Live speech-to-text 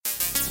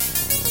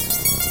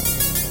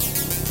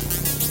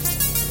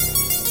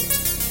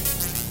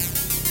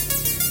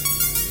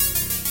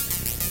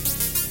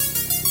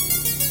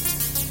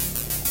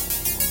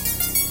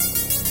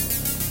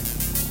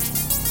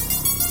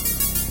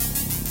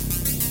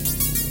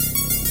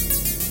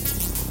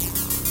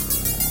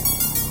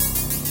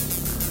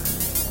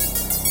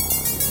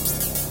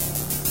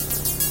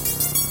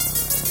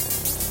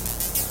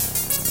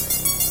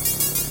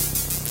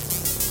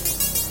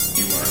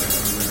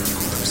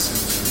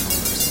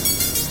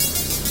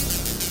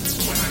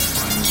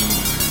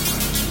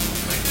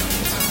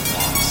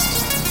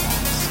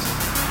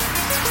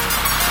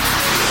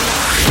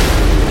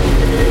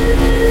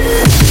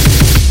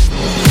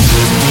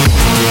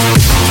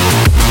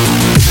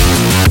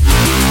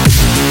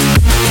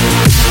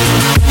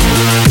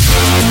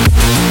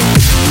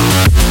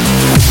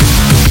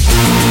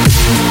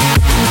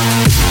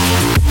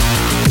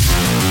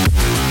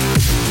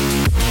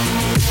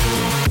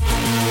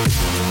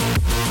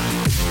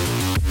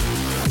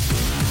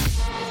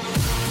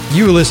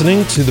You are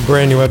listening to the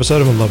brand new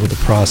episode of In Love with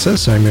the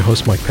Process. I'm your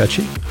host, Mike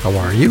Pecci. How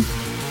are you?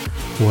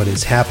 What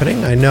is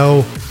happening? I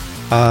know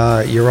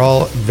you're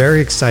all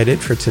very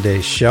excited for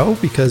today's show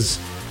because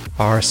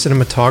our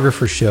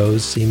cinematographer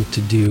shows seem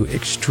to do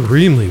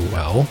extremely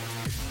well.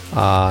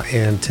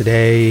 And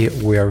today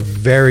we are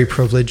very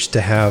privileged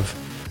to have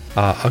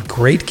a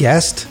great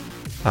guest,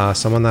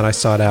 someone that I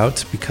sought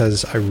out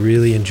because I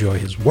really enjoy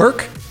his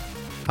work.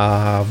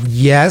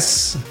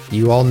 Yes,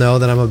 you all know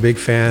that I'm a big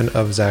fan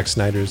of Zack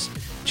Snyder's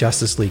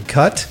Justice League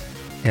cut,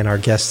 and our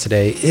guest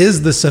today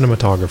is the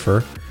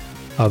cinematographer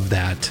of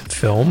that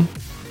film,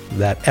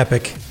 that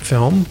epic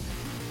film,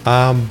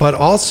 but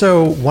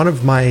also one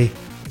of my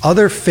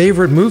other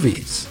favorite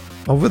movies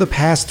over the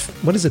past,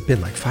 what has it been,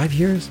 like 5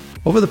 years?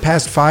 Over the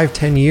past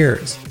 5-10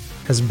 years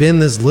has been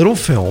this little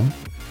film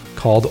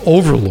called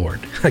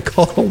Overlord. I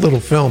call it a little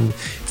film.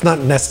 It's not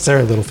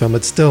necessarily a little film.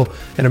 It's still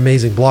an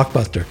amazing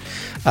blockbuster.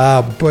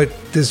 But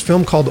this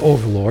film called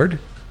Overlord,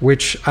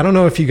 which I don't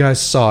know if you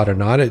guys saw it or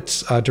not.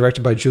 It's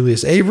directed by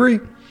Julius Avery,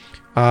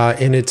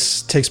 and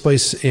it takes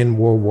place in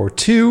World War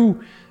II.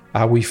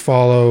 We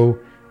follow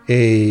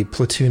a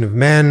platoon of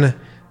men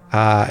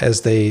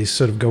as they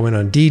sort of go in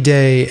on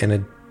D-Day, and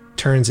it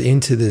turns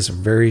into this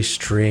very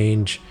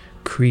strange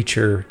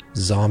creature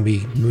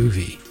zombie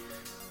movie.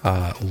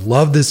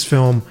 Love this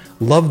film.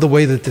 Love the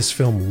way that this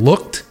film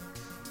looked.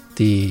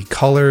 The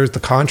colors,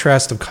 the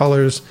contrast of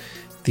colors,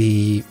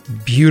 the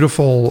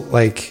beautiful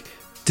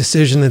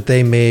decision that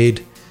they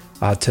made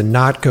to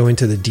not go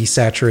into the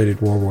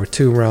desaturated World War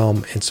II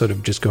realm and sort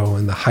of just go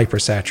in the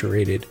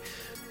hypersaturated,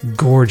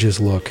 gorgeous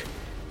look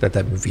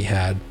that movie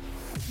had.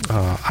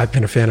 I've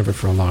been a fan of it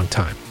for a long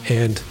time.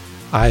 And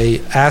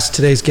I asked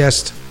today's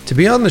guest to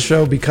be on the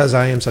show because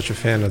I am such a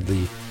fan of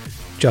the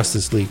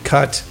Justice League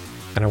cut.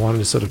 And I wanted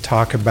to sort of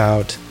talk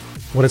about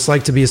what it's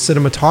like to be a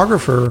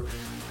cinematographer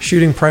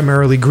shooting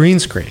primarily green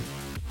screen.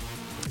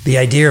 The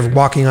idea of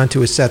walking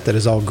onto a set that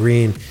is all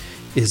green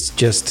is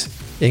just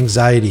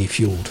anxiety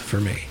fueled for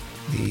me.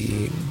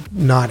 The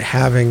not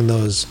having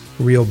those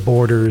real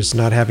borders,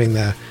 not having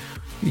the,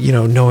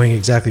 knowing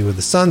exactly where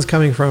the sun's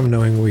coming from,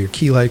 knowing where your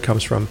key light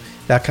comes from,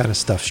 that kind of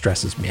stuff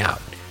stresses me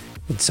out.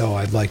 And so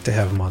I'd like to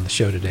have him on the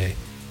show today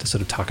to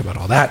sort of talk about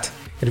all that.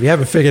 And if you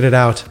haven't figured it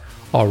out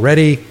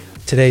already,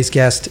 today's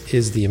guest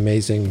is the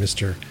amazing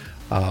Mr.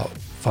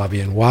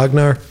 Fabian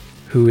Wagner,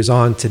 who is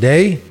on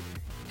today.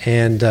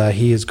 And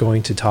he is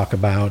going to talk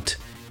about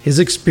his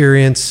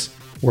experience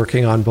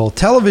working on both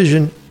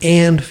television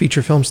and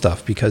feature film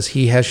stuff, because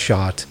he has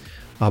shot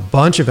a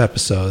bunch of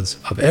episodes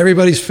of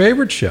everybody's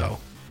favorite show,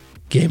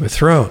 Game of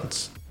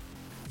Thrones.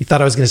 You thought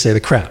I was going to say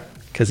The Crown,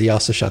 because he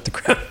also shot The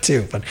Crown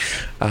too,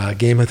 but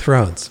Game of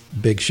Thrones,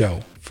 big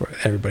show for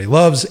everybody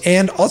loves,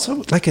 and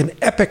also like an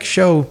epic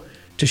show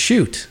to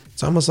shoot.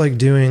 It's almost like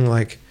doing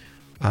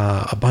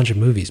a bunch of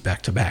movies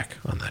back to back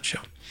on that show.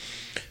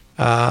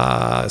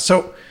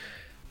 So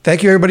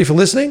thank you, everybody, for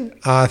listening.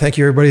 Thank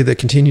you, everybody that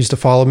continues to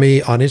follow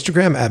me on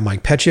Instagram at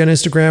Mike Pecci on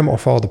Instagram, or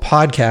follow the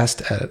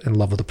podcast at In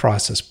Love with the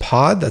Process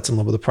Pod. That's In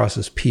Love with the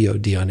Process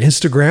POD on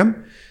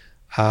Instagram.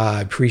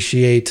 I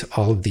appreciate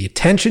all of the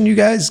attention you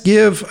guys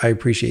give. I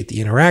appreciate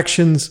the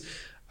interactions.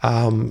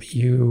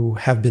 You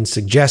have been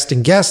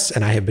suggesting guests,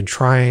 and I have been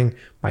trying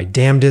my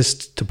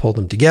damnedest to pull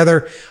them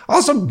together.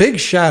 Also,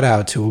 big shout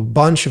out to a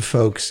bunch of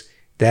folks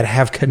that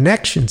have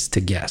connections to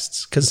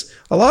guests, because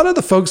a lot of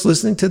the folks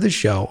listening to the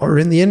show are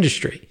in the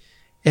industry.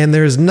 And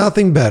there's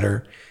nothing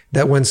better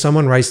that when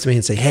someone writes to me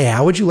and say, hey,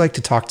 how would you like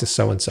to talk to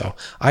so-and-so?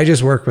 I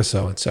just work with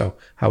so-and-so.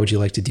 How would you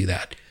like to do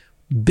that?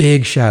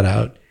 Big shout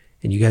out.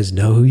 And you guys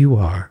know who you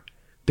are.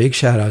 Big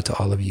shout out to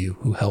all of you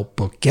who help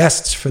book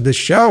guests for this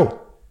show.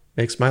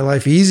 Makes my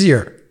life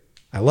easier.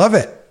 I love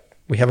it.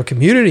 We have a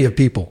community of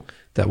people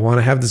that want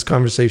to have this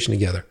conversation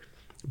together.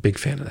 Big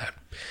fan of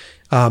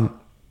that.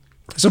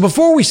 So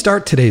before we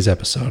start today's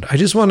episode, I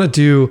just want to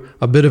do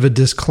a bit of a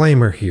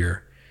disclaimer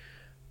here.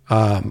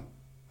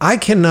 I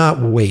cannot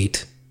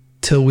wait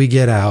till we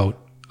get out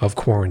of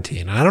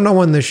quarantine. I don't know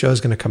when this show is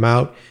going to come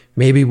out.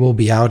 Maybe we'll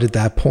be out at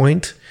that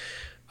point.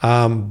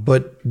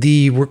 But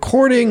the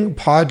recording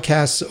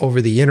podcasts over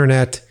the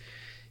internet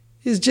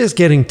is just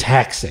getting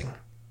taxing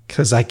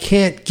because I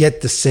can't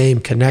get the same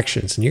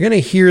connections. And you're going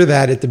to hear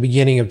that at the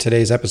beginning of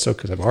today's episode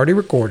because I've already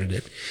recorded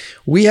it.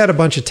 We had a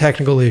bunch of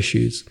technical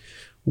issues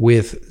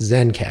with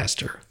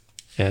Zencastr.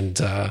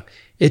 And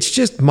it's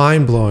just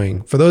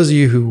mind-blowing. For those of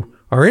you who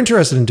are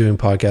interested in doing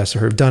podcasts or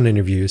have done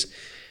interviews,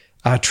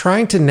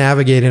 trying to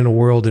navigate in a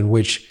world in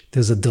which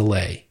there's a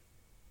delay.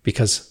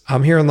 Because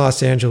I'm here in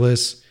Los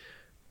Angeles.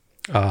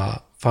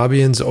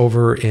 Fabian's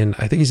over in,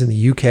 I think he's in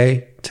the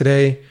UK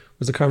today,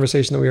 was the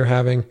conversation that we were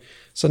having.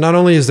 So not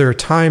only is there a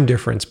time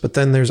difference, but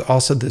then there's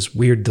also this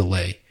weird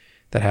delay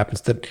that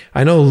happens that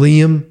I know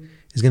Liam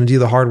is going to do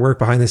the hard work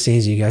behind the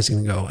scenes. And you guys are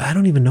going to go, I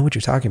don't even know what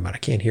you're talking about. I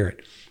can't hear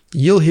it.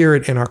 You'll hear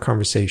it in our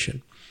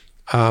conversation.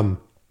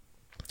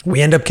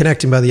 We end up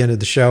connecting by the end of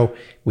the show.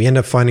 We end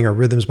up finding our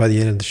rhythms by the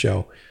end of the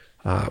show.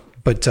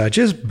 But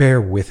just bear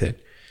with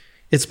it.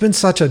 It's been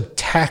such a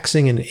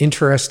taxing and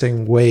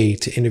interesting way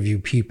to interview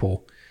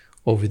people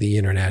over the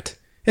internet.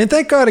 And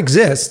thank God it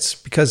exists,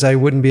 because I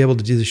wouldn't be able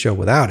to do the show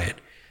without it.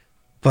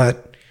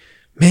 But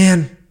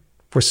man,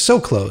 we're so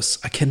close.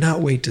 I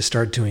cannot wait to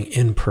start doing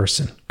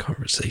in-person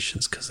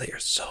conversations, because they are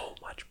so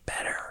much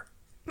better.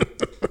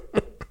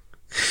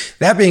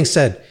 That being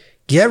said,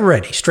 get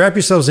ready. Strap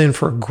yourselves in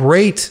for a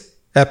great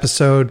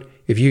episode.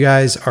 If you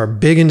guys are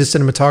big into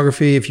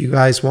cinematography, if you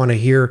guys want to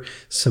hear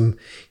some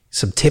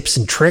tips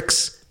and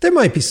tricks, there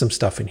might be some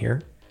stuff in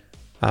here.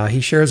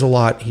 He shares a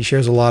lot. He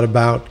shares a lot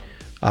about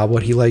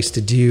what he likes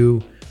to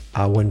do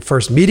when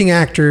first meeting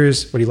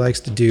actors, what he likes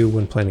to do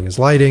when planning his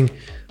lighting.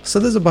 So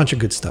there's a bunch of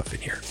good stuff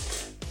in here.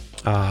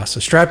 So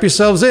strap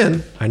yourselves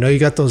in. I know you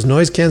got those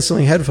noise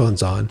canceling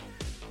headphones on.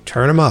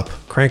 Turn them up,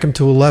 crank them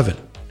to 11.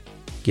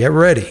 Get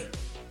ready.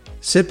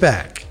 Sit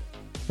back,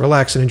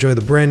 relax, and enjoy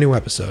the brand new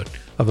episode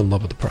of In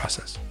Love with the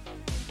Process.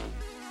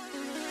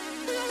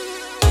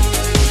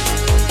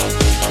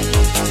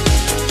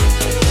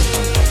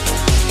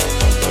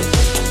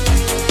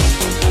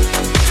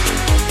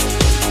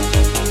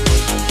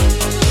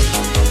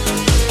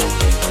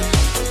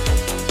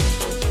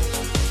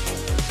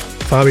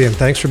 Fabian,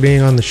 thanks for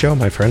being on the show,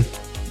 my friend.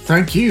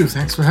 Thank you.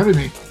 Thanks for having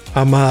me.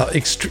 I'm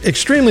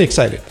extremely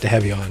excited to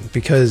have you on,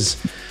 because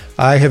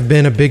I have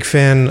been a big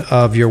fan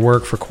of your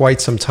work for quite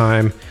some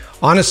time.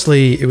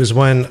 Honestly, it was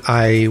when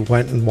I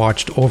went and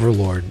watched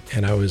Overlord,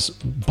 and I was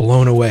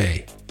blown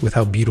away with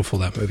how beautiful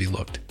that movie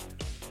looked.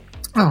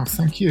 Oh,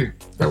 thank you.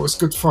 That was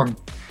good fun.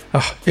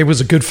 Oh, it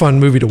was a good, fun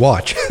movie to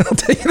watch. I'll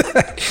tell you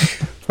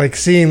that. Like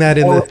seeing that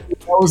in That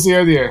was the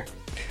idea.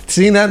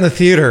 Seeing that in the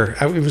theater,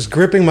 it was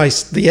gripping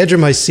the edge of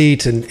my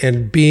seat,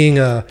 and being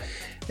a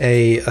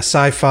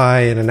sci-fi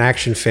and an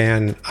action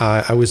fan,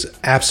 I was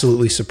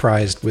absolutely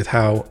surprised with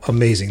how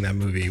amazing that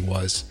movie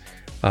was.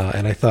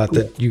 And I thought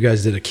that you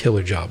guys did a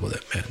killer job with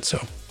it, man.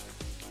 So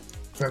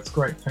that's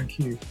great. Thank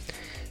you.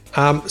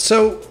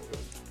 So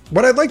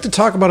what I'd like to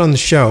talk about on the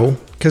show,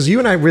 because you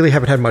and I really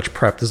haven't had much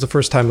prep. This is the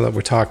first time that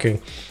we're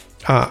talking.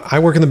 I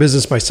work in the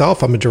business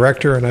myself. I'm a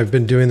director, and I've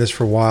been doing this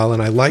for a while,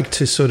 and I like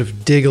to sort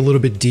of dig a little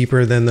bit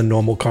deeper than the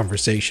normal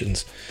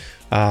conversations.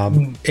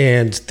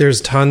 And there's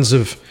tons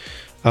of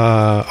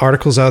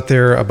articles out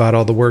there about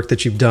all the work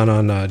that you've done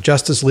on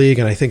Justice League,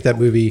 and I think that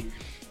movie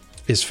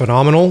is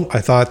phenomenal. I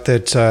thought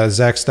that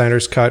Zack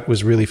Snyder's cut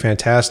was really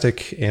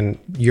fantastic, and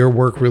your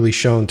work really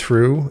shone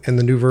through in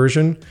the new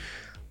version,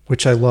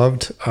 which I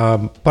loved.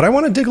 But I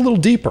want to dig a little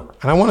deeper,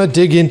 and I want to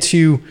dig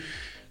into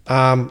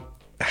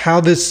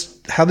how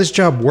this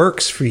job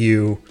works for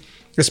you,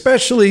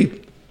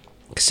 especially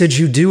since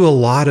you do a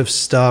lot of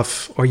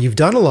stuff, or you've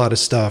done a lot of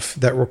stuff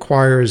that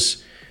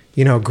requires,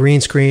 green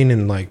screen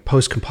and like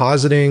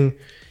post-compositing.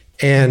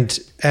 And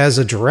as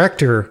a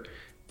director,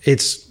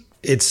 it's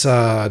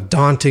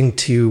daunting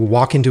to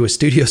walk into a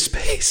studio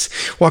space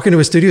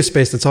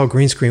that's all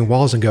green screen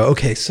walls and go,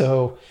 okay,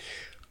 so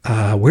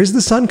where's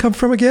the sun come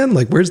from again?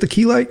 Like, where's the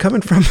key light coming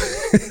from?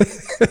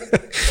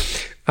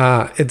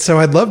 And so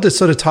I'd love to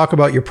sort of talk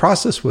about your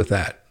process with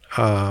that.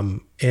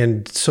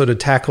 And sort of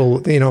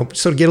tackle,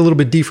 sort of get a little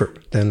bit deeper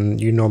than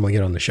you normally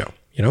get on the show,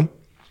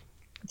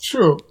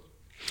 Sure.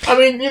 I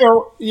mean,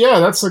 yeah,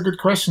 that's a good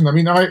question. I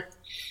mean, I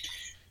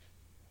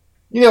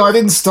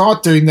didn't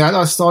start doing that.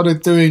 I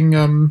started doing,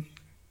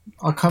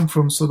 I come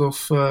from sort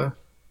of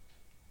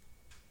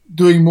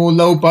doing more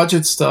low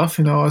budget stuff.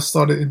 I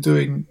started in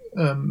doing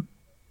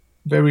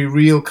very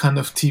real kind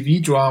of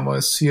TV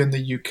dramas here in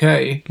the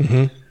UK.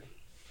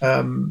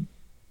 Mm-hmm.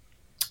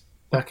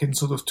 Back in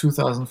sort of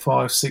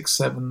 2005, 6,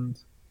 7,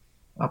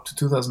 up to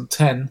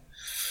 2010.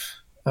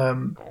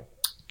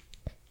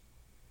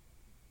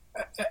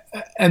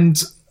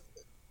 And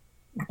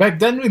back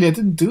then, really, I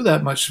didn't do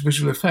that much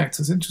visual effects.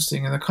 It's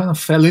interesting. And I kind of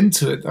fell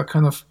into it.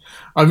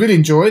 I really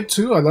enjoy it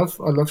too. I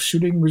love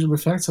shooting visual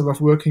effects. I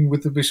love working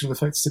with the visual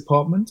effects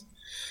department.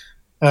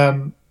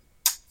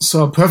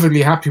 So I'm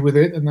perfectly happy with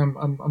it. And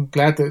I'm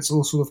glad that it's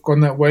all sort of gone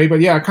that way.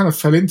 But yeah, I kind of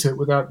fell into it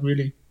without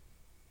really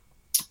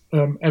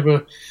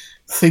ever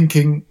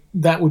thinking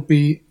that would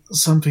be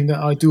something that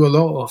I do a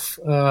lot of.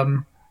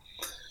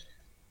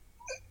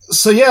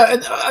 So yeah,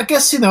 and I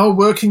guess,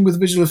 working with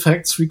visual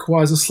effects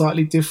requires a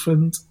slightly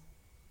different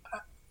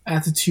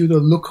attitude or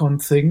look on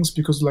things,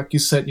 because like you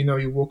said,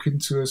 you walk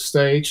into a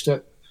stage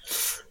that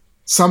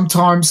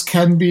sometimes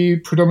can be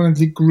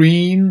predominantly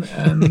green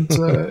and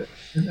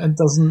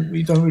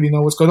we don't really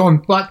know what's going on.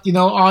 But,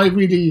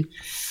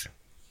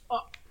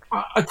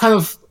 I kind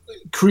of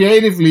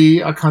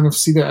creatively, I kind of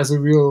see that as a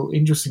real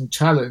interesting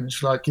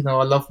challenge. Like,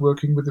 I love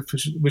working with the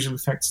visual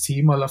effects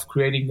team. I love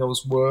creating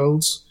those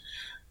worlds.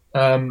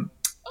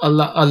 I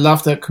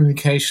love that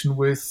communication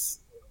with,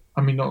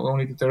 not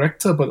only the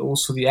director, but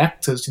also the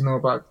actors,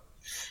 about,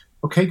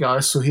 okay,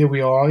 guys, so here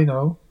we are,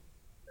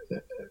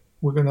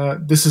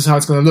 this is how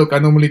it's going to look. I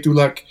normally do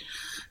like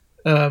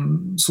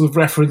sort of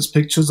reference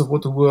pictures of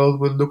what the world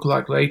will look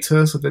like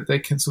later, so that they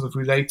can sort of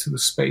relate to the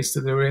space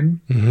that they're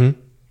in. Mm-hmm.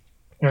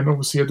 And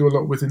obviously I do a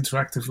lot with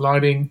interactive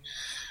lighting.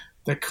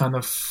 That kind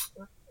of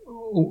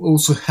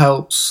also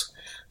helps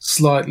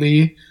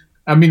slightly.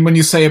 I mean, when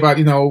you say about,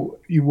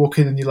 you walk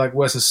in and you're like,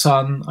 where's the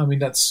sun? I mean,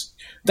 that's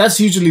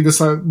usually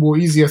the more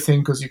easier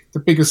thing, because the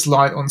biggest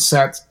light on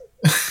set,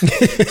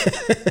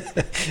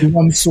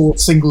 one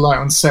single light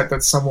on set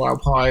that's somewhere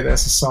up high,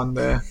 there's the sun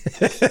there.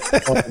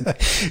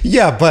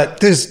 Yeah, but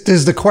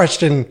there's the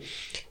question.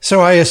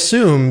 So I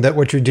assume that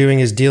what you're doing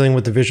is dealing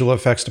with the visual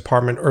effects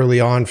department early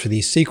on for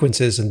these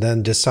sequences, and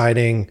then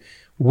deciding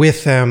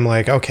with them,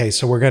 like, okay,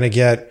 so we're going to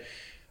get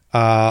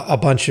a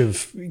bunch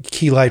of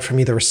key light from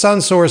either a sun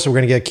source, or we're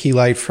going to get key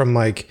light from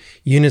like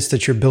units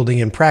that you're building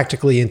in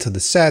practically into the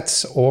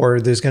sets,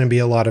 or there's going to be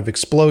a lot of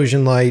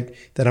explosion light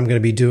that I'm going to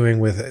be doing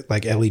with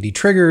like LED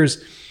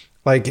triggers.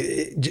 Like,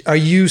 are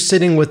you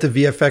sitting with the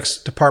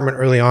VFX department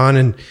early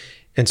on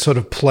and sort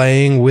of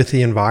playing with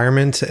the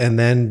environment and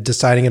then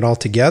deciding it all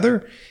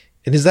together?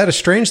 And is that a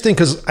strange thing?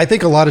 Because I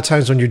think a lot of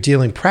times when you're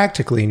dealing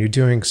practically and you're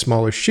doing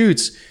smaller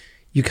shoots,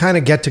 you kind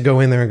of get to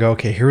go in there and go,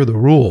 okay, here are the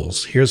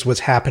rules. Here's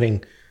what's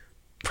happening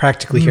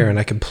practically here, and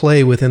I can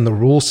play within the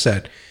rule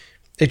set.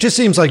 It just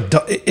seems like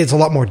it's a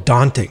lot more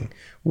daunting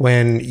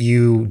when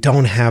you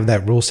don't have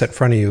that rule set in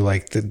front of you.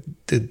 Like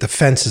the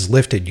fence is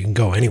lifted, you can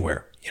go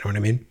anywhere. You know what I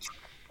mean?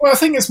 Well, I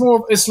think I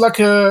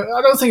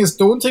don't think it's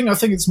daunting. I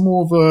think it's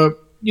more of a,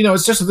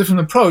 it's just a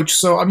different approach.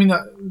 So, I mean,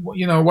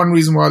 one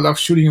reason why I love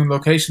shooting on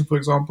location, for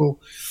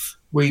example,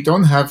 where you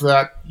don't have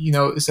that,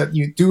 is that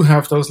you do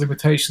have those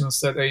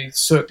limitations that a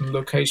certain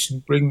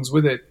location brings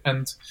with it.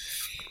 And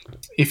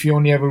if you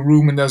only have a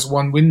room and there's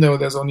one window,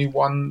 there's only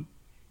one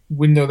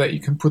window that you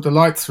can put the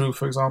light through,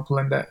 for example,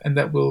 and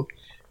that will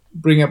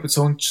bring up its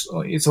own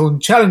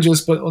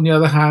challenges. But on the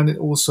other hand,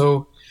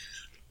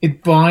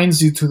 it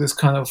binds you to this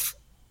kind of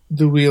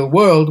the real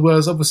world.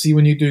 Whereas obviously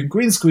when you're doing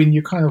green screen,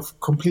 you're kind of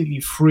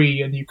completely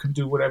free and you can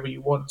do whatever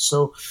you want.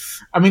 So,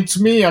 I mean,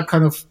 to me,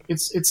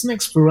 it's an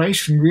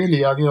exploration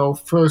really.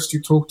 First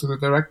you talk to the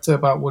director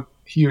about what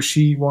he or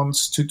she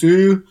wants to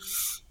do,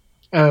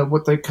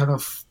 what they kind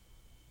of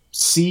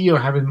see or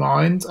have in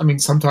mind. I mean,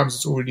 sometimes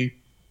it's already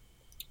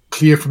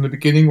clear from the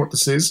beginning what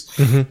this is.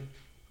 Mm-hmm.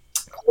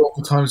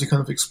 Oftentimes you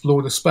kind of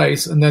explore the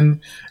space, and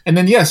then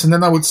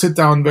I would sit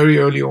down very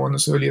early on,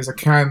 as early as I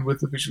can, with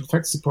the visual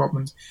effects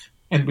department,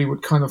 and we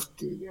would kind of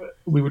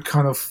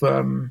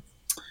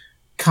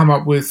come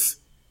up with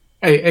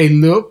a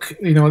look,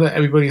 that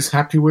everybody's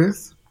happy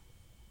with,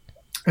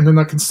 and then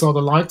I can start a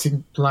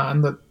lighting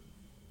plan that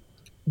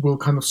will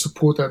kind of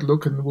support that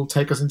look and will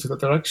take us into that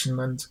direction.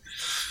 And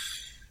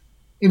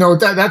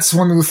that's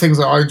one of the things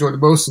that I enjoy the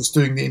most, is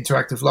doing the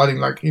interactive lighting.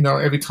 Like,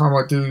 every time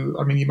I do,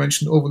 I mean, you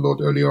mentioned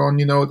Overlord earlier on,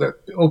 that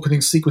opening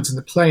sequence in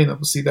the plane,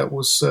 obviously that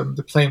was,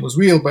 the plane was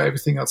real, but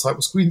everything outside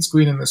was green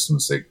screen. And as soon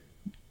as they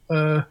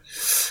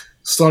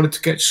started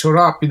to get shot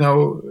up, and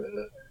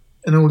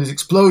all these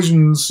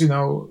explosions,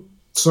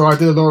 so I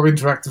did a lot of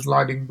interactive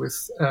lighting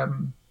with,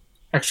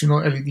 actually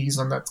not LEDs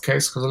on that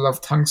case, because I love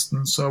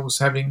tungsten. So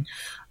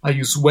I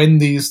used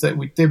Wendy's that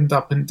we dimmed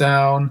up and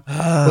down.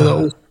 But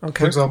also,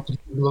 okay. For example,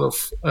 a lot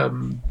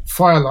of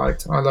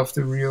firelight. I love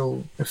the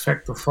real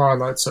effect of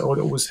firelight. So I would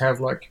always have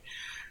like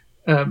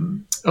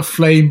a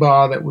flame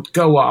bar that would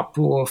go up,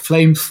 or a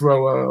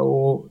flamethrower,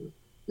 or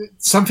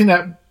something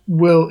that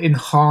will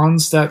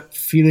enhance that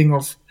feeling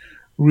of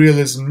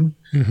realism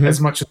as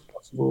much as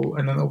possible.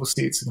 And then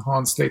obviously it's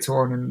enhanced later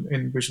on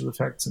in visual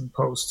effects and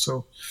post.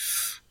 So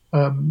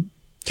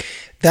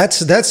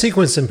that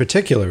sequence in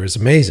particular is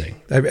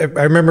amazing. I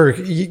remember,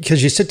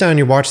 because you sit down and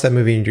you watch that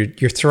movie and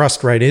you're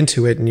thrust right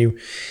into it, and you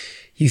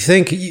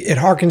think it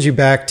harkens you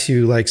back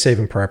to like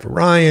Saving Private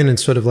Ryan and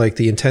sort of like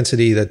the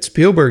intensity that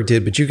Spielberg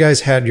did, but you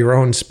guys had your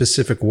own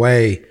specific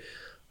way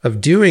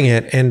of doing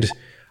it. And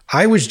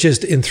I was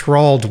just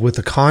enthralled with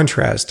the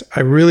contrast.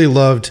 I really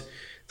loved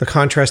the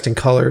contrasting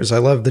colors. I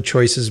loved the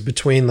choices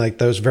between like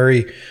those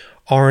very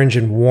orange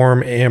and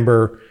warm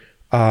amber,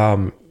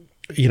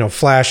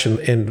 flash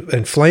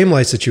and flame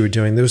lights that you were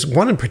doing. There was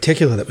one in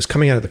particular that was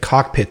coming out of the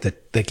cockpit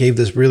that gave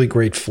this really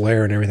great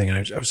flare and everything.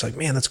 And I was like,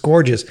 man, that's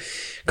gorgeous.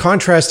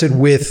 Contrasted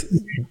with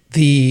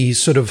the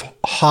sort of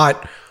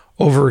hot,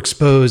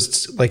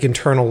 overexposed, like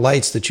internal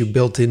lights that you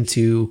built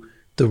into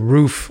the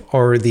roof,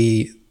 or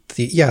the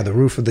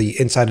roof of the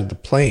inside of the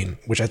plane,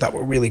 which I thought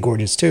were really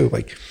gorgeous too.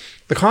 Like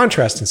the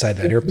contrast inside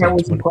that airplane.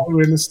 That was quite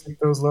realistic,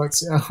 those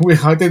lights. Yeah,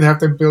 I did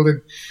have them built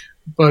in,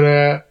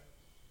 but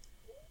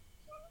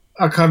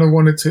I kind of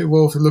wanted to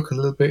evolve the look a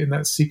little bit in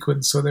that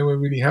sequence, so they were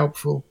really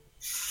helpful.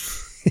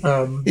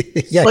 Yeah.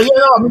 But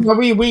I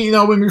mean, we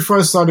when we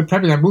first started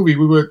prepping that movie,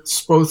 we were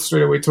both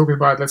straight away talking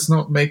about, let's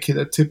not make it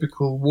a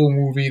typical war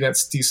movie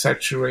that's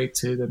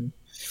desaturated and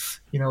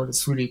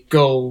let's really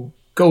go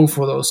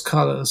for those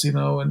colors,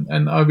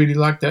 and I really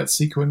like that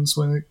sequence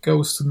when it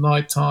goes to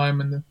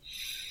nighttime and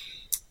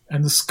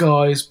the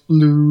sky's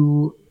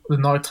blue, the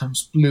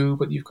nighttime's blue,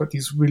 but you've got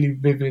these really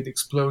vivid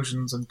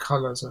explosions and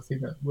colors. I think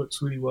that works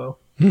really well.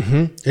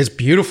 Mm-hmm. It's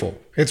beautiful.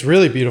 It's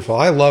really beautiful.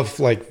 I love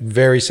like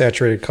very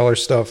saturated color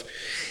stuff.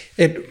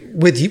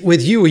 With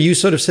you, are you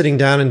sort of sitting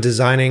down and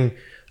designing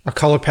a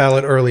color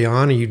palette early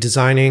on? Are you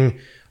designing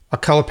a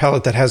color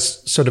palette that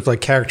has sort of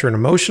like character and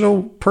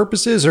emotional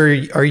purposes, or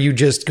are you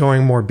just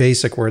going more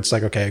basic where it's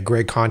like, okay, a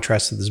gray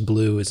contrast to this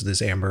blue is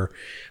this amber?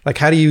 Like,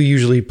 how do you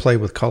usually play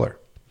with color?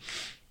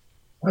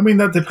 I mean,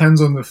 that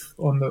depends on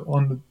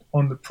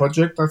the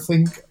project, I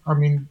think. I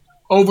mean,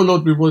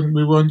 Overlord, we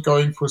weren't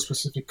going for a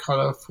specific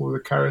color for the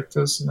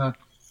characters in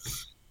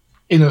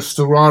a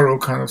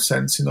Storaro kind of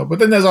sense, you know. But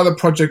then there's other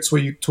projects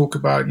where you talk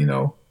about, you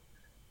know,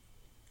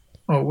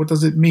 oh, what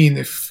does it mean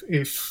if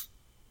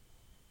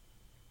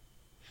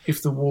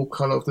the wall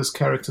color of this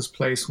character's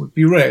place would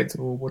be red,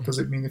 or what does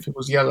it mean if it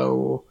was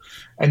yellow,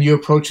 and you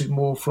approach it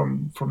more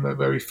from a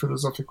very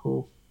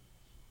philosophical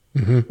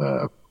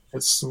that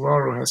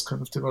Storaro has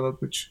kind of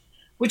developed, which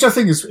I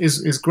think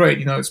is great.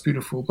 You know, it's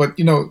beautiful, but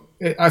you know,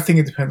 I think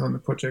it depends on the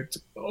project.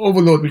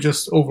 Overlord, we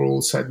just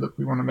overall said, look,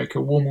 we want to make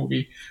a war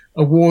movie,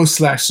 a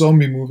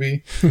war/zombie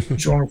movie,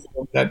 genre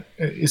film that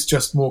is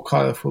just more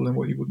colorful than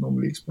what you would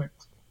normally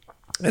expect.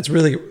 It's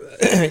really,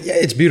 yeah,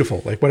 it's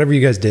beautiful. Like whatever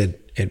you guys did,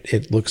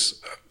 it looks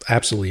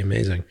absolutely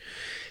amazing.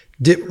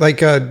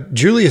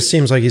 Julius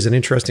seems like he's an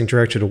interesting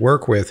director to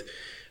work with.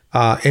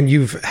 And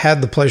you've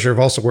had the pleasure of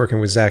also working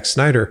with Zack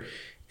Snyder.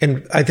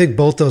 And I think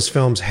both those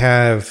films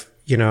have,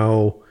 you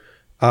know,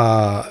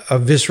 a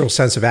visceral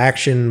sense of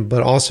action,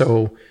 but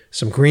also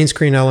some green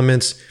screen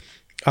elements.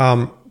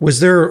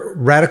 Was there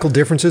radical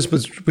differences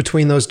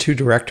between those two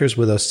directors?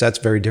 Were those sets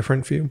very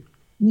different for you?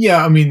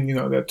 Yeah, I mean, you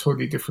know, they're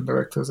totally different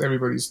directors.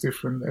 Everybody's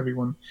different.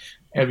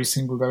 Every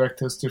single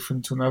director is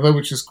different to another,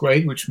 which is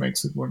great, which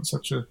makes it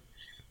such a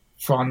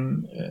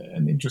fun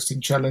and interesting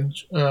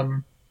challenge.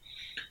 You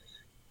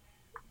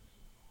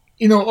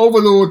know,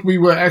 Overlord, we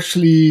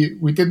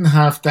didn't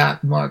have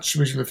that much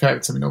visual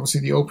effects. I mean,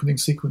 obviously the opening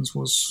sequence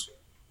was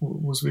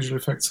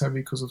visual effects heavy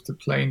because of the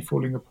plane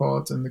falling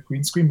apart and the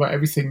green screen, but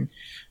everything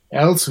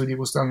else really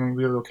was done on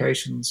real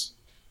locations.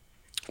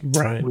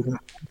 Right.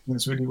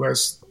 It's really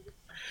was.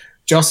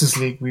 Justice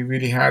League,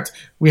 we had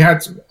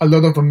a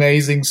lot of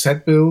amazing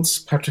set builds.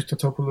 Patrick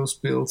Tatopoulos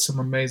built some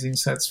amazing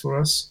sets for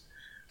us,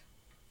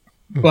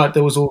 but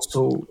there was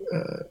also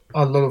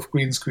a lot of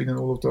green screen in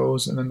all of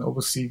those, and then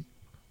obviously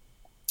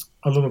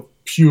a lot of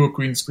pure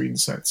green screen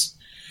sets,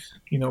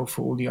 you know,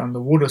 for all the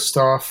underwater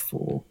stuff.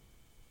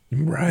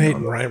 Right.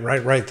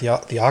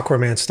 The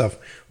Aquaman stuff,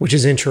 which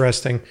is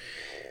interesting,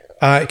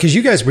 because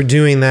you guys were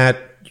doing that.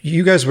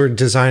 You guys were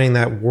designing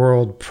that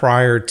world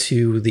prior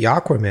to the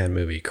Aquaman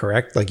movie,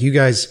 correct? Like you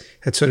guys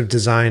had sort of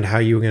designed how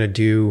you were going to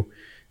do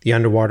the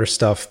underwater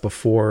stuff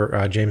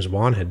before James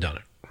Wan had done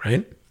it,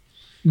 right?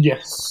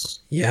 Yes.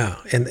 Yeah,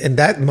 and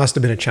that must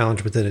have been a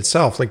challenge within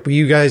itself. Like, were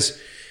you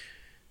guys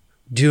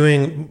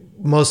doing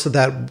most of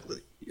that?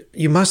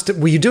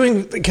 Were you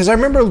doing? Because I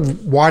remember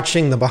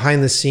watching the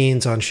behind the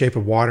scenes on Shape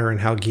of Water and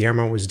how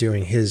Guillermo was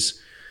doing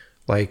his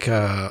like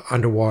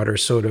underwater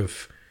sort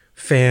of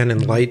fan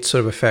and light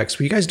sort of effects.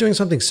 Were you guys doing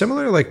something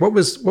similar? Like what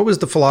was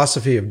the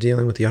philosophy of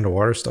dealing with the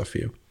underwater stuff for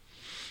you?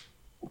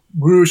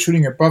 We were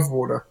shooting above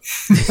water.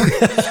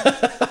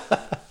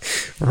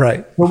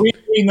 Right. Well,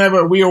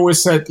 we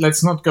always said,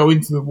 let's not go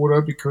into the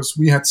water because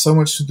we had so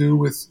much to do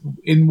with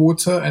in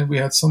water and we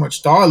had so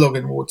much dialogue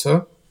in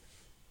water.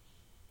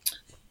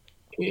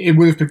 It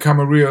would have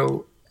become a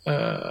real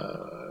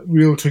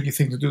tricky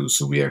thing to do.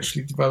 So we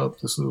actually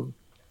developed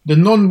the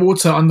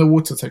non-water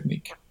underwater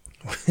technique.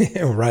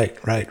 Right.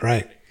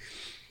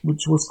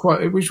 Which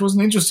was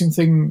an interesting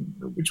thing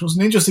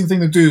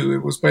to do.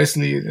 It was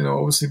basically, you know,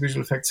 obviously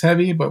visual effects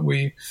heavy, but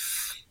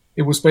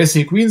it was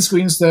basically a green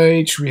screen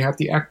stage. We had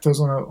the actors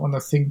on a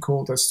thing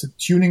called the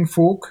tuning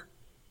fork,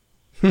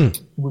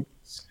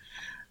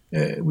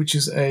 which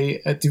is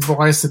a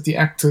device that the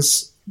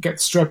actors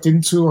get strapped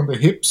into on the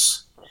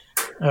hips,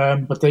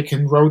 but they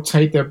can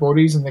rotate their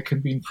bodies and they can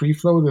be in free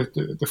flow.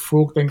 The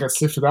fork then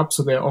gets lifted up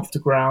so they're off the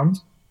ground.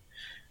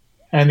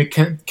 And it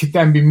can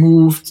then be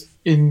moved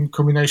in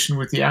combination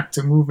with the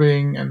actor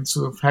moving and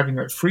sort of having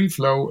that free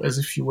flow as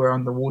if you were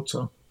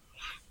underwater.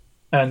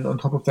 And on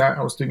top of that,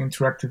 I was doing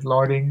interactive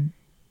lighting,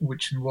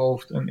 which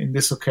involved, and in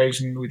this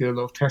occasion, we did a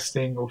lot of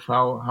testing of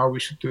how we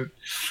should do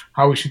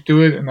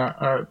it. And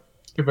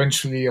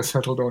eventually I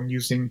settled on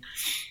using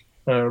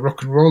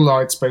rock and roll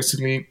lights,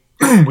 basically,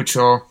 which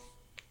are,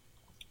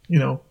 you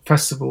know,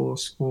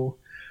 festivals or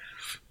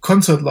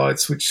concert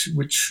lights which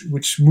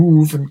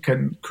move and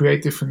can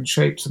create different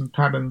shapes and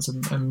patterns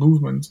and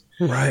movement.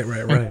 Right.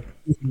 And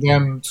using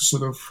them to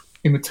sort of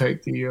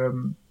imitate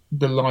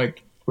the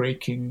light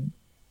breaking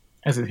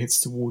as it hits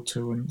the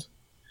water, and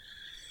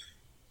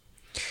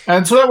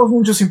so that was an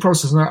interesting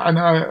process, and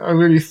I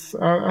really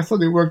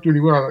thought it worked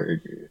really well.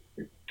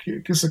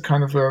 It gives a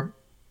kind of a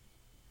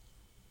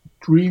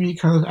dreamy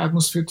kind of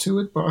atmosphere to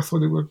it, but I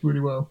thought it worked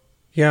really well.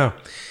 Yeah.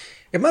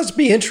 It must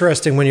be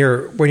interesting when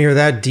you're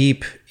that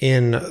deep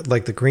in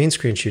like the green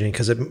screen shooting,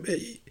 because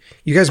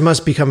you guys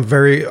must become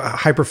very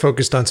hyper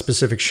focused on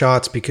specific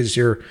shots because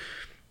like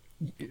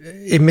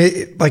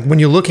when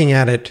you're looking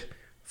at it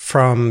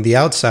from the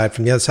other side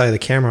of the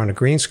camera on a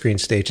green screen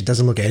stage, it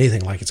doesn't look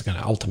anything like it's going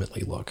to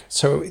ultimately look.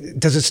 So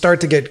does it start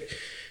to get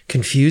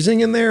confusing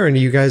in there? And are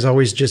you guys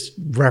always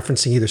just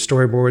referencing either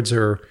storyboards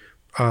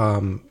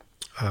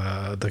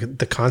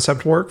the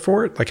concept work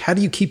for it? Like, how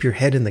do you keep your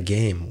head in the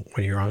game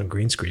when you're on a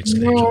green screen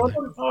stage? No,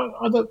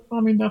 I don't.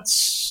 I mean,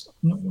 that's.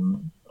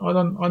 I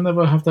don't. I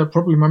never have that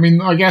problem. I mean,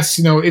 I guess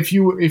if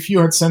you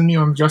had sent me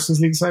on Justice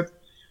League set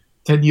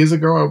 10 years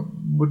ago, I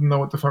wouldn't know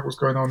what the fuck was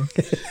going on.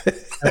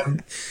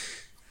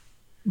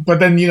 But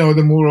then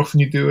the more often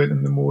you do it,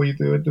 and the more you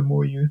do it,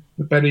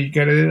 the better you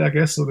get at it, I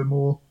guess, or the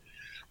more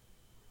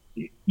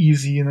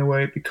easy in a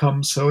way it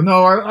becomes. So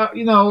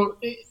no,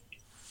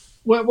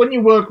 when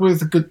you work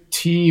with a good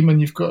team and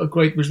you've got a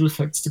great visual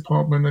effects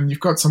department and you've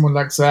got someone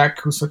like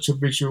Zach who's such a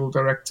visual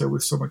director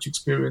with so much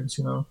experience,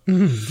 Yeah.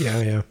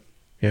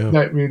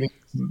 that really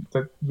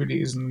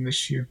isn't an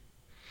issue.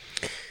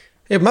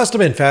 It must have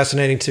been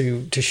fascinating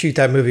to shoot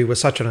that movie with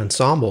such an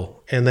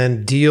ensemble and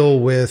then deal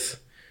with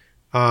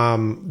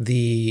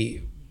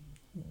the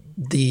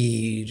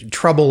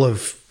trouble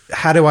of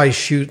how do I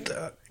shoot.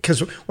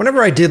 Because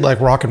whenever I did like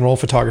rock and roll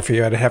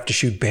photography, I'd have to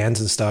shoot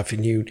bands and stuff,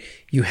 and you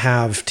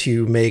have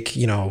to make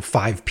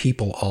 5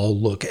 people all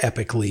look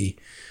epically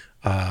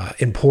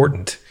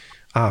important.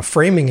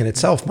 Framing in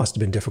itself must have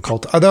been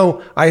difficult.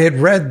 Although I had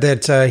read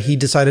that he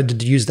decided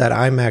to use that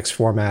IMAX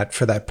format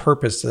for that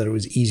purpose, so that it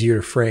was easier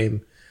to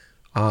frame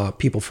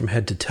people from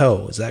head to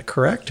toe. Is that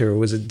correct, or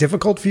was it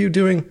difficult for you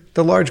doing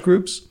the large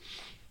groups?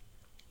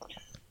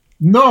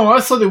 No, I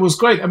thought it was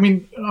great. I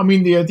mean,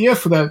 the idea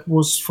for that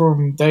was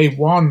from day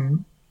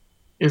one.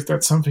 Is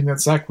that something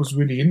that Zach was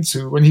really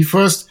into? When he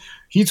told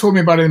me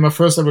about it in my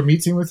first ever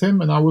meeting with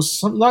him, and I was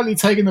slightly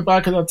taken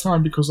aback at that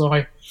time because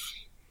I,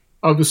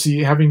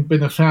 obviously, having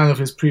been a fan of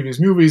his previous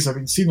movies,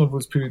 having seen all of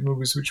his previous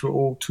movies, which were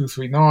all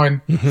 2:3:9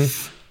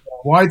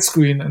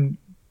 widescreen, and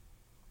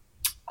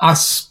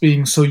us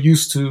being so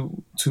used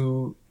to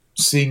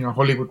seeing a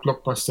Hollywood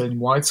blockbuster in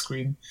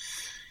widescreen,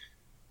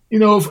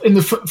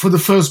 for the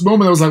first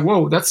moment, I was like,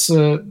 "Whoa, that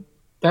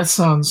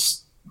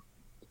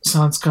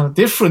sounds kind of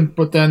different."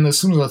 But then as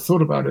soon as I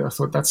thought about it, I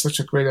thought that's such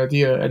a great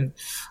idea. And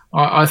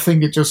I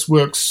think it just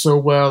works so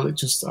well. I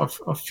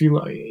feel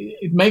like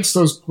it makes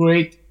those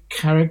great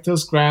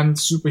characters, grand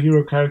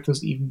superhero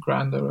characters, even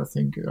grander. I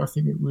think it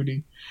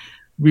really,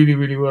 really,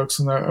 really works.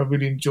 And I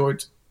really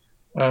enjoyed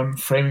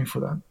framing for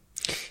that.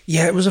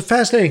 Yeah, it was a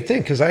fascinating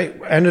thing because I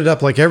ended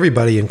up, like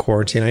everybody in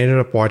quarantine, I ended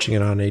up watching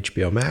it on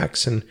HBO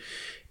Max. And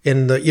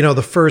in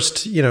the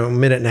first,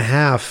 minute and a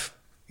half,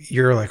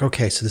 you're like,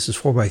 okay, so this is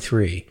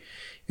 4:3.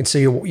 And so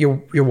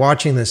you're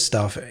watching this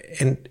stuff,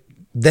 and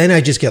then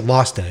I just get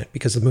lost in it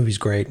because the movie's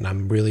great and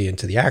I'm really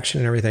into the action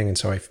and everything. And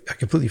so I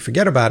completely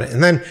forget about it.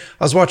 And then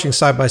I was watching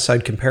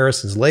side-by-side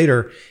comparisons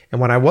later.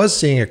 And when I was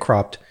seeing it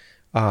cropped,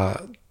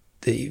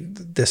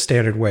 the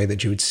standard way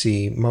that you would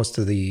see most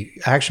of the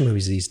action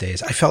movies these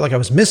days, I felt like I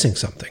was missing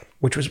something,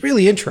 which was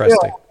really interesting.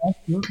 Yeah,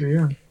 absolutely,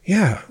 yeah.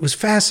 Yeah, it was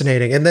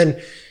fascinating. And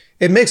then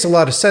it makes a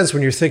lot of sense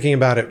when you're thinking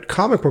about it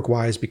comic book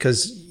wise,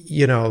 because,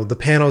 the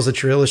panels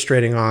that you're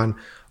illustrating on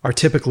are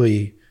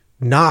typically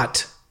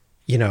not,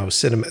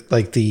 cinema,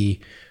 like the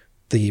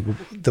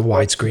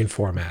widescreen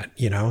format,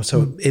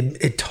 so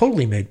it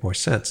totally made more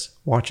sense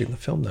watching the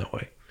film that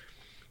way.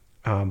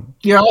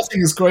 Yeah, I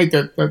think it's great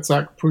that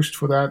Zach pushed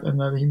for that and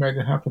that he made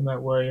it happen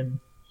that way. And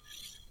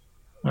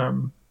I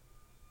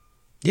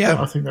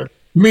think that,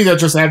 to me, that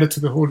just added to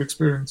the whole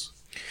experience.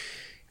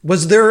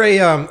 Was there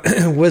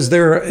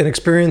an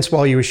experience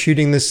while you were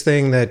shooting this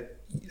thing that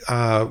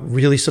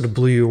really sort of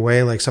blew you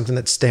away, like something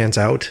that stands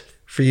out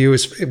for you,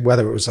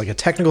 whether it was like a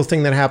technical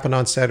thing that happened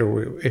on set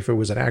or if it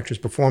was an actor's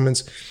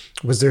performance?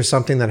 Was there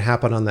something that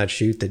happened on that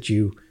shoot that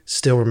you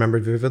still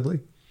remembered vividly?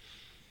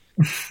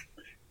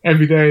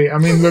 Every day. I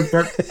mean, look,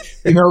 for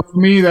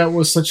me, that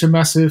was such a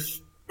massive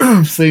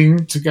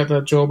thing to get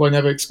that job. I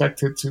never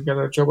expected to get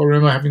that job. I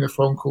remember having a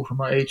phone call from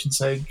my agent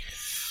saying,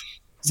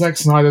 Zack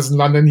Snyder's in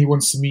London, he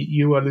wants to meet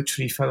you. I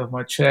literally fell off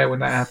my chair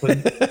when that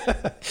happened.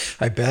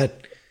 I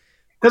bet.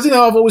 Because,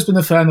 I've always been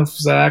a fan of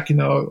Zach. I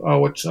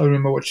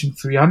remember watching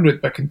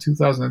 300 back in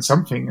 2000 and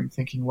something and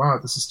thinking, wow,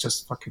 this is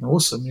just fucking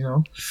awesome,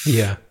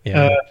 Yeah.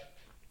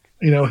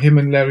 Him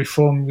and Larry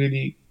Fong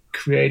really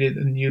created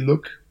a new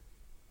look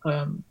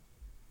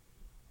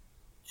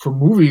for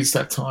movies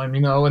that time,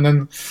 and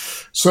then,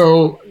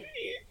 so,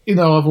 I've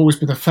always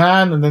been a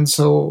fan. And then,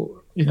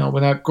 so,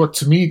 when I got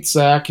to meet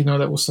Zach,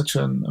 that was such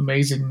an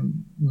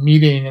amazing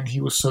meeting, and he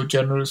was so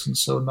generous and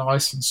so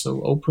nice and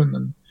so open.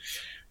 And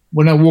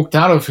when I walked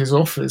out of his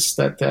office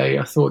that day,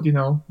 I thought, it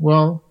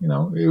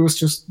was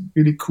just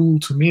really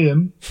cool to meet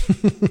him.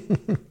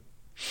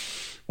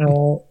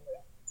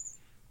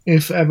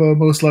 If ever,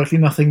 most likely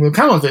nothing will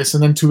come of this.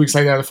 And then 2 weeks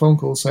later, I had a phone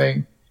call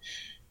saying,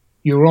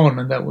 you're on.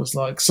 And that was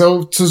like,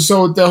 so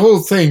the whole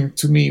thing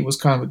to me was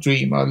kind of a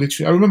dream. I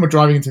remember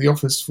driving into the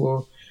office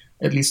for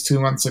at least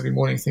 2 months every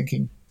morning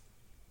thinking,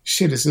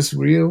 shit, is this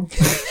real?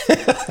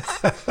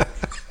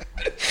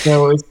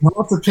 So it's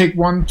hard to pick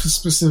one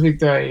specific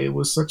day. It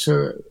was such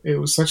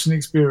an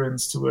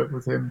experience to work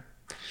with him,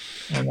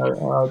 and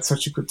I had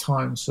such a good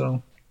time.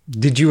 So,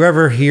 did you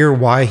ever hear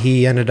why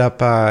he ended up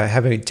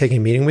taking a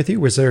meeting with you?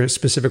 Was there a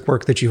specific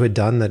work that you had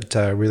done that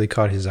really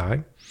caught his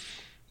eye?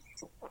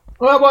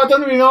 Well, I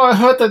don't really know. I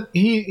heard that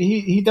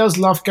he does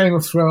love Game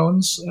of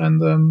Thrones,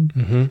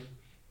 and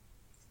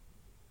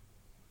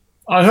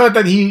I heard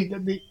that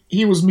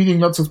he was meeting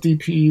lots of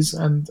DPs,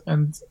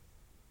 and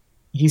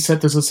he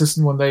said to his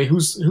assistant one day,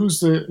 "Who's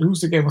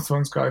the Game of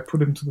Thrones guy?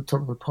 Put him to the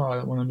top of the pile.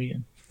 I want to meet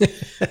him."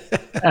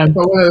 And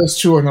but whether it's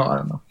true or not, I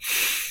don't know.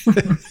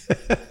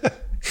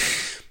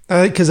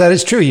 Because that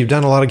is true. You've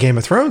done a lot of Game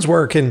of Thrones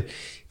work, and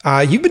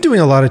you've been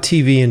doing a lot of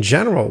TV in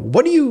general.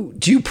 What do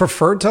you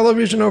prefer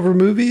television over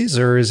movies,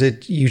 or is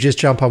it you just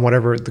jump on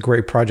whatever the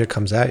great project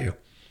comes at you?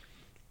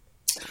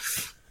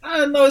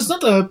 No, it's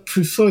not a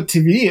preferred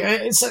TV.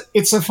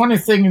 It's a funny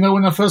thing,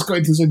 when I first got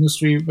into this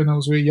industry when I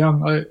was very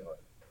young. I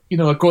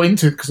got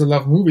into it because I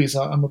love movies.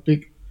 I've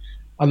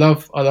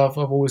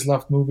always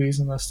loved movies,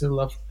 and I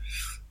still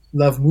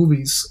love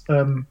movies.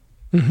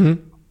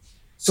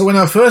 So when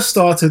I first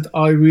started,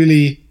 I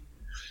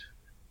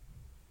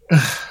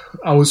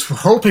was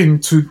hoping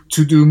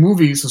to do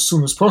movies as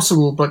soon as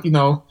possible, but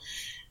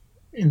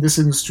in this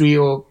industry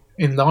or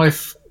in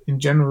life in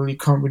general, you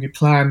can't really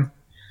plan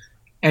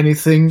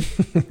anything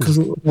because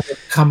it will never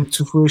come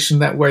to fruition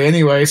that way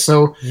anyway.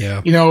 So,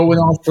 when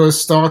I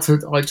first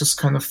started, I just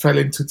kind of fell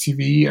into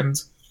TV,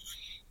 and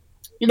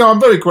I'm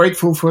very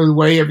grateful for the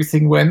way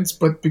everything went.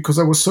 But because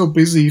I was so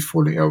busy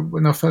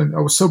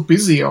I was so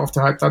busy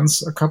after I'd done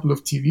a couple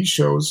of TV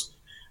shows.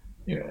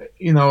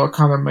 I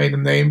kind of made a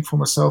name for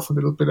myself a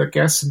little bit, I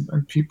guess,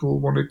 and people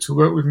wanted to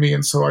work with me,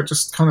 and so I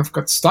just kind of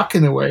got stuck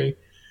in a way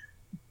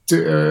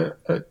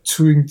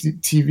doing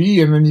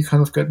TV, and then you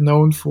kind of get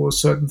known for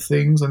certain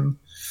things, and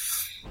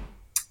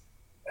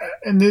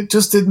it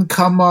just didn't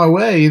come my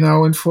way,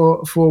 and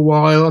for a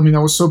while, I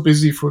was so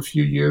busy for a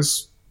few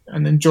years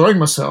and enjoying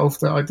myself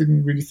that I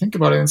didn't really think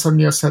about it, and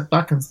suddenly I sat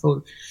back and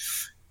thought,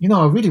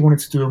 I really wanted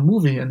to do a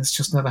movie, and it's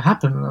just never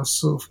happened, and I was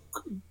sort of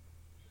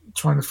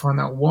trying to find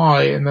out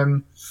why, and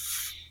then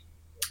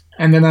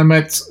I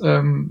met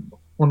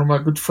one of my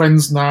good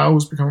friends now,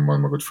 who's become one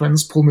of my good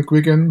friends, Paul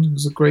McGuigan,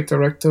 who's a great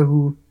director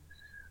who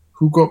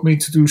got me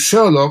to do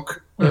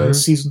Sherlock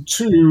season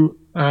 2,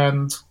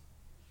 and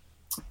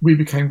we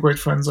became great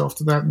friends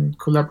after that and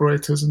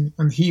collaborators,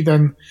 and he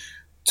then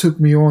took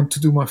me on to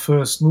do my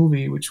first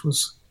movie, which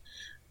was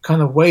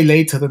kind of way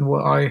later than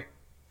what I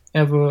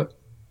ever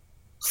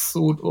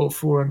thought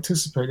or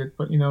anticipated,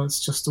 but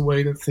it's just the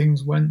way that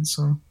things went.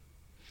 So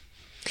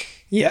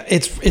yeah,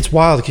 it's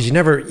wild because you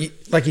never,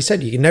 like you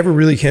said, you never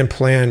really can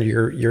plan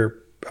your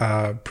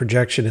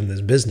projection in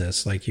this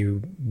business. Like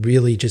you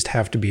really just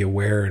have to be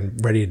aware and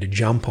ready to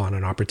jump on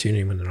an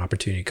opportunity when an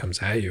opportunity comes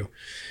at you.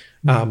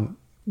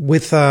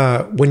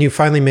 Mm-hmm. When you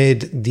finally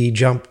made the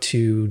jump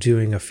to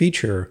doing a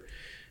feature,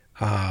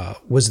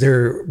 was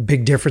there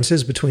big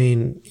differences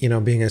between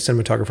being a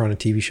cinematographer on a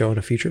TV show and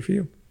a feature for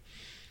you?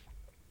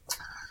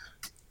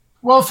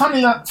 Well, funny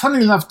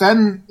enough,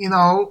 then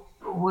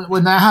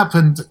when that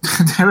happened,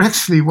 there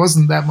actually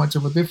wasn't that much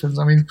of a difference.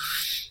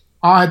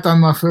 I had done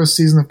my first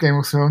season of Game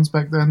of Thrones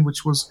back then,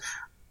 which was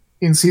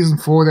in season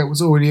 4. That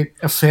was already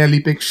a fairly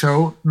big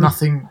show,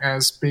 nothing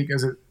as big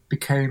as it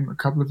became a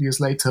couple of years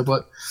later,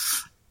 but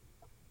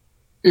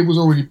it was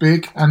already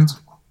big. And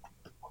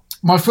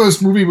my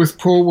first movie with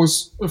Paul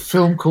was a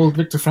film called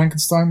Victor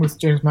Frankenstein with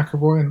James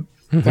McAvoy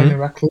and Daniel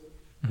Radcliffe,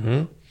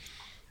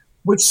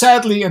 which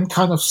sadly and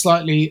kind of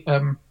slightly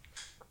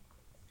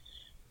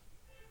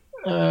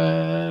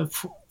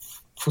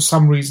for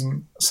some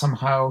reason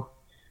somehow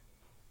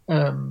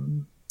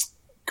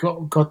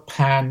got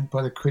panned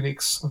by the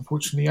critics.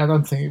 Unfortunately, I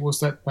don't think it was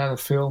that bad a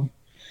film,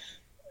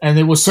 and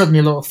it was certainly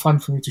a lot of fun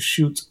for me to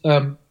shoot.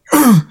 But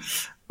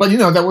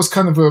that was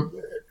kind of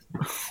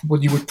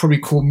what you would probably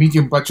call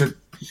medium budget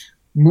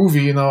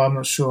movie. I'm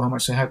not sure how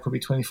much they had, probably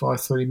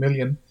 25-30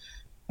 million,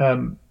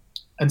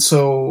 and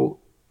so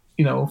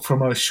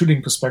from a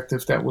shooting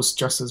perspective, that was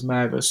just as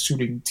mad as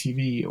shooting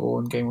TV or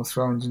on Game of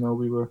Thrones.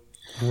 We were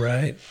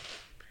right.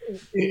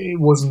 It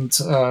wasn't.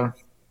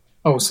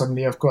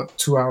 Suddenly I've got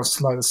 2 hours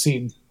to light a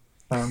scene.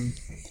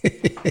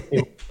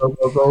 It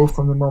will go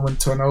from the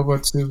moment turnover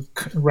to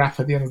wrap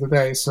at the end of the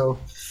day. So,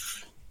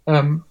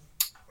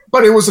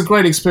 but it was a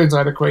great experience. I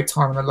had a great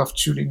time, and I loved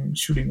shooting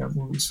that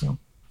movie. So,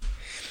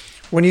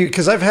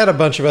 because I've had a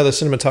bunch of other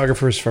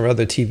cinematographers from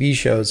other TV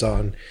shows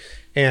on,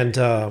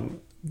 and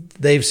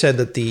they've said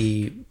that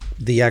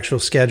the actual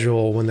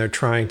schedule when they're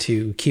trying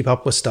to keep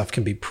up with stuff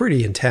can be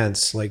pretty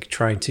intense, like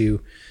trying to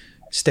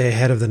stay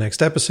ahead of the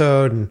next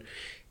episode. And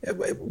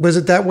was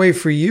it that way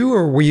for you,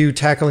 or were you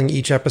tackling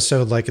each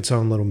episode like its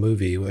own little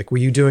movie? Like, were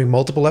you doing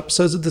multiple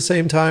episodes at the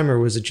same time, or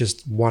was it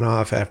just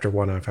one-off after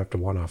one-off after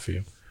one-off for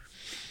you?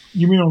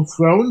 You mean on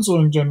Thrones or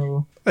in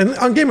general? And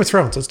on Game of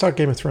Thrones. Let's talk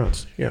Game of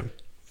Thrones. Yeah.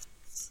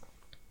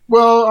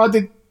 Well,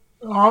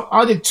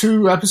 I did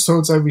 2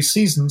 episodes every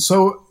season.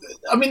 So,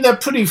 they're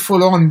pretty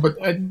full on, but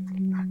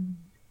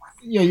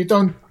you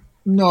don't.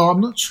 No, I'm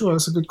not sure.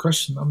 That's a good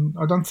question.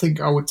 I don't think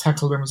I would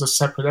tackle them as a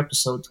separate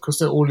episode because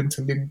they're all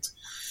interlinked.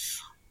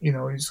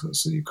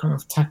 So you kind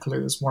of tackle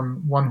it as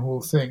one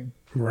whole thing.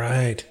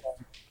 Right.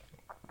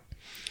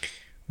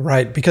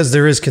 Right, because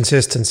there is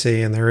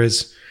consistency and there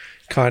is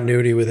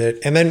continuity with it.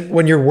 And then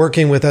when you're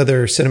working with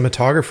other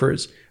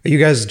cinematographers, are you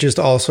guys just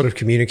all sort of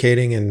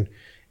communicating and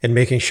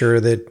making sure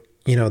that,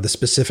 you know, the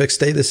specifics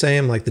stay the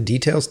same, like the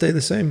details stay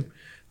the same?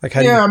 Like,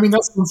 how I mean,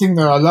 that's one thing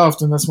that I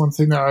loved, and that's one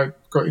thing that I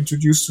got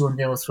introduced to on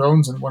Game of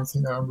Thrones, and one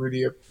thing that I'm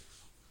really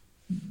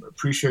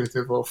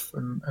appreciative of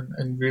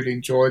and really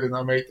enjoyed. And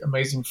I made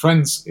amazing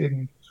friends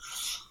in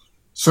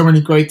so many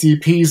great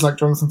DPs like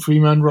Jonathan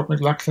Freeman, Rob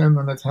McLachlan,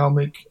 Annette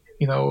Helmick,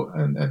 you know,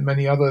 and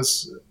many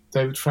others,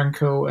 David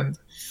Franco,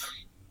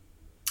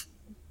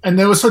 and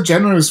they were so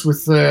generous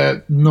with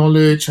their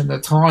knowledge and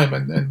their time.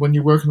 And when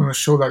you're working on a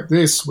show like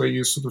this, where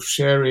you're sort of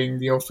sharing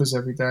the office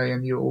every day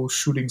and you're all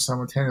shooting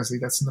simultaneously,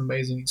 that's an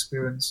amazing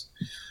experience.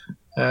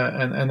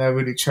 And I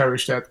really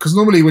cherish that. Because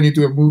normally when you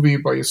do a movie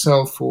by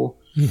yourself or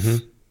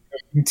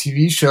in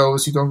TV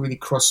shows, you don't really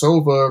cross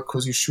over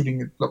because you're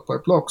shooting it block by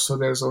block. So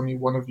there's only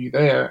one of you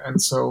there.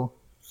 And so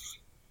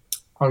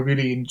I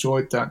really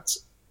enjoyed that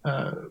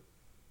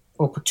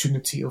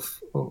opportunity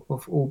of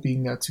all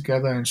being there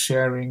together and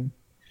sharing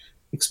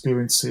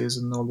experiences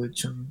and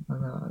knowledge, and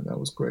that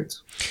was great.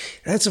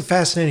 That's a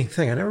fascinating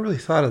thing. I never really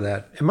thought of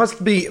that. It must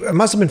have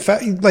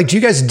been like, do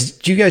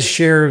you guys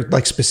share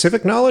like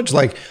specific knowledge?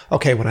 Like,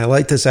 okay, when I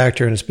light this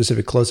actor in a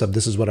specific close up,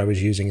 this is what I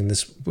was using, and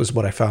this was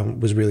what I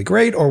found was really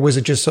great, or was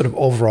it just sort of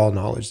overall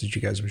knowledge that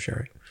you guys were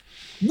sharing?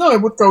 No,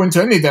 it would go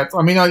into any depth.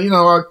 I mean, I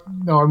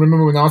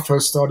remember when I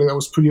first started, I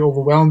was pretty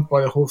overwhelmed by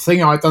the whole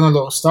thing. I'd done a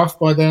lot of stuff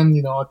by then.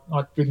 You know,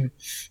 I'd been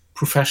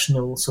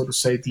professional, so to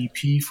say,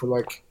 DP for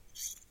like,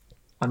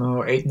 I don't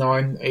know,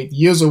 8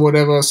 years or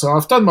whatever. So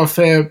I've done my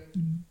fair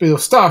bit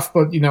of stuff,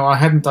 but, you know, I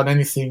hadn't done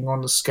anything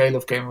on the scale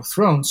of Game of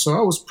Thrones. So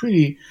I was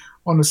pretty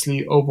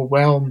honestly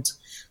overwhelmed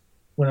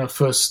when I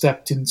first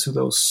stepped into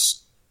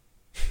those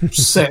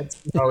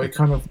sets. You know, it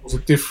kind of was a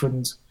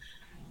different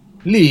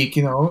league,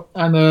 you know,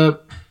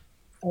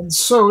 and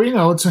so, you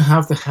know, to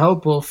have the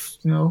help of,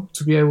 you know,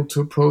 to be able to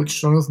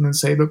approach Jonathan and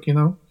say, look, you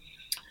know,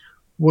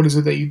 what is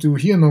it that you do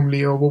here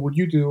normally, or what would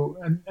you do?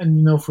 And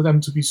you know, for them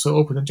to be so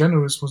open and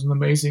generous was an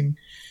amazing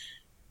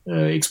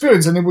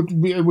experience. And it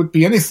would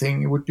be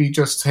anything. It would be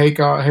just, hey,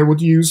 what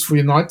do you use for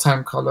your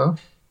nighttime color?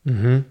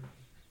 Mm-hmm.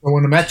 I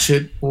want to match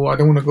it, or I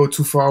don't want to go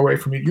too far away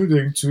from what you're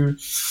doing. To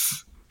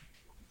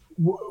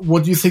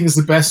what do you think is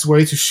the best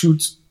way to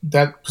shoot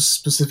that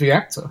specific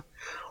actor?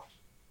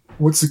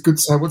 What's a good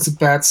side? What's a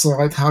bad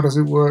side? How does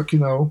it work? You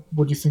know,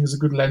 what do you think is a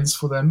good lens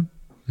for them?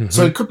 Mm-hmm.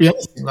 So it could be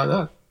anything like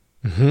that.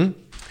 Mm-hmm.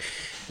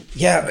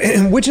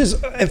 Yeah, which is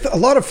a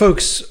lot of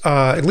folks,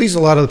 at least a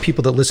lot of the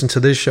people that listen to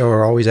this show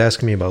are always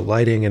asking me about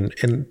lighting,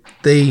 and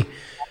a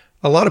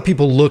lot of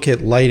people look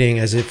at lighting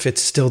as if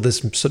it's still this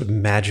sort of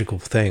magical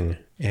thing,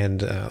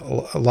 and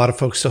a lot of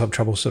folks still have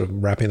trouble sort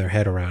of wrapping their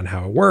head around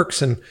how it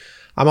works. And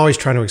I'm always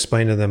trying to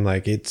explain to them,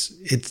 like,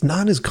 it's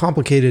not as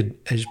complicated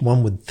as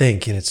one would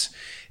think, and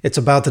it's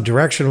about the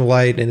direction of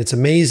light, and it's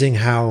amazing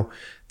how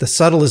the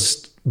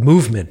subtlest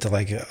movement,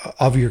 like,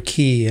 of your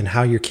key and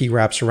how your key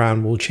wraps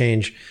around will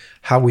change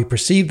how we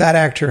perceive that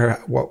actor,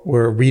 what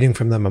we're reading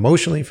from them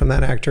emotionally from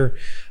that actor.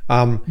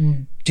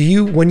 Do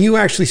you, when you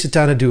actually sit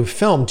down and do a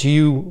film, do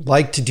you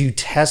like to do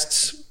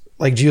tests?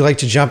 Like, do you like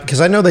to jump? Because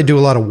I know they do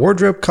a lot of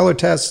wardrobe color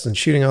tests and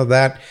shooting all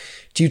that.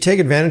 Do you take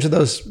advantage of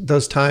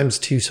those times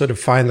to sort of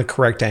find the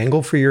correct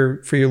angle for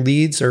your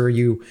leads, or are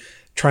you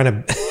trying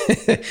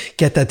to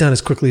get that done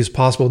as quickly as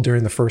possible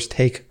during the first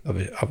take of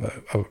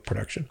a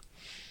production?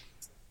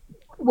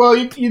 Well,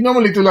 you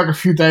normally do like a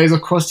few days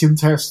of costume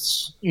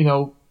tests, you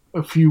know,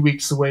 a few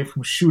weeks away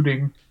from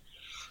shooting.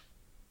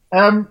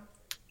 I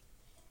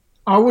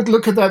would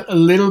look at that a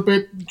little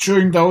bit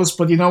during those,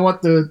 but you know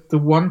what? The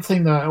one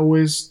thing that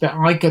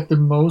I get the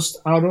most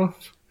out of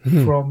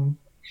from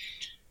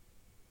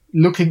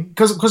looking,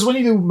 because when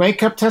you do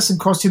makeup tests and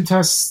costume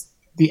tests,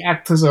 the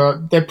actors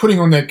they're putting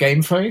on their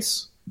game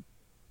face,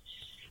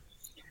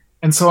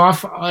 and so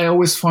I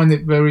always find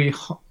it very.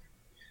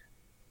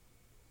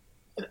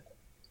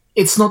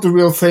 It's not the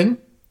real thing.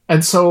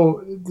 And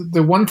so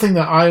the one thing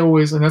that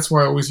and that's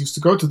why I always used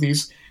to go to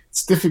these,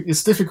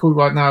 it's difficult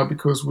right now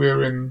because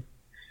we're in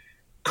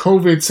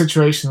COVID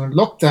situation and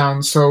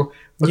lockdown. So,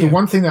 but the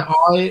one thing that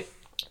I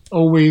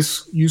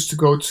always used to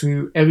go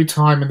to every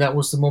time, and that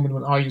was the moment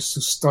when I used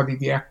to study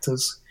the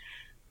actors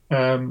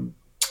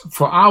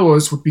for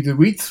hours, would be the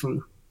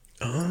read-through,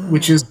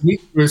 which is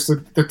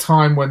the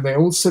time when they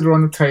all sit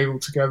around the table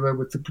together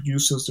with the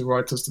producers, the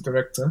writers, the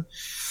director,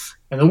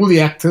 and all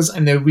the actors,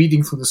 and they're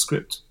reading through the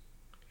script.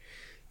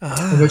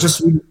 And they're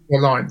just reading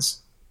their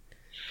lines.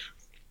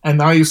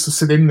 And I used to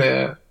sit in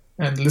there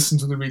and listen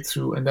to the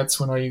read-through, and that's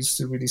when I used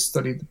to really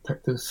study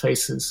the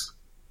faces.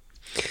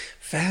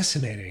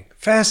 Fascinating.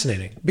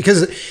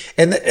 Because,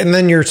 and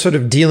then you're sort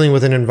of dealing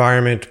with an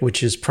environment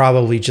which is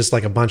probably just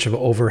like a bunch of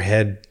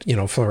overhead, you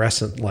know,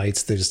 fluorescent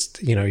lights. There's,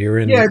 you know, you're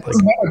in. Yeah, it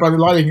doesn't matter about the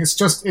lighting. It's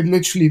just, it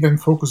literally then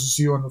focuses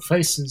you on the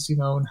faces, you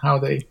know, and how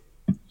they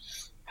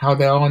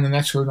are in the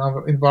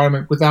natural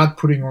environment without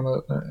putting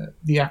on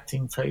the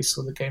acting face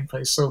or the game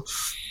face. So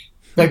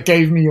that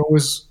gave me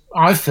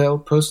I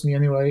felt personally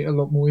anyway, a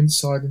lot more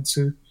insight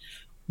into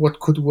what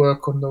could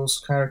work on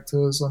those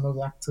characters, on those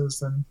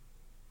actors,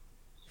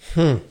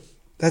 then.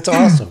 That's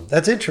awesome.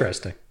 That's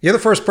interesting. You're the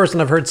first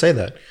person I've heard say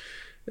that.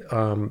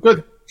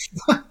 Good.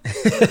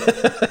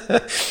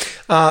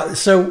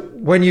 So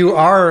when you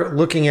are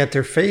looking at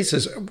their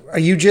faces, are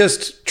you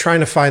just trying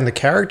to find the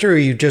character? Or are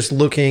you just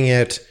looking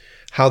at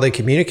how they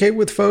communicate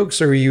with folks?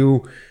 Or are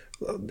you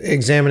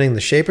examining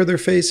the shape of their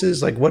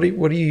faces? Like, what are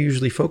you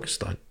usually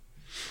focused on?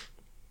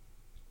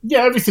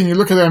 Yeah, everything. You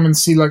look at them and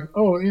see, like,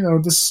 oh,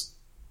 this,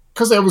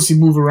 because they obviously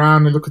move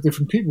around and look at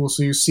different people,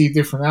 so you see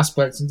different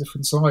aspects and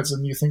different sides,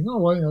 and you think, oh,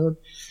 well,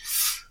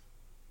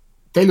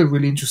 they look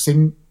really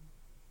interesting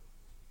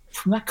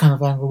from that kind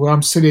of angle, where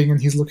I'm sitting and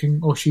he's looking,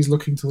 or she's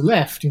looking to the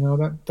left.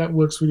 That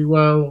works really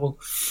well. Or,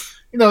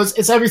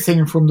 it's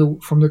everything from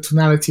the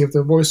tonality of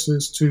their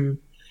voices to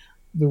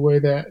the way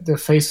their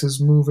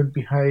faces move and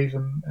behave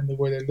and the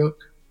way they look.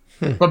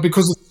 But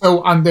because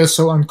they're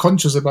so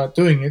unconscious about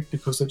doing it,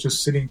 because they're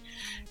just sitting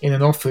in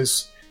an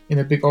office, in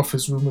a big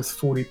office room with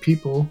 40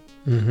 people,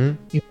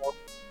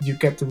 you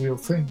get the real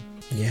thing.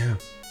 Yeah,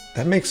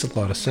 that makes a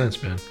lot of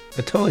sense, man.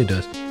 It totally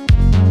does.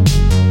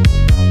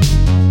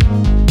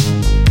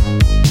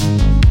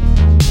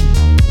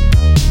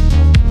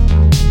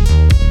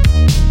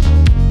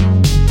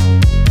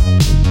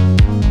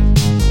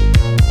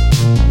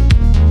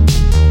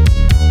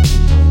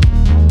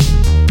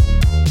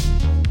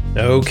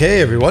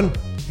 Okay, everyone.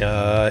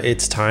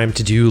 It's time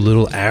to do a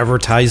little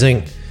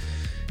advertising.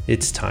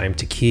 It's time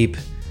to keep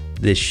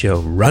this show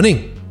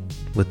running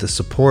with the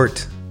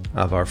support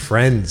of our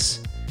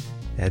friends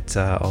at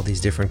all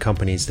these different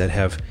companies that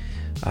have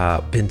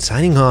been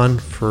signing on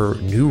for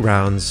new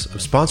rounds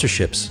of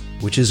sponsorships,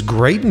 which is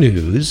great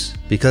news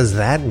because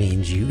that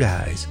means you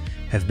guys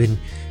have been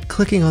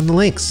clicking on the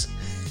links.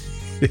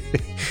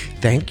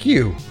 Thank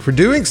you for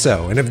doing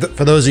so. And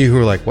for those of you who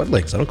are like, what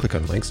links? I don't click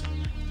on links.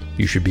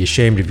 You should be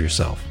ashamed of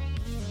yourself.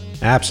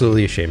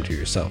 Absolutely ashamed of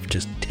yourself.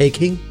 Just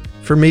taking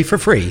from me for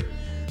free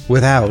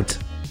without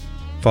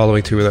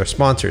following through with our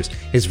sponsors.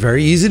 It's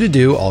very easy to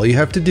do. All you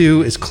have to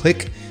do is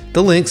click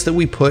the links that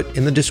we put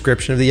in the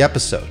description of the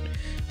episode.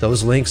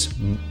 Those links,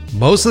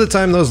 most of the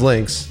time those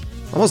links,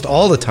 almost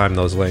all the time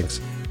those links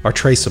are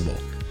traceable.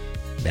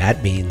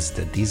 That means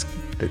that these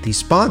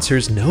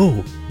sponsors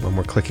know when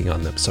we're clicking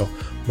on them. So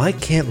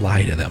Mike can't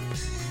lie to them.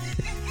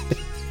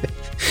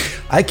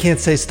 I can't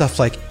say stuff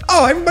like,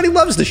 oh, everybody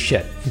loves this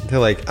shit. They're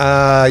like,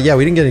 yeah,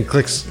 we didn't get any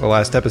clicks the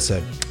last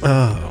episode.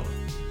 Oh,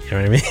 you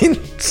know what I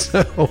mean?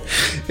 So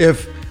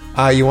if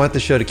you want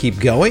the show to keep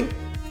going,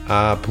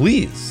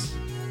 please,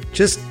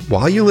 just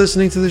while you're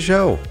listening to the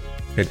show,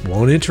 it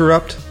won't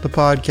interrupt the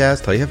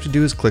podcast. All you have to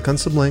do is click on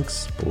some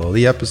links below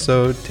the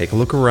episode, take a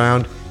look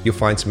around. You'll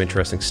find some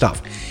interesting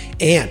stuff.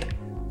 And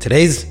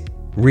today's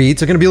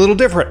reads are going to be a little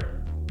different.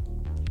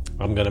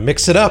 I'm going to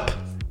mix it up.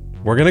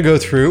 We're going to go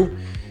through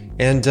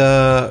and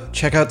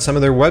check out some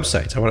of their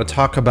websites. I want to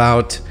talk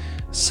about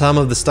some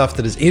of the stuff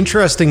that is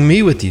interesting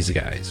me with these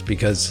guys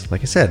because,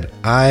 like I said,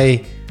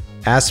 I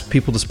ask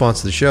people to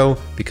sponsor the show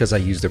because I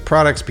use their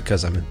products,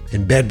 because I'm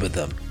in bed with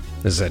them,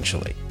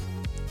 essentially.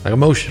 I'm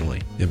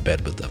emotionally in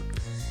bed with them.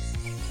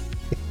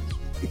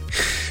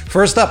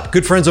 First up,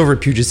 good friends over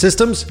at Puget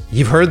Systems.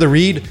 You've heard the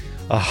read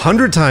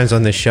 100 times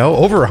on this show,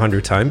 over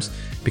 100 times,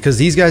 because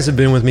these guys have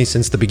been with me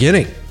since the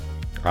beginning.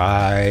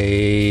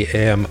 I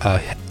am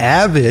an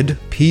avid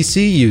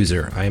PC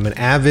user. I am an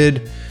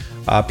avid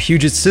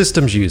Puget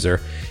Systems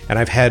user. And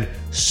I've had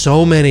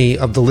so many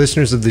of the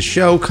listeners of the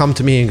show come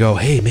to me and go,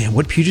 hey, man,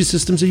 what Puget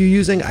Systems are you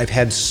using? I've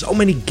had so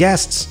many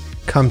guests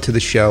come to the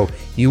show.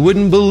 You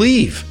wouldn't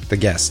believe the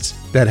guests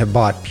that have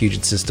bought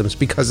Puget Systems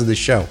because of the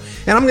show.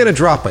 And I'm going to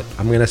drop it.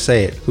 I'm going to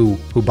say it, who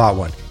bought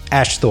one.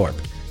 Ash Thorpe.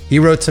 He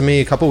wrote to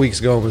me a couple weeks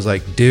ago and was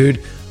like,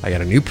 dude, I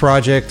got a new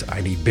project. I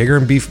need bigger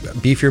and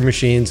beefier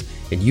machines,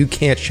 and you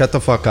can't shut the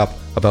fuck up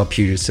about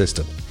Puget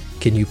Systems.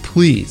 Can you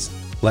please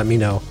let me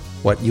know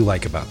what you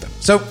like about them?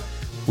 So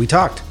we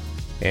talked,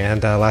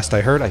 and last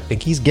I heard, I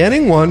think he's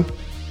getting one.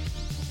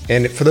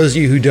 And for those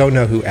of you who don't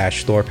know who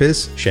Ash Thorpe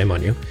is, shame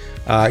on you.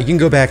 You can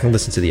go back and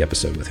listen to the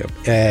episode with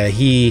him.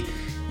 He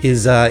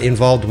is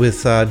involved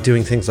with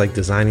doing things like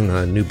designing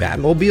the new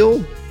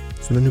Batmobile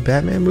from the new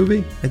Batman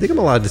movie. I think I'm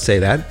allowed to say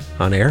that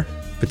on air,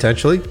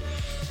 potentially.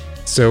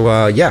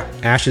 So, yeah,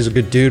 Ash is a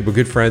good dude. We're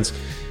good friends.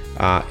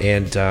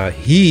 And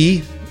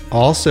he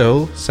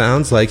also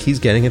sounds like he's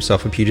getting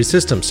himself a Puget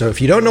Systems. So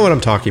if you don't know what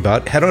I'm talking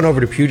about, head on over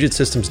to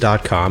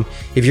PugetSystems.com.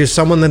 If you're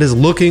someone that is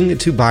looking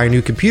to buy a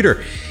new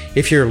computer,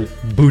 if you're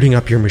booting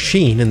up your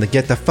machine and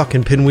get the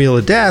fucking pinwheel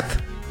of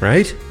death,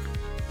 right?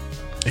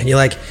 And you're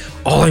like,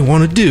 all I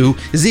want to do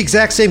is the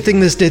exact same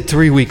thing this did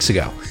 3 weeks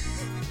ago.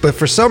 But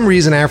for some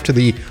reason, after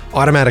the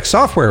automatic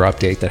software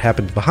update that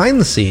happened behind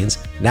the scenes,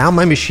 now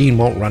my machine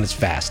won't run as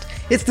fast.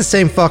 It's the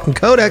same fucking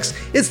codecs.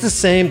 It's the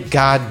same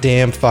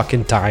goddamn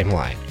fucking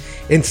timeline.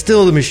 And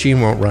still the machine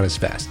won't run as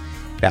fast.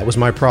 That was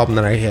my problem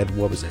that I had,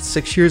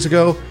 6 years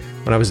ago?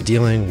 When I was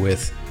dealing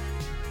with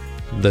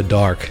the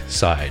dark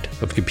side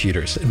of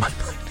computers in my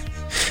mind.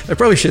 I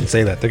probably shouldn't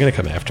say that. They're going to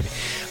come after me.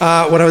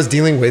 When I was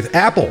dealing with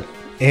Apple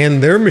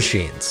and their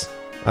machines.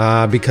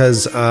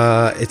 because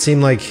it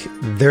seemed like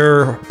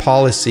their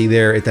policy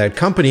there at that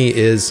company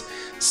is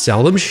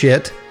sell them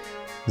shit,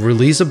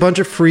 release a bunch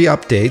of free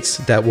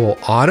updates that will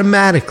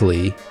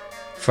automatically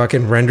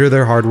fucking render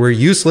their hardware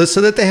useless so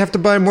that they have to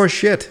buy more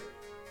shit.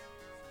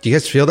 Do you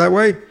guys feel that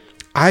way?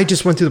 I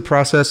just went through the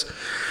process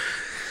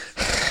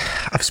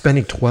of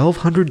spending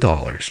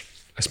 $1,200.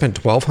 I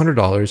spent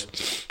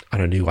 $1,200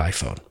 on a new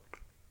iPhone.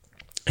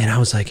 And I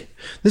was like,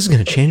 this is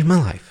going to change my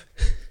life,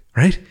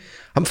 right?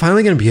 I'm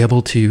finally going to be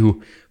able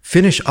to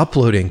finish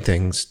uploading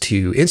things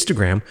to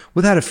Instagram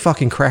without it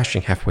fucking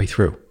crashing halfway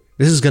through.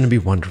 This is going to be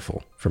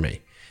wonderful for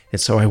me. And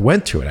so I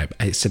went through it.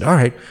 I said, all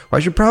right, well, I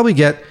should probably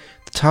get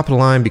the top of the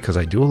line because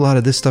I do a lot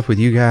of this stuff with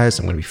you guys.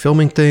 I'm going to be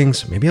filming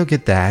things. Maybe I'll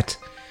get that.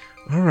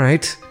 All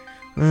right.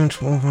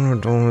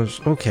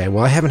 $1,200. Okay.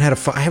 Well, I haven't had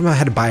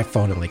to buy a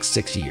phone in like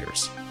 6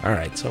 years. All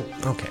right. So,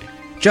 okay.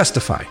 Just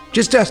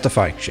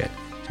justifying shit.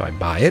 So I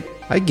buy it.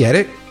 I get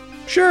it.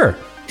 Sure.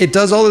 It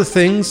does all the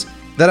things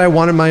that I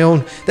wanted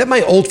that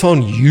my old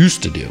phone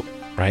used to do.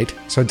 Right.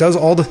 So it does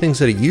all the things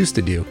that it used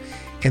to do.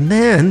 And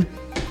then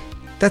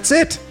that's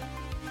it.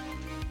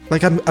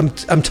 Like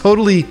I'm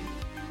totally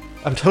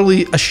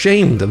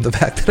ashamed of the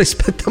fact that I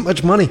spent that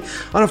much money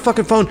on a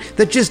fucking phone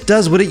that just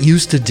does what it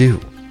used to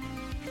do.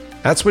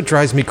 That's what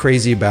drives me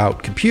crazy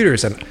about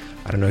computers. And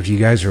I don't know if you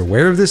guys are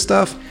aware of this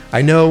stuff.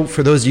 I know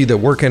for those of you that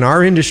work in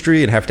our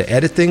industry and have to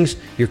edit things,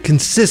 you're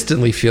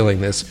consistently feeling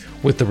this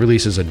with the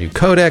releases of new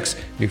codecs,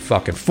 new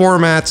fucking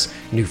formats,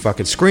 new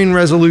fucking screen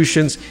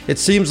resolutions. It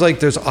seems like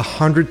there's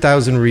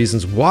 100,000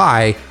 reasons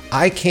why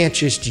I can't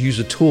just use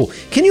a tool.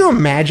 Can you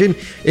imagine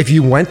if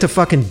you went to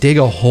fucking dig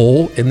a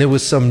hole and there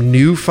was some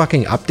new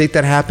fucking update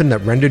that happened that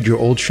rendered your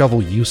old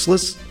shovel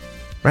useless?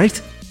 Right?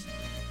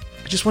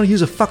 I just want to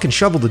use a fucking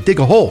shovel to dig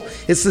a hole.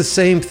 It's the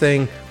same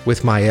thing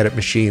with my edit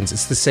machines.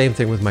 It's the same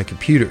thing with my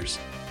computers.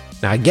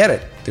 Now, I get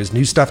it. There's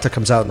new stuff that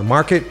comes out in the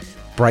market,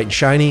 bright and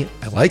shiny.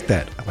 I like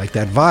that. I like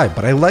that vibe.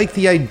 But I like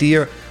the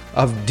idea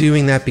of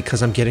doing that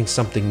because I'm getting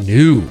something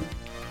new,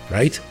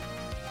 right?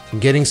 I'm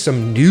getting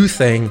some new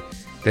thing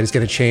that is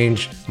going to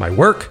change my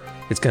work.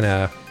 It's going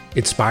to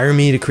inspire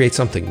me to create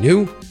something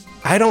new.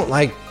 I don't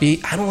like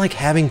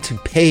having to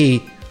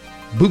pay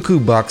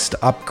buku bucks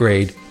to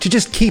upgrade to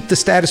just keep the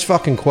status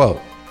fucking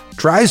quo.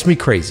 Drives me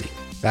crazy.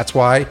 That's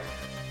why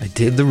I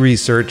did the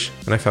research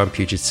and I found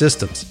Puget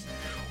Systems.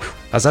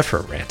 How's that for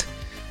a rant?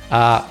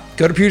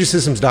 Go to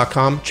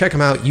PugetSystems.com, check them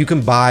out. You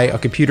can buy a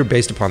computer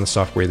based upon the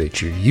software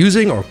that you're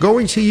using or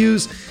going to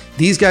use.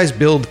 These guys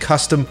build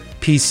custom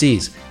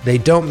PCs. They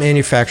don't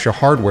manufacture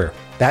hardware.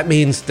 That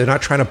means they're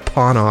not trying to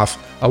pawn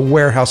off a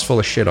warehouse full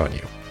of shit on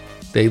you.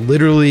 They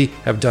literally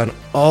have done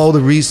all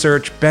the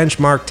research,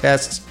 benchmark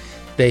tests.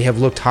 They have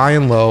looked high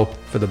and low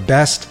for the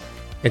best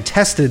and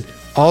tested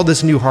all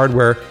this new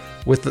hardware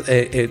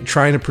with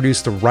trying to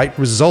produce the right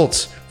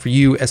results for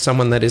you as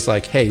someone that is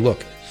like, hey,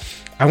 look,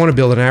 I want to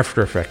build an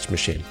After Effects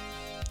machine.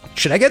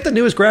 Should I get the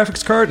newest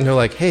graphics card? And they're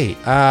like, hey,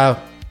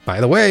 by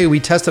the way, we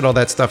tested all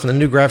that stuff and the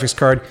new graphics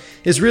card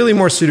is really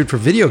more suited for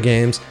video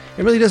games.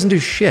 It really doesn't do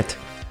shit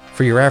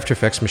for your After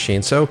Effects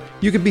machine. So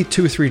you could be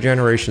 2 or 3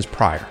 generations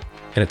prior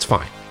and it's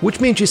fine, which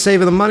means you're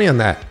saving the money on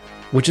that,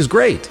 which is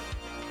great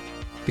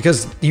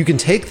because you can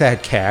take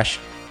that cash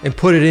and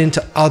put it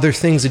into other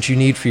things that you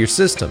need for your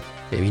system.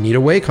 Maybe you need a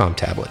Wacom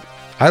tablet.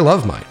 I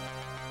love mine.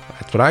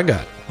 That's what I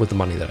got with the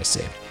money that I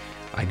saved.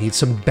 I need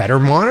some better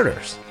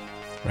monitors,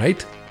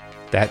 right?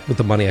 That with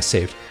the money I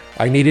saved.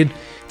 I needed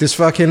this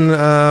fucking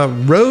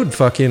Rode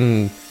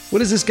fucking,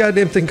 what is this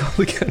goddamn thing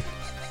called again?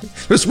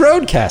 This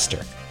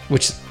Rodecaster,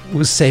 which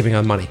was saving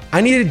on money.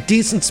 I needed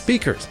decent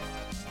speakers.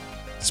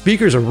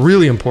 Speakers are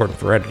really important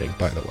for editing,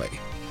 by the way.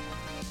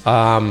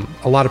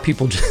 A lot of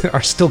people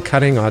are still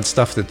cutting on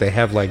stuff that they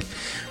have like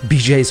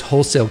BJ's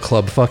Wholesale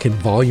Club fucking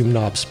volume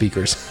knob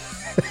speakers.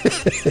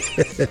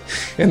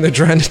 And they're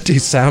trying to do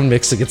sound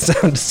mixing and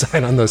sound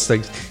design on those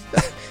things.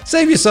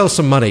 Save yourself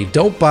some money.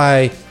 Don't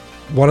buy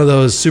one of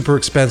those super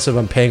expensive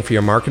I'm paying for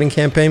your marketing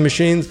campaign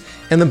machines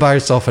and then buy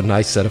yourself a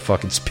nice set of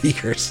fucking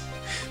speakers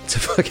to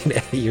fucking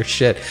edit your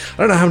shit. I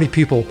don't know how many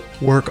people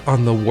work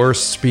on the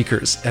worst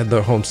speakers at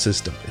their home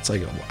system. It's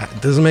like,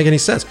 it doesn't make any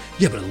sense.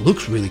 Yeah, but it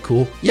looks really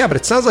cool. Yeah, but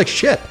it sounds like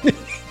shit.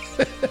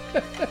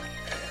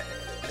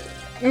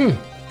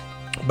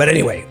 But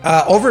anyway,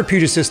 over at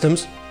Puget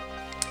Systems,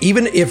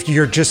 even if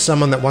you're just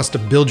someone that wants to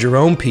build your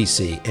own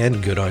PC,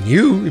 and good on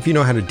you if you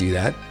know how to do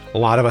that. A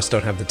lot of us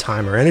don't have the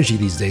time or energy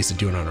these days to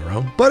do it on our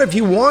own. But if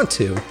you want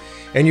to,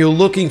 and you're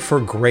looking for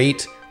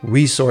great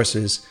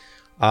resources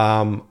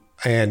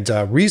and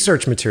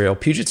research material,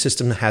 Puget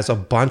Systems has a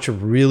bunch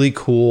of really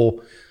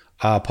cool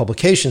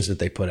publications that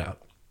they put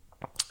out.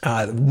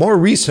 The more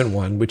recent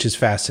one, which is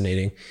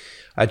fascinating,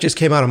 just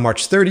came out on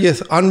March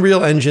 30th,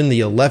 Unreal Engine, the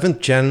 11th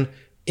gen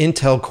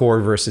Intel Core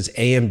versus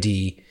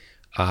AMD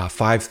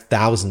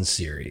 5000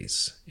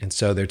 series. And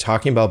so they're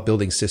talking about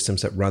building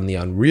systems that run the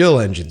Unreal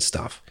Engine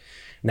stuff.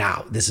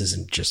 Now, this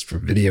isn't just for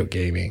video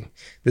gaming.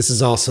 This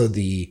is also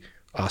the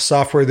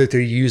software that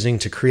they're using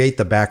to create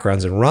the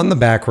backgrounds and run the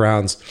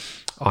backgrounds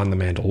on The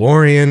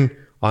Mandalorian,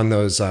 on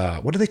those,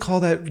 what do they call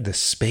that? The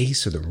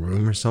space or the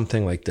room or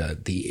something, like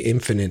the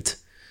infinite,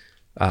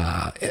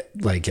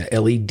 like a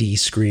LED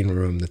screen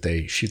room that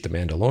they shoot the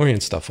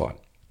Mandalorian stuff on.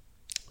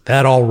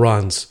 That all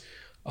runs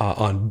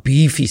on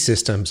beefy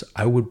systems.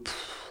 I would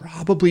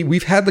probably,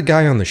 we've had the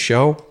guy on the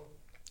show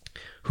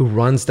who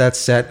runs that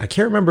set. I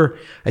can't remember.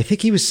 I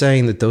think he was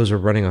saying that those are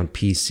running on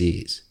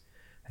PCs.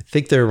 I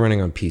think they're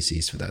running on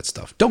PCs for that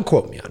stuff. Don't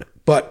quote me on it.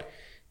 But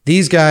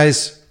these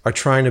guys are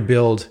trying to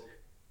build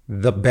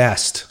the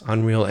best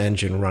Unreal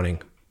Engine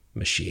running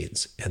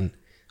machines. And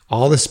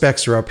all the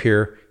specs are up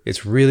here.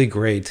 It's really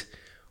great.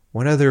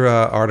 What other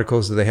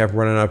articles do they have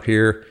running up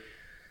here?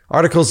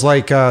 Articles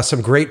like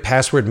some great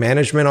password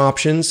management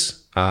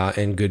options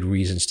and good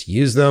reasons to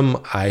use them.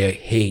 I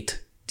hate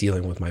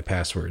dealing with my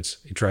passwords.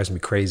 It drives me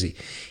crazy.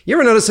 You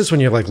ever notice this when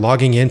you're like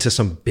logging into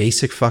some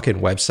basic fucking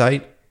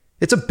website?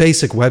 It's a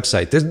basic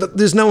website.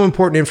 There's no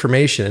important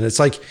information. And it's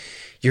like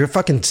you're a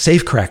fucking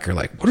safecracker.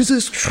 Like, what is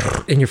this?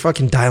 And you're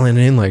fucking dialing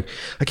it in like,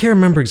 I can't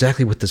remember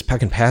exactly what this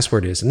fucking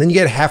password is. And then you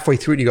get halfway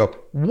through and you go,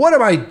 what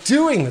am I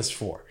doing this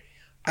for?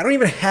 I don't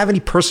even have any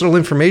personal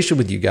information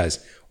with you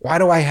guys. Why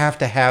do I have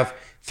to have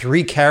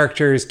 3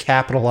 characters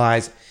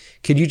capitalized?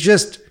 Can you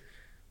just,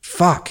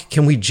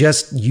 can we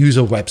just use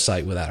a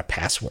website without a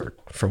password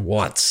for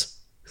once?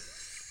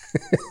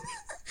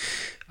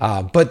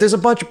 But there's a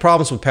bunch of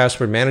problems with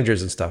password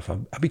managers and stuff.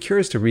 I'd be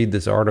curious to read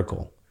this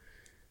article.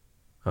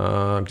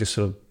 I'm just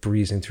sort of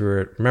breezing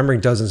through it. Remembering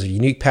dozens of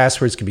unique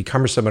passwords can be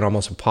cumbersome and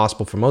almost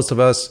impossible for most of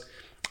us.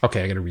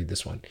 Okay, I got to read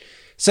this one.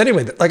 So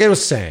anyway, like I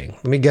was saying,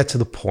 let me get to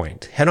the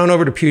point. Head on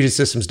over to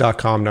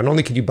PugetSystems.com. Not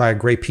only can you buy a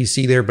great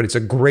PC there, but it's a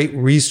great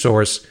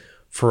resource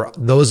for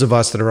those of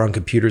us that are on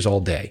computers all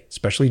day,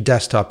 especially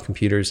desktop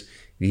computers.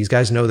 These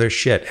guys know their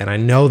shit, and I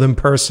know them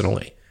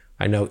personally.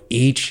 I know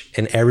each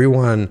and every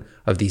one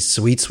of these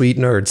sweet, sweet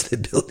nerds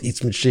that build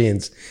these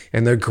machines,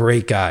 and they're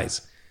great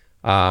guys.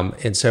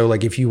 And so,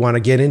 like, if you want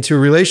to get into a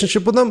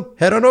relationship with them,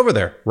 head on over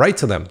there. Write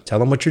to them. Tell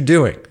them what you're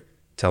doing.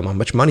 Tell them how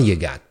much money you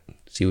got.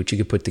 See what you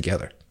can put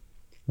together.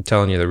 I'm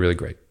telling you, they're really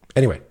great.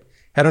 Anyway,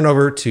 head on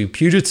over to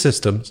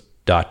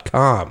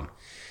PugetSystems.com.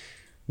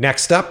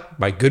 Next up,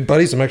 my good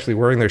buddies. I'm actually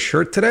wearing their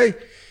shirt today.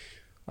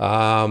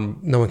 No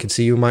one can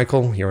see you,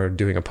 Michael. You're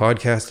doing a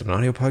podcast, an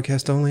audio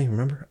podcast only,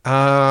 remember?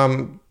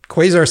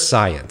 Quasar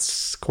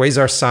Science.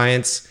 Quasar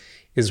Science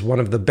is one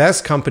of the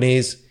best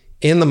companies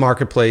in the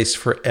marketplace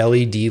for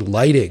LED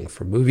lighting,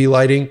 for movie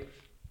lighting.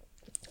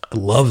 I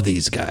love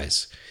these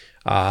guys.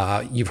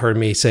 You've heard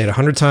me say it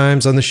 100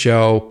 times on the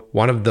show.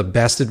 One of the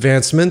best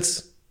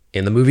advancements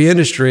in the movie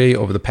industry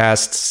over the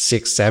past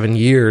 6-7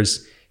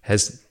 years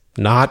has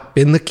not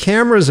been the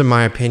cameras, in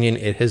my opinion.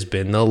 It has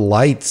been the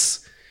lights.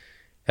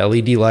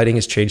 LED lighting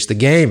has changed the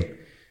game,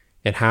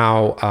 and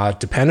how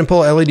dependable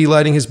LED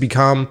lighting has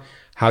become,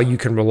 how you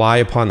can rely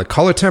upon the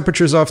color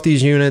temperatures off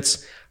these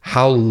units,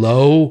 how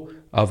low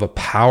of a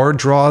power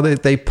draw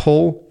that they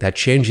pull. That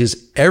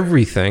changes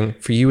everything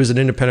for you as an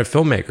independent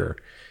filmmaker.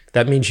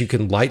 That means you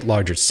can light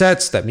larger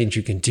sets. That means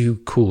you can do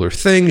cooler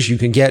things. You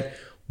can get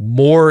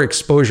more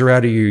exposure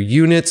out of your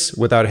units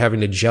without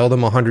having to gel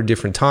them 100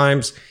 different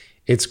times.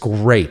 It's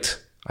great.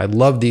 I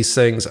love these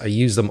things. I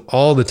use them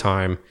all the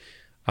time.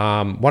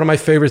 One of my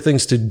favorite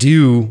things to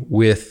do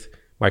with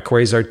my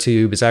Quasar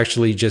tube is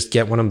actually just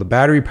get one of the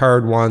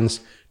battery-powered ones,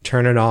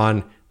 turn it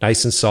on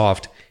nice and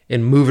soft,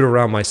 and move it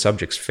around my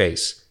subject's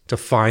face to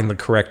find the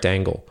correct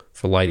angle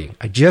for lighting.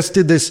 I just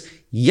did this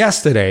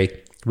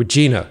yesterday with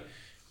Gina.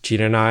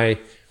 Gina and I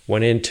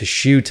went in to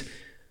shoot,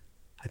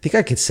 I think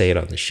I could say it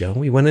on the show.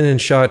 We went in and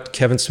shot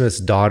Kevin Smith's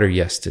daughter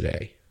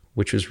yesterday,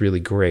 which was really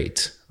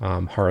great,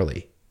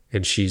 Harley.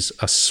 And she's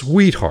a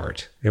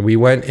sweetheart. And we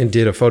went and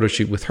did a photo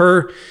shoot with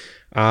her.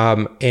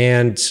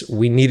 And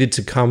we needed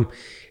to come.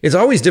 It's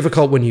always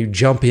difficult when you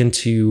jump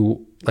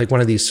into like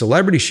one of these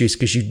celebrity shoots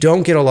because you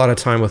don't get a lot of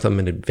time with them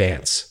in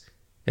advance.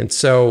 And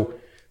so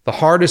the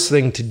hardest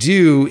thing to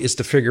do is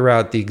to figure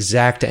out the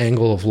exact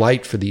angle of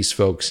light for these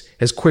folks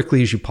as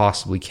quickly as you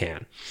possibly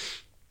can.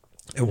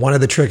 And one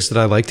of the tricks that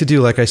I like to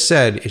do, like I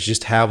said, is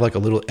just have like a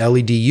little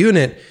LED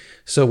unit.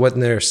 So when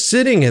they're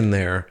sitting in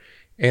there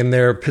and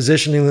they're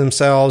positioning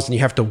themselves and you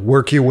have to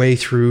work your way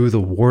through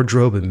the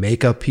wardrobe and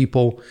makeup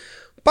people.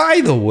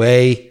 By the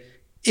way,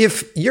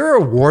 if you're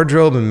a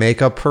wardrobe and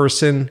makeup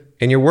person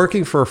and you're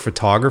working for a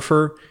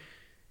photographer,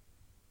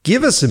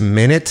 give us a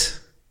minute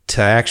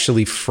to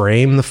actually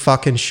frame the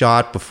fucking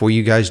shot before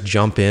you guys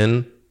jump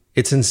in.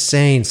 It's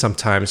insane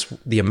sometimes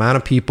the amount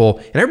of people,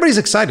 and everybody's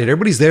excited.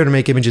 Everybody's there to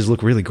make images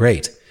look really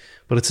great,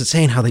 but it's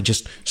insane how they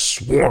just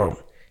swarm.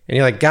 And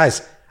you're like,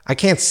 guys, I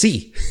can't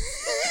see.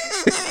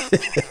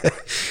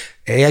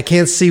 Hey, I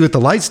can't see what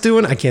the light's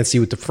doing. I can't see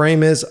what the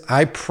frame is.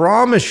 I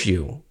promise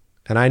you.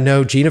 And I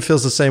know Gina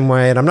feels the same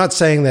way. And I'm not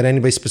saying that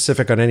anybody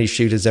specific on any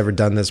shoot has ever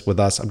done this with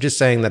us. I'm just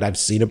saying that I've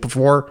seen it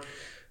before.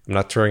 I'm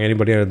not throwing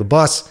anybody under the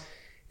bus.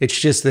 It's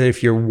just that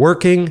if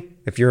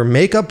you're a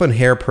makeup and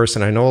hair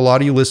person, I know a lot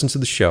of you listen to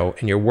the show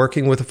and you're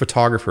working with a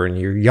photographer and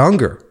you're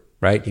younger,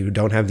 right? You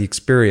don't have the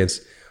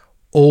experience.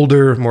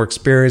 Older, more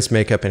experienced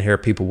makeup and hair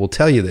people will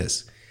tell you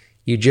this.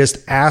 You just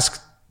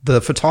ask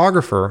the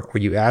photographer or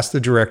you ask the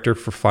director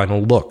for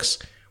final looks?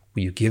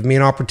 Will you give me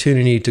an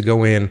opportunity to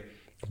go in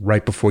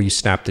right before you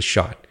snap the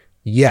shot?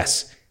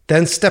 Yes.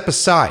 Then step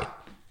aside,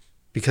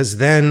 because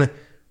then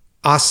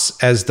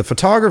us as the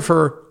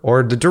photographer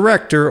or the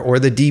director or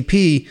the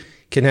DP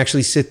can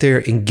actually sit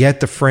there and get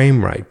the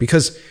frame right,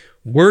 because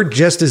we're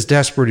just as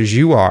desperate as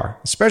you are,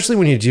 especially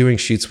when you're doing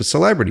shoots with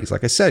celebrities,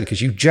 like I said,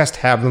 because you just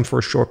have them for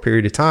a short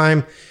period of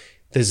time.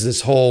 There's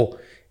this whole,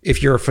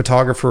 if you're a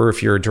photographer,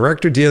 if you're a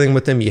director dealing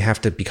with them, you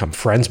have to become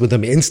friends with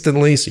them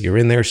instantly. So you're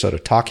in there sort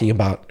of talking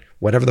about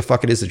whatever the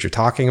fuck it is that you're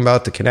talking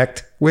about to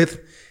connect with.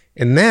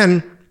 And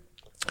then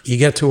you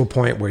get to a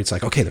point where it's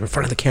like, okay, they're in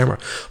front of the camera,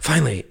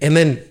 finally. And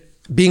then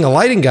being a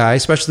lighting guy,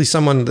 especially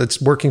someone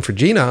that's working for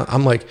Gina,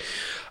 I'm like,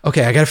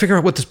 okay, I got to figure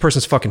out what this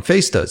person's fucking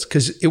face does,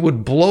 because it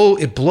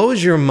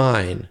blows your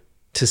mind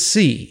to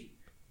see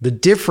the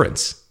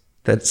difference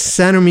that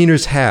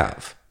centimeters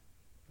have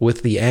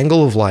with the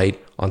angle of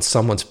light on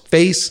someone's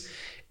face.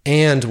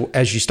 And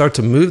as you start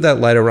to move that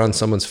light around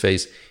someone's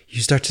face,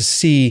 you start to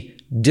see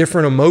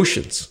different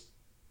emotions.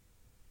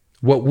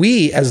 What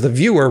we, as the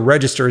viewer,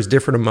 register as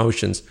different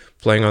emotions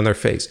playing on their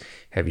face.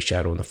 Heavy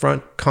shadow in the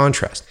front,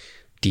 contrast.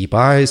 Deep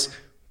eyes,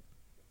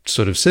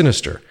 sort of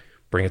sinister.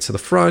 Bring it to the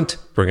front,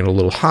 bring it a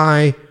little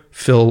high,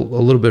 fill a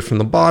little bit from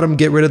the bottom,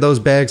 get rid of those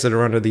bags that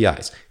are under the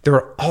eyes. There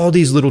are all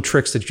these little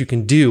tricks that you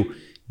can do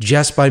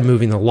just by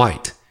moving the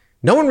light.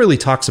 No one really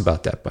talks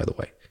about that, by the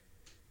way.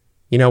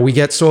 You know, we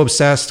get so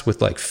obsessed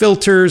with like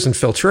filters and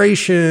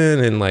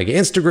filtration and like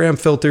Instagram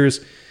filters.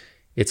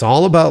 It's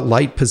all about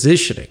light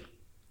positioning.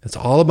 It's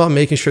all about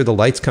making sure the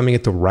light's coming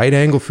at the right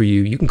angle for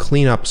you. You can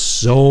clean up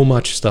so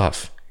much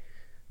stuff.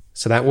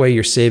 So that way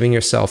you're saving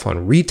yourself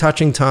on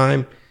retouching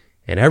time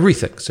and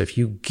everything. So if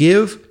you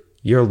give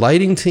your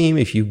lighting team,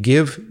 if you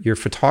give your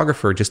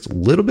photographer just a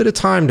little bit of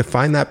time to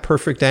find that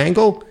perfect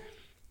angle,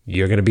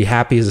 you're going to be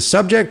happy as a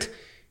subject.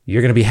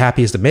 You're going to be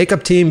happy as the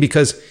makeup team,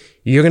 because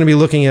you're going to be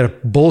looking at a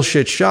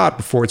bullshit shot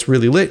before it's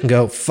really lit and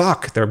go,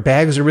 fuck, their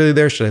bags are really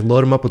there. Should I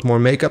load them up with more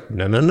makeup?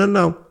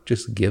 No.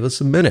 Just give us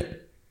a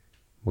minute.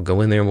 We'll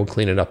go in there and we'll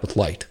clean it up with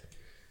light.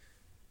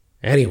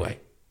 Anyway,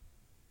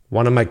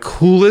 one of my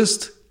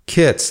coolest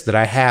kits that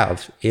I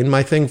have in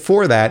my thing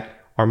for that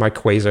are my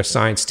Quasar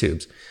Science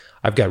tubes.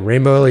 I've got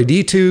rainbow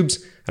LED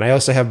tubes, and I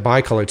also have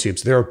bicolor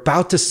tubes. They're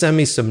about to send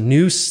me some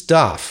new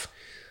stuff.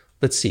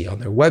 Let's see, on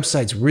their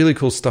website's really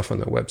cool stuff on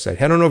their website.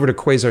 Head on over to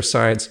Quasar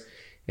Science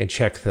and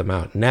check them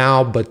out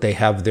now, but they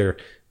have their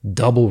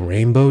double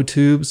rainbow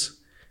tubes,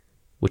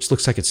 which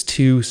looks like it's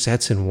 2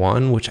 sets in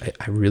one, which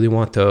I really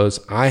want those.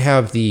 I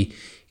have the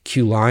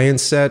Q-Lion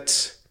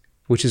set,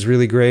 which is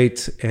really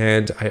great.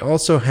 And I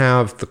also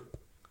have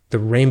the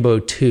Rainbow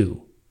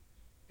 2,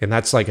 and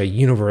that's like a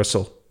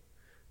universal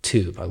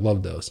tube. I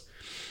love those.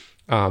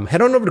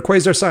 Head on over to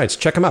Quasar Science.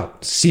 Check them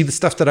out. See the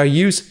stuff that I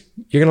use.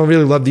 You're going to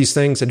really love these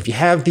things. And if you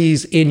have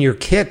these in your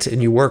kit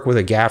and you work with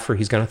a gaffer,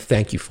 he's going to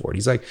thank you for it.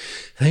 He's like,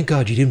 thank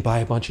God you didn't buy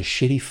a bunch of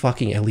shitty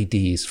fucking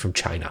LEDs from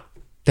China.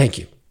 Thank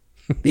you.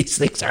 These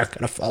things aren't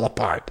going to fall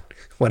apart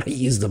when I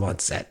use them on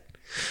set.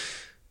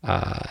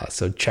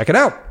 So check it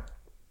out.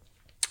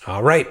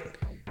 All right.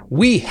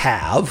 We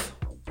have,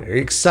 very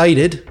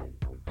excited,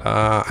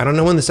 I don't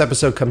know when this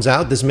episode comes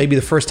out. This may be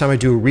the first time I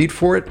do a read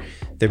for it.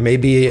 There may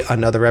be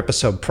another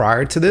episode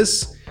prior to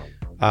this.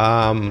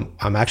 I'm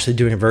actually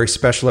doing a very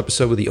special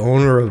episode with the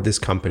owner of this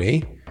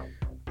company.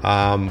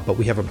 But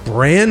we have a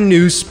brand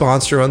new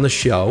sponsor on the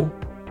show,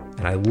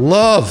 and I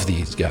love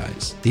these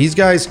guys. These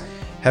guys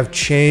have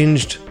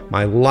changed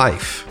my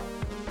life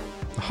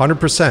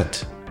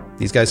 100%.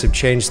 These guys have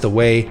changed the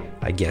way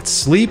I get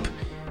sleep.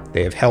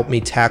 They have helped me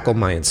tackle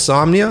my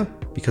insomnia,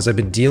 because I've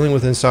been dealing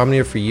with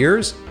insomnia for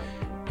years.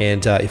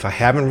 And if I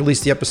haven't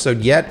released the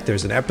episode yet,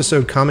 there's an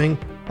episode coming,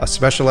 a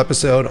special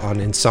episode on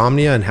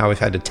insomnia and how I've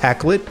had to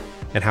tackle it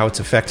and how it's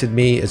affected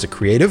me as a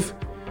creative.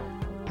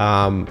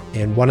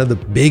 And one of the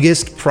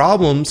biggest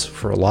problems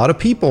for a lot of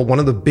people, one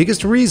of the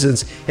biggest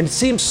reasons, and it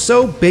seems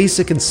so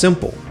basic and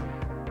simple,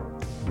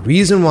 the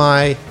reason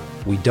why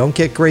we don't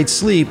get great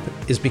sleep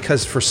is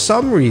because for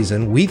some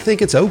reason we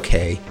think it's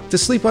okay to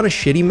sleep on a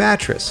shitty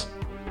mattress.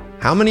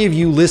 How many of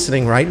you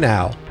listening right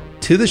now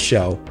to the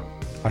show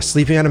are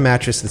sleeping on a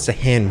mattress that's a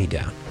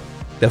hand-me-down?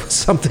 That was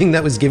something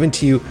that was given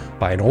to you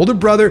by an older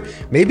brother.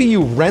 Maybe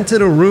you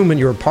rented a room in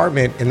your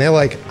apartment and they're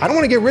like, I don't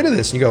want to get rid of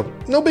this. And you go,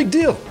 no big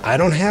deal. I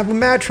don't have a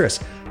mattress.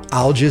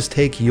 I'll just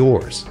take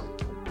yours,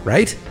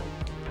 right?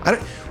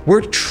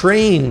 We're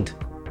trained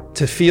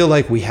to feel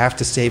like we have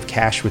to save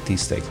cash with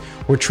these things.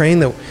 We're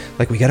trained that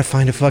like we got to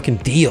find a fucking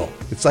deal.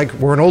 It's like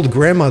we're an old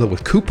grandmother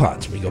with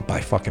coupons when you go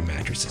buy fucking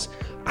mattresses.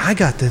 I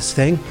got this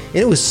thing and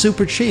it was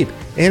super cheap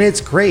and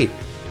it's great.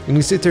 And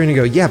you sit there and you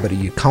go, yeah, but are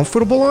you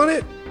comfortable on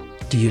it?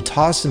 Do you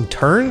toss and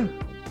turn?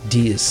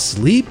 Do you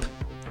sleep?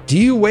 Do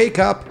you wake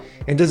up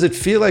and does it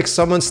feel like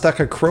someone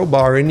stuck a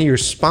crowbar into your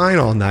spine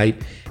all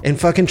night and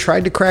fucking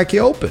tried to crack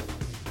you open?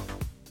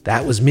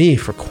 That was me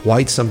for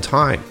quite some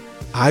time.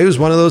 I was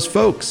one of those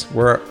folks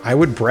where I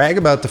would brag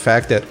about the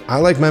fact that I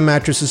like my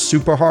mattresses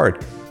super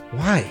hard.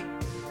 Why?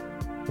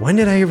 When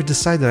did I ever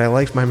decide that I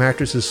liked my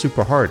mattresses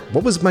super hard?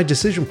 What was my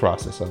decision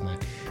process on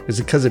that? Is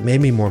it because it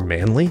made me more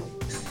manly?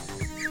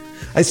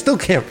 I still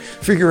can't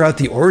figure out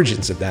the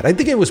origins of that. I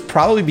think it was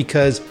probably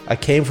because I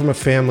came from a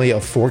family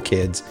of 4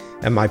 kids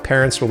and my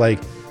parents were like,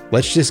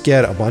 let's just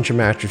get a bunch of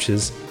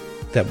mattresses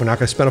that we're not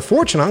going to spend a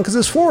fortune on because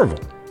there's 4 of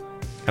them.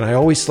 And I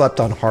always slept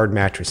on hard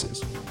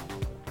mattresses.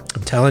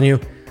 I'm telling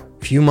you,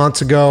 a few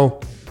months ago,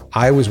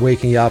 I was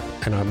waking up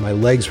and my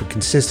legs were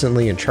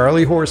consistently in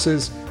Charlie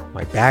horses.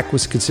 My back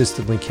was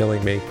consistently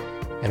killing me.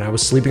 And I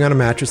was sleeping on a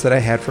mattress that I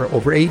had for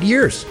over 8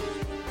 years.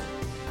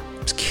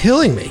 It was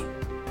killing me.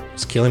 It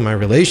was killing my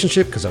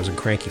relationship because I was a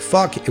cranky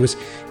fuck. It was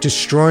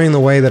destroying the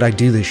way that I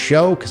do this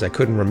show because I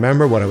couldn't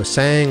remember what I was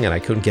saying and I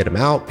couldn't get them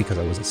out because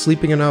I wasn't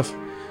sleeping enough.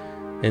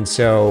 And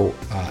so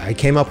I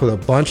came up with a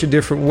bunch of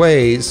different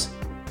ways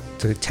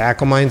to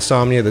tackle my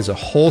insomnia. There's a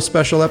whole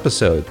special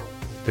episode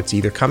that's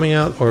either coming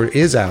out or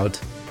is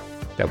out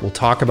that will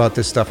talk about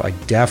this stuff. I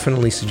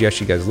definitely suggest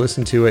you guys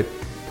listen to it.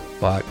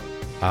 But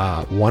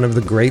one of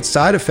the great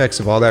side effects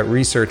of all that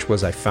research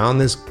was I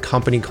found this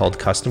company called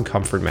Custom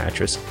Comfort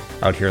Mattress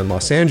out here in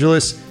Los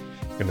Angeles.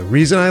 And the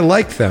reason I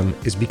like them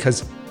is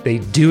because they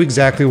do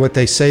exactly what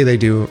they say they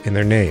do in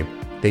their name.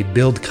 They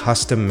build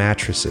custom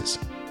mattresses.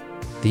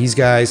 These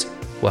guys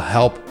will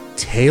help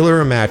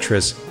tailor a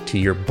mattress to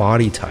your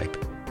body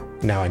type.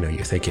 Now I know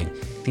you're thinking,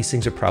 these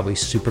things are probably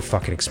super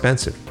fucking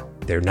expensive.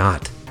 They're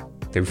not.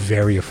 They're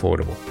very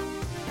affordable.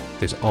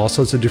 There's all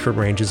sorts of different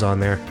ranges on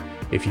there.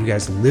 If you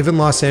guys live in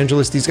Los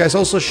Angeles, these guys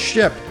also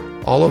ship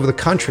all over the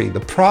country.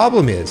 The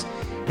problem is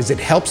it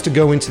helps to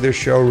go into their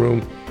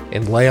showroom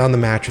and lay on the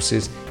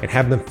mattresses and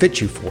have them fit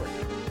you for it.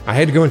 I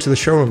had to go into the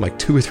showroom like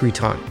 2 or 3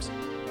 times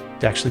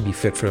to actually be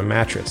fit for the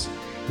mattress.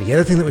 And the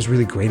other thing that was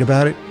really great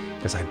about it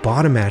is I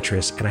bought a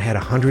mattress and I had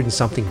 100 and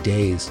something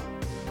days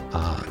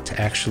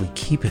to actually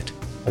keep it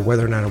or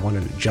whether or not I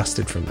wanted to adjust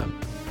it from them.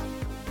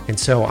 And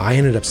so I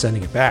ended up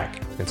sending it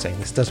back and saying,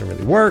 this doesn't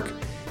really work.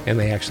 And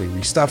they actually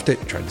restuffed it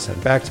and tried to send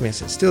it back to me. I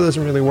said, it still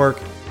doesn't really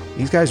work.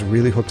 These guys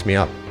really hooked me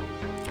up.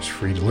 It's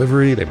free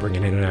delivery. They bring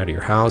it in and out of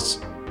your house.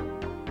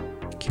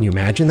 Can you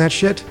imagine that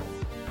shit?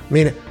 I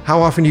mean,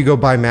 how often do you go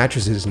buy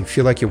mattresses and you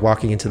feel like you're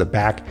walking into the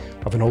back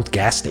of an old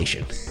gas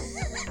station?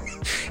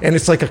 And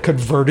it's like a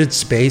converted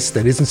space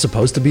that isn't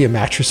supposed to be a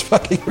mattress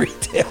fucking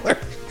retailer.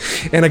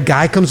 And a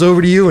guy comes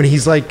over to you and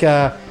he's like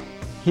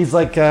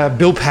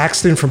Bill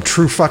Paxton from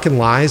True Fucking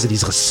Lies, and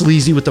he's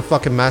sleazy with the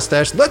fucking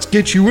mustache. Let's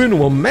get you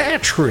into a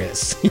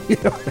mattress. You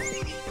know what I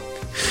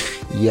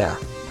mean? Yeah.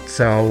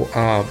 So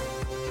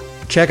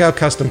check out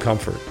Custom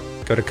Comfort.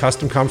 Go to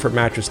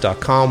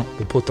customcomfortmattress.com.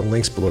 We'll put the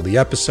links below the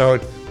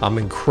episode. I'm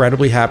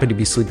incredibly happy to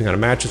be sleeping on a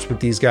mattress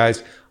with these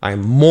guys. I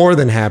am more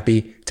than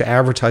happy to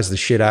advertise the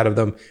shit out of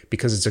them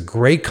because it's a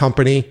great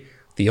company.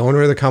 The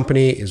owner of the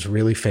company is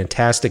really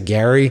fantastic.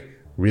 Gary,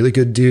 really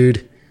good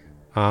dude.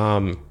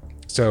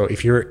 So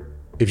if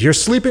you're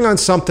sleeping on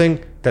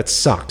something that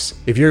sucks,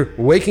 if you're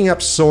waking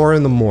up sore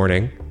in the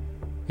morning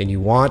and you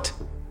want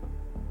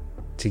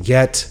to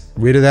get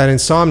rid of that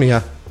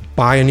insomnia,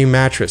 buy a new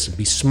mattress.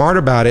 Be smart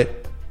about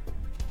it.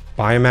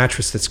 Buy a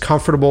mattress that's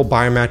comfortable,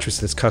 buy a mattress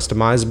that's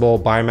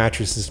customizable, buy a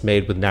mattress that's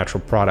made with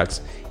natural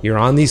products. You're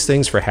on these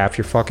things for half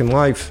your fucking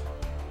life.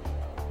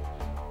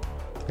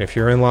 If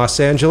you're in Los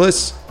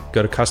Angeles,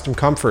 go to Custom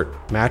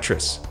Comfort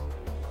Mattress.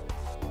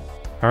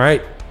 All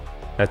right.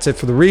 That's it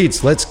for the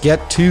reads. Let's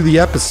get to the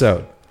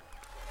episode.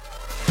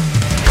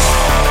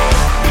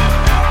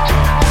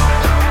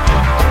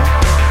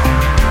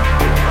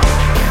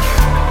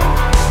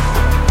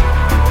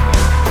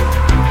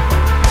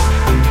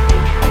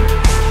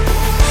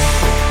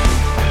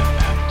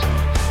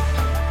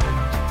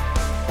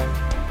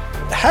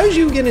 How did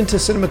you get into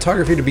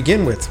cinematography to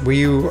begin with?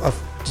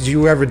 Did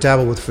you ever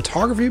dabble with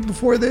photography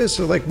before this?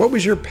 Or like, what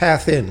was your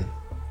path in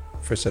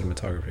for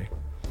cinematography?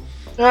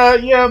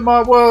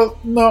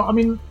 No, I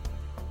mean,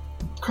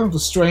 kind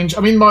of strange.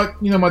 I mean, my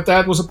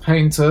dad was a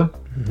painter.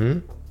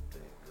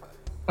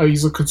 Mm-hmm.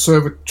 He's a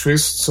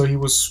conservatorist, so he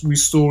was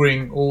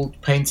restoring old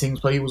paintings,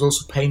 but he was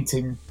also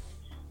painting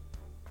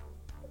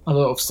a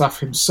lot of stuff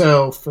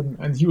himself,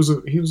 and he was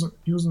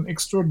an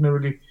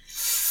extraordinarily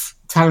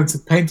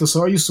talented painter.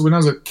 So I used to, when I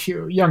was a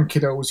young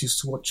kid, I always used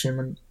to watch him,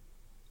 and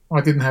I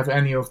didn't have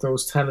any of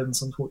those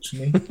talents,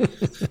 unfortunately.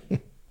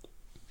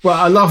 But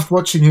I loved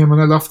watching him,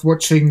 and I loved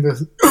watching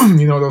the,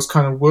 those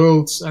kind of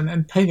worlds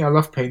and painting. I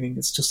love painting.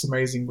 It's just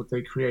amazing what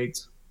they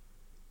create,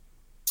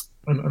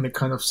 and a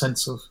kind of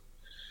sense of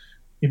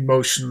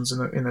emotions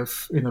in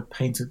a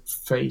painted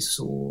face,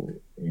 or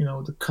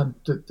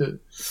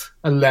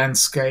a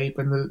landscape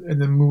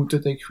and the mood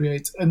that they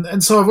create.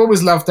 And so I've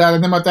always loved that.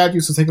 And then my dad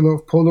used to take a lot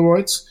of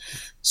Polaroids.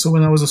 So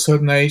when I was a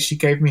certain age, he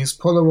gave me his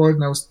Polaroid,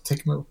 and I was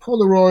taking a lot of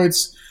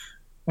Polaroids.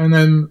 And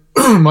then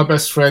my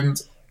best friend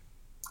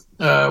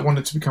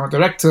wanted to become a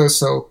director,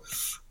 so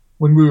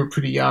when we were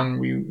pretty young,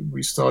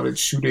 we started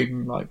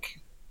shooting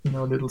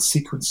little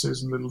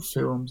sequences and little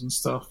films and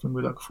stuff when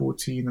we were like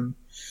 14,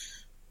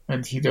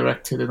 and he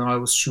directed and I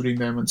was shooting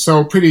them. And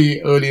so pretty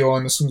early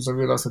on, as soon as I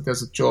realized that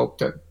there's a job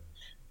that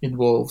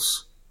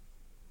involves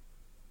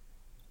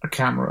a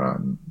camera,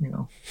 and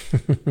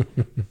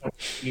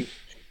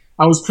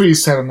I was pretty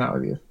set on that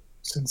idea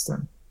since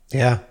then.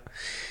 Yeah.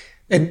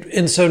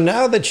 And so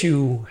now that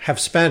you have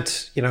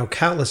spent,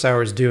 countless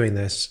hours doing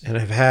this and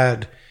have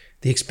had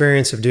the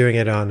experience of doing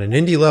it on an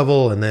indie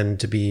level and then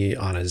to be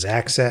on a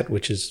Zack set,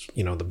 which is,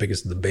 the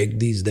biggest of the big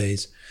these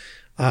days,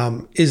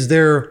 is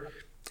there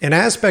an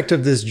aspect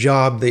of this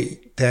job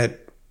that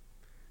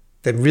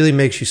really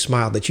makes you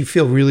smile, that you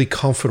feel really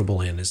comfortable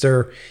in? Is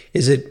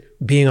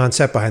it being on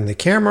set behind the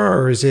camera,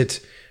 or is it,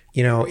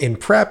 in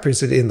prep?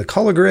 Is it in the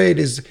color grade?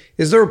 Is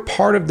there a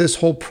part of this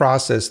whole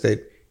process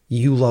that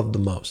you love the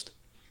most?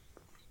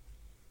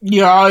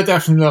 Yeah, I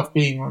definitely love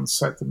being on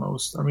set the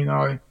most. I mean,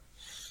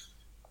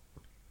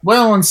 when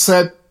I'm on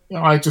set,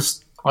 I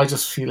just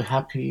feel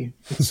happy.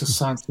 It just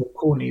sounds so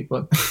corny,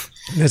 but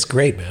that's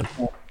great, man.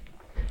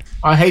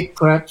 I hate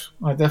prep.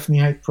 I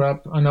definitely hate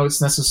prep. I know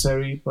it's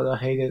necessary, but I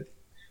hate it.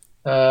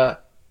 I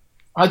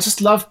just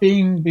love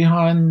being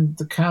behind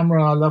the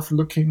camera. I love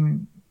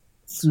looking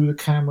through the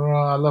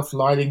camera. I love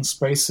lighting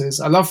spaces.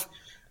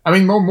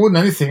 More than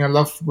anything, I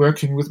love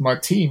working with my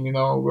team,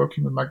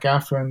 working with my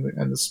gaffer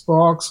and the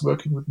Sparks,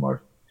 working with my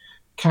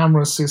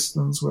camera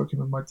assistants, working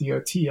with my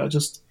DOT. I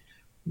just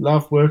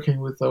love working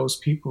with those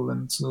people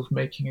and sort of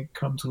making it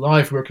come to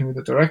life, working with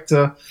the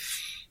director.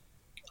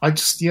 I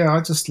just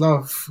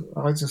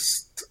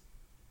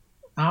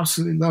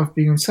absolutely love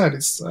being on set.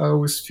 I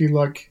always feel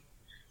like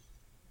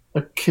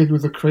a kid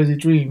with a crazy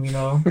dream,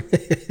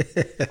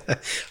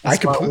 I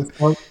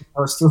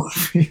still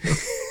feel.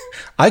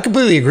 I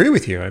completely agree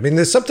with you. I mean,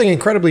 there's something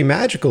incredibly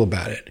magical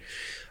about it.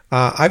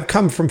 I've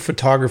come from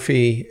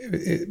photography.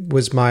 It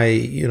was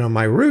my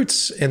my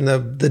roots, and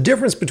the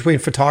difference between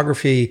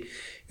photography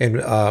and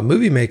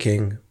movie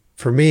making,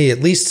 for me,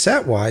 at least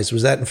set wise,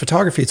 was that in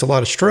photography, it's a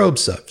lot of strobe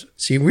stuff.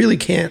 So you really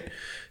can't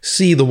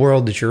see the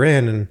world that you're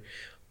in. And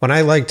when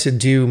I like to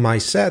do my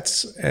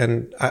sets,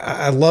 and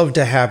I love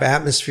to have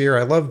atmosphere,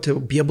 I love to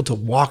be able to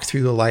walk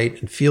through the light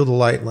and feel the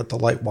light and let the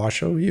light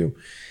wash over you.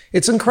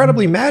 It's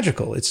incredibly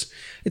magical. It's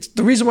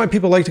the reason why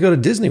people like to go to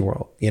Disney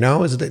World,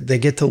 is that they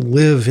get to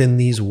live in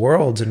these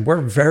worlds. And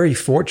we're very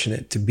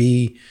fortunate to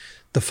be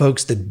the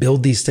folks that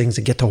build these things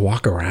and get to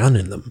walk around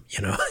in them.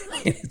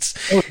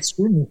 It's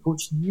extremely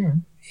fortunate.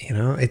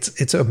 Yeah.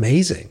 It's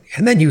amazing.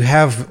 And then you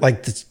have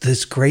like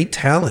this great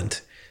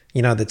talent,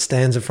 that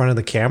stands in front of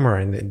the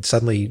camera and it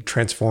suddenly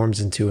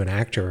transforms into an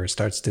actor or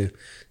starts to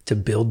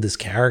build this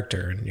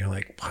character. And you're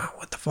like, wow,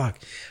 what the fuck?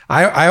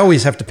 I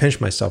always have to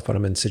pinch myself when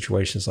I'm in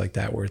situations like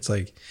that, where it's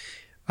like,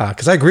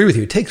 because I agree with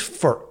you, it takes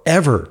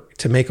forever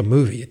to make a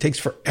movie. It takes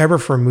forever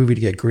for a movie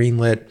to get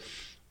greenlit.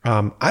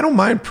 I don't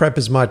mind prep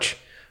as much,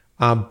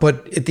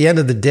 but at the end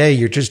of the day,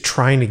 you're just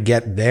trying to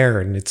get there.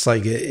 And it's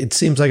like, it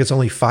seems like it's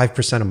only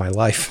 5% of my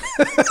life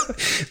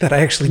that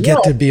I actually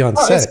get to be on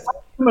set.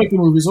 Making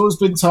movies always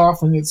been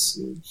tough, and it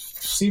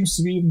seems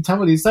to be even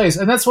tougher these days.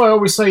 And that's why I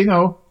always say,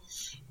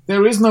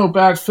 there is no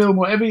bad film,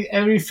 or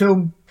every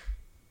film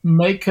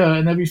maker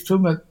and every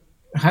film that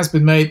has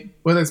been made,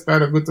 whether it's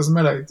bad or good, doesn't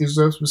matter. It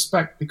deserves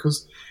respect,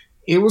 because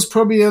it was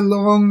probably a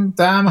long,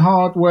 damn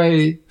hard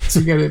way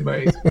to get it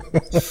made.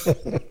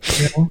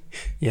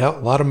 Yeah,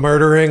 a lot of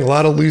murdering, a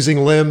lot of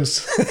losing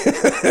limbs.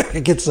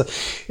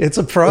 It's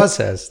a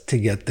process to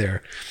get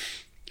there.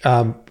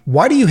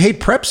 Why do you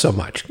hate prep so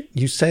much?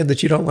 You say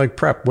that you don't like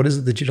prep. What is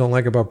it that you don't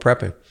like about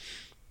prepping?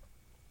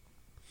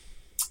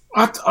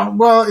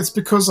 Well, it's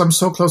because I'm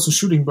so close to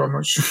shooting, but I'm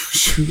not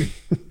shooting.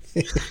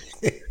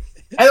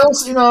 And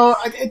also,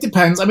 it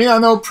depends. I mean, I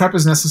know prep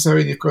is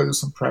necessary. You've got to do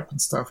some prep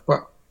and stuff,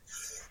 but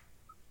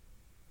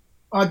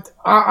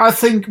I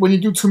think when you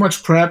do too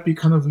much prep, you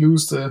kind of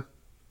lose the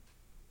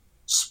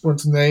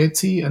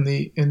spontaneity and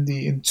the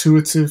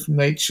intuitive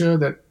nature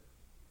that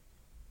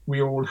we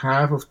all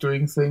have of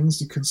doing things.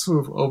 You can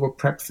sort of over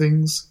prep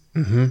things.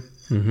 Mm-hmm.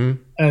 Mm-hmm.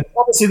 And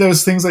obviously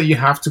those things that you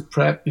have to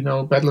prep,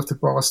 Battle of the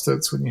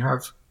Bastards, when you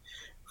have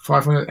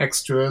 500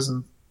 extras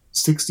and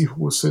 60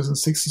 horses and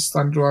 60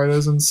 stunt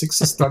riders and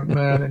 60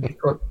 stuntmen, and you've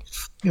got,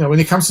 when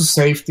it comes to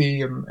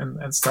safety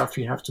and stuff,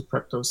 you have to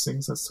prep those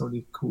things. That's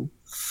totally cool.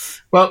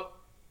 Well,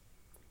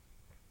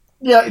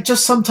 yeah, it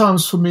just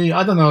sometimes for me,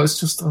 I don't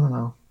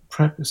know,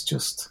 prep is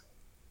just...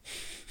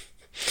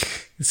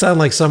 It sounds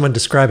like someone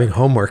describing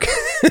homework.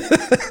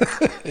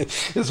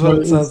 Is what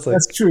it sounds like.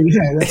 That's true.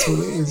 Yeah, that's what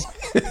it is.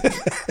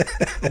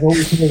 I've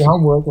always made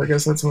homework. I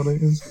guess that's what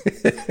it is.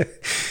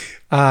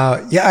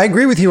 Yeah, I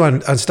agree with you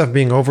on stuff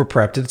being over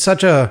prepped. It's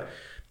such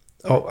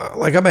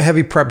I'm a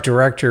heavy prep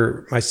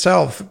director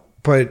myself,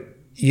 but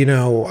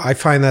I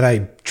find that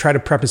I try to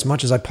prep as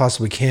much as I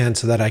possibly can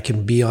so that I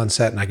can be on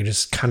set and I can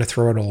just kind of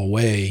throw it all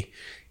away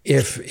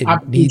if it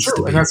needs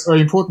to be. And that's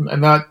very important.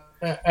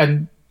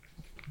 And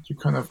you're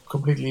kind of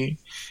completely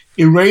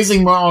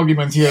erasing my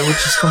argument here, which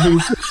is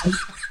completely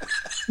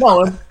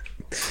no,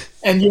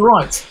 and you're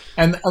right.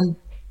 And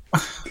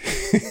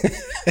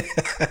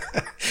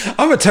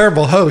I'm a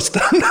terrible host.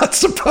 I'm not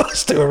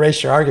supposed to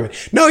erase your argument.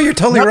 No, you're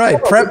totally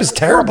right. Prep is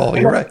terrible.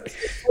 You're right.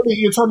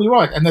 You're totally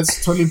right, and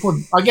that's totally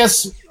important. I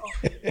guess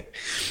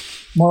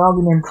my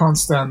argument can't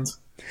stand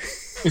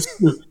It's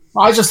true.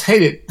 I just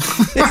hate it.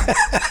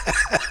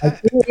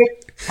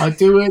 I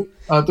do it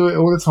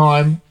all the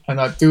time,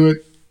 and I do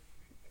it,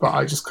 but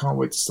I just can't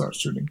wait to start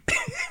shooting.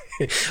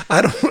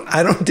 I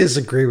don't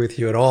disagree with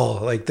you at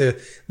all. Like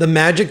the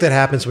magic that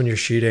happens when you're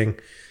shooting,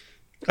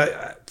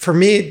 for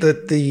me,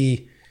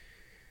 the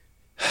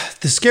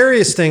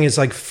scariest thing is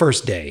like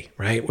first day,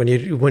 right? When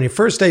you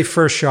first day,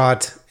 first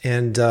shot,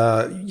 and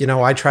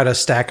I try to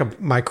stack up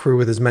my crew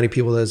with as many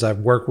people as I've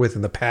worked with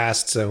in the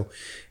past, so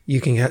you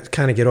can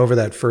kind of get over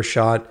that first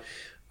shot.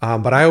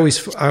 But I'm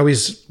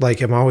always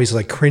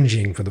like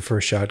cringing for the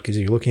first shot because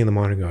you're looking at the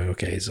monitor going,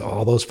 okay, is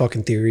all those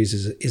fucking theories,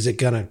 is it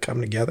gonna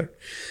come together?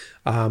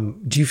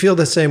 Do you feel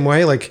the same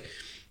way? Like,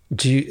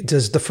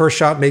 does the first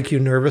shot make you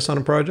nervous on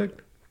a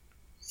project?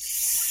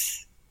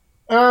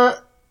 I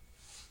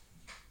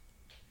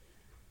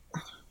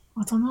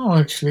don't know,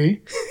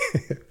 actually.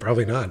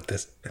 Probably not.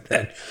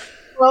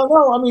 Well,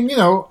 no, I mean,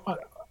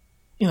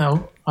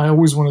 I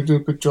always want to do a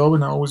good job,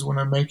 and I always want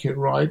to make it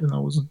right, and I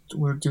always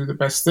want to do the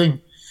best thing.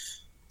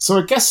 So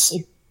I guess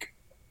it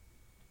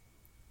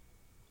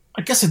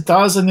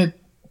does, and it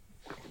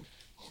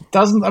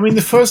doesn't. I mean,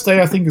 the first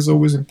day I think is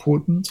always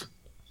important,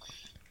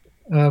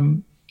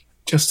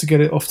 just to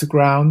get it off the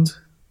ground.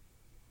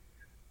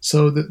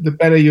 So the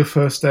better your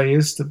first day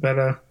is, the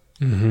better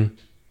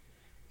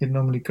it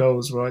normally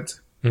goes, right?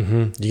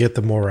 Mm-hmm. You get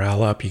the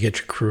morale up, you get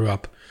your crew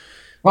up.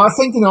 Well, I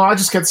think I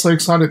just get so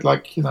excited,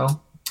 like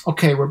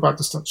okay, we're about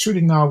to start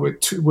shooting now.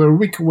 We're a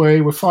week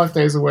away. We're 5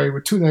 days away. We're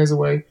 2 days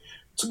away.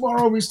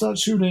 Tomorrow we start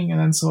shooting, and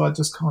then so I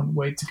just can't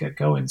wait to get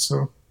going.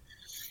 So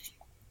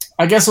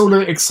I guess all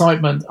the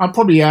excitement, I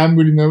probably am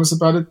really nervous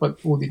about it, but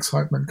all the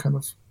excitement kind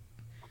of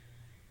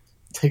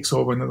takes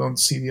over and I don't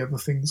see the other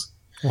things.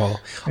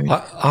 Well,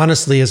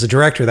 honestly, as a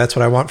director, that's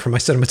what I want from my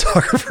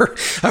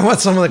cinematographer. I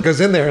want someone that goes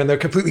in there and they're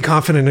completely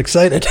confident and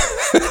excited.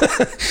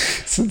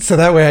 so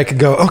that way I could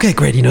go, okay,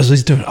 great. He knows what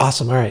he's doing.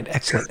 Awesome. All right.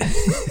 Excellent.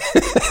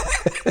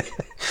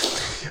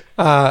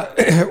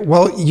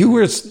 Well, you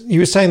were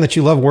saying that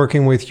you love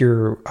working with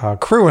your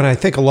crew, and I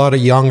think a lot of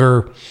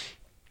younger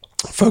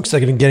folks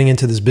that are getting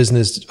into this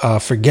business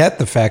forget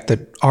the fact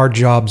that our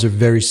jobs are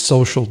very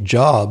social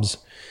jobs,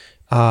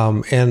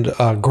 and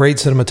a great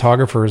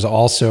cinematographer is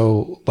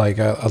also like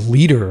a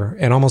leader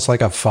and almost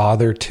like a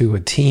father to a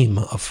team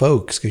of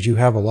folks, because you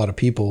have a lot of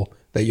people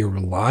that you're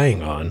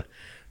relying on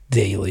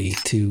daily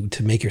to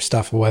make your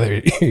stuff,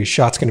 whether your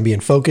shot's going to be in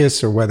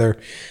focus or whether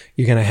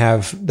you're going to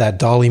have that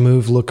dolly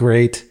move look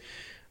great.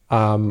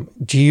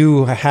 Do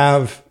you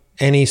have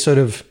any sort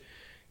of,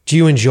 do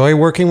you enjoy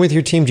working with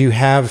your team? Do you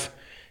have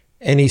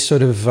any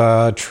sort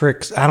of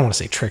tricks? I don't want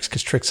to say tricks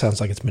because tricks sounds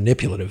like it's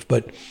manipulative,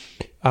 but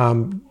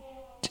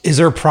is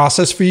there a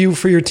process for you,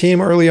 for your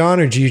team early on,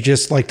 or do you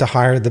just like to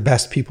hire the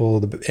best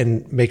people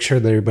and make sure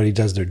that everybody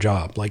does their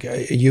job? Like, are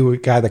you a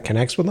guy that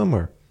connects with them,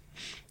 or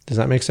does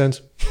that make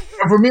sense?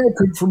 For me,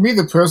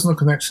 the personal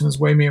connection is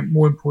way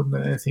more important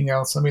than anything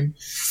else. I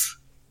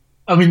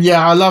mean,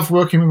 yeah, I love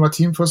working with my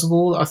team, first of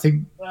all. I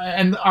think,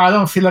 and I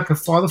don't feel like a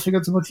father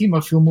figure to my team.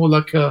 I feel more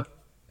like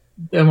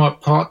they're my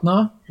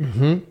partner.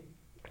 Mm-hmm.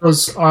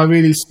 Because I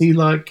really see,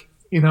 like,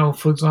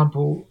 for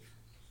example,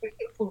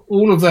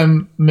 all of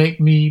them make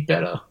me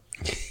better.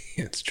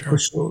 It's true. For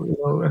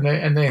sure,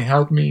 and they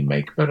help me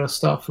make better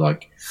stuff.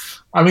 Like,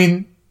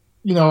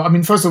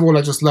 first of all,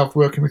 I just love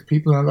working with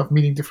people, and I love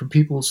meeting different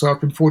people. So I've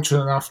been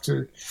fortunate enough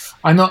to,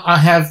 I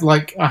have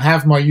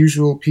my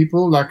usual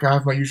people. Like, I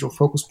have my usual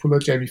focus puller,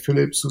 Jamie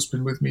Phillips, who's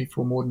been with me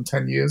for more than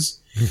 10 years.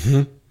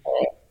 Mm-hmm.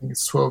 I think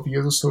it's 12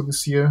 years or so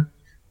this year.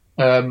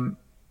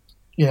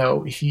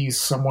 He's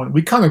someone,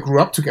 we kind of grew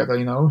up together.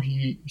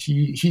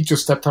 He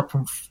just stepped up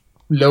from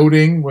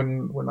loading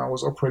when I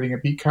was operating a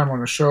B cam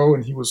on a show,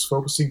 and he was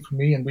focusing for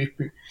me, and we've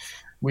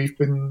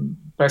been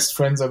best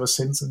friends ever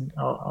since, and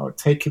I'll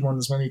take him on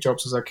as many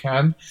jobs as I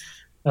can.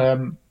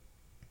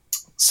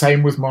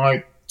 Same with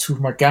two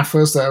of my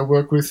gaffers that I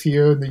work with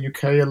here in the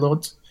UK a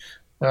lot.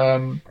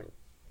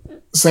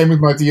 Same with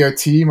my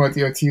DOT. My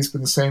DOT has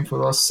been the same for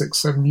the last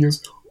 6-7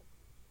 years.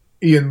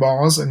 Ian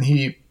Mars, and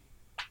he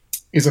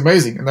is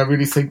amazing. And I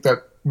really think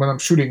that when I'm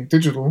shooting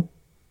digital,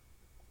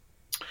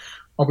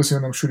 obviously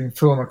when I'm shooting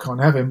film, I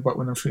can't have him, but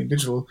when I'm shooting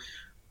digital,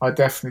 I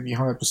definitely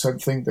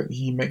 100% think that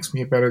he makes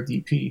me a better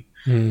DP,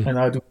 and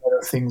I do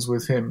better things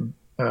with him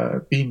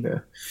being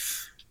there.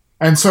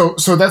 And so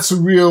that's a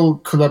real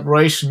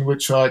collaboration,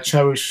 which I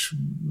cherish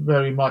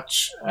very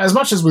much as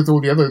with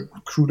all the other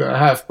crew that I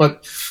have.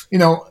 But,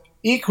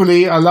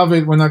 equally, I love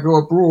it when I go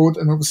abroad,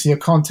 and obviously I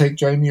can't take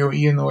Jamie or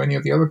Ian or any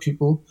of the other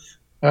people.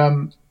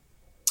 I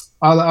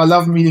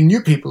love meeting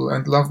new people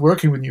and love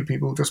working with new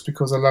people, just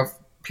because I love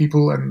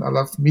people and I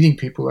love meeting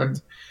people.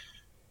 And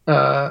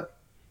by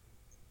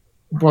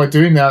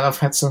doing that, I've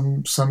had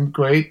some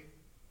great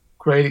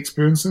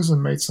experiences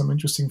and made some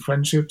interesting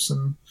friendships.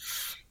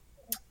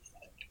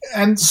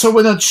 And so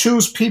when I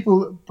choose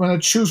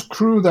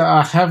crew that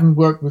I haven't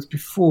worked with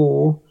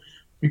before,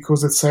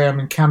 because let's say I'm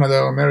in Canada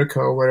or America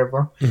or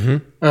wherever, mm-hmm.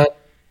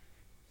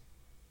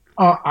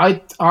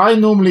 I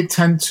normally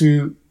tend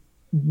to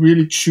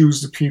really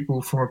choose the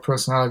people from a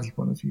personality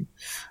point of view.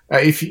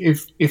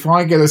 If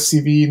I get a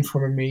CV in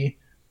front of me,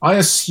 I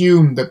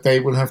assume that they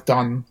will have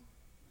done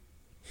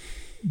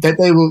that.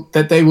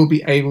 They will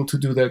be able to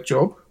do their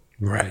job.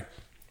 Right.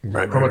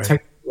 From a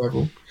technical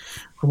level,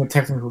 from a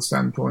technical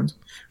standpoint.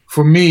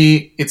 For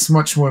me, it's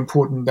much more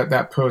important that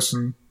that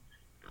person,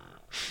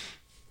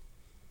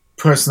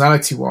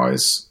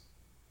 personality-wise,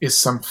 is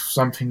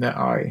something that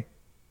I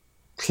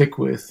click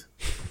with,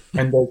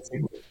 and they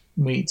click with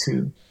me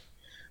too.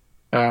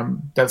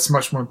 That's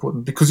much more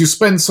important because you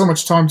spend so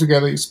much time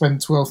together. You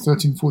spend 12,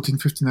 13, 14,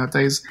 15 hour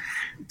days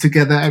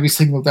together every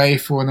single day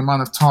for an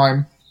amount of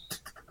time.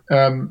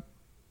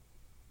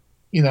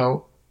 You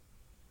know,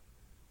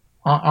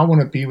 I want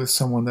to be with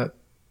someone that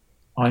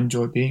I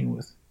enjoy being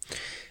with.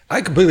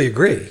 I completely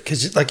agree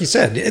because, like you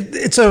said,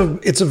 it's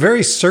a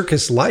very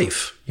circus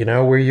life, you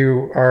know, where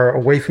you are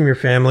away from your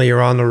family,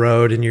 you're on the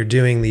road, and you're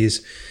doing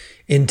these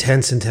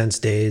intense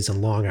days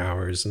and long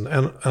hours, and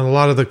a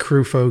lot of the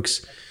crew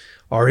folks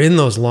are in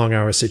those long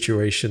hour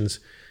situations,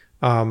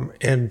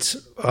 and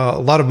a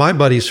lot of my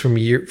buddies from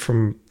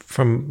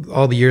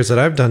all the years that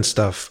I've done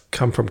stuff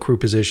come from crew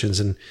positions,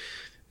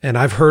 and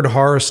I've heard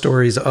horror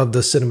stories of the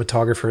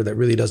cinematographer that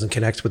really doesn't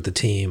connect with the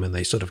team, and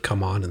they sort of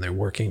come on and they're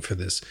working for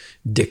this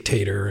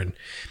dictator. And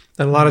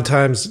a lot of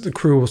times the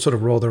crew will sort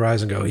of roll their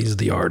eyes and go, he's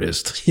the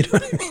artist. You know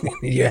what I mean?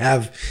 You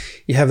have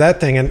that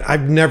thing. And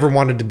I've never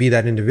wanted to be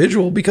that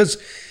individual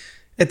because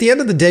at the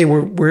end of the day,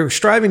 we're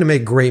striving to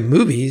make great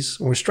movies.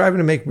 We're striving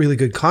to make really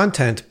good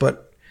content,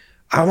 but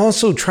I'm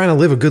also trying to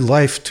live a good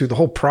life through the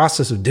whole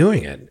process of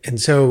doing it.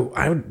 And so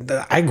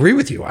I agree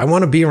with you. I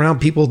want to be around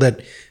people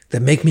that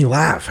make me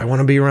laugh. I want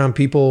to be around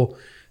people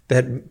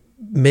that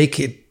make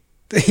it,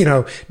 you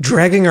know,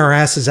 dragging our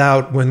asses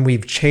out when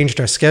we've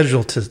changed our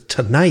schedule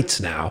to nights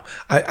now.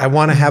 I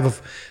want to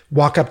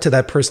walk up to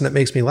that person that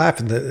makes me laugh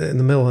in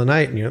the middle of the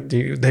night, and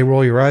they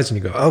roll your eyes and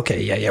you go,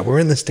 okay, yeah, we're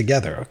in this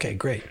together. Okay,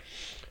 great.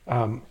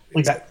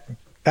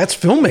 That's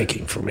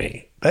filmmaking for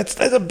me. That's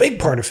a big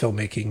part of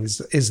filmmaking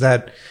is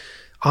that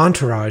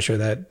entourage or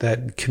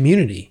that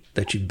community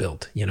that you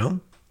built, you know?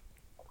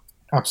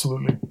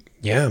 Absolutely.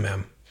 Yeah,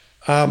 man.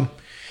 How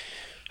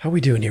are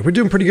we doing here? We're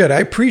doing pretty good. I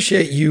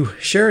appreciate you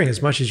sharing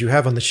as much as you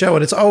have on the show.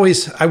 And it's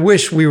always, I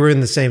wish we were in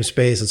the same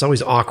space. It's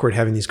always awkward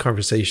having these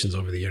conversations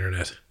over the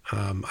internet.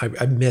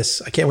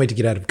 I can't wait to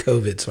get out of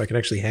COVID so I can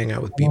actually hang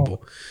out with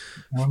people.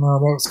 I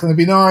know, that's going to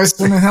be nice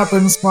when it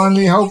happens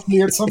finally,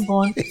 hopefully at some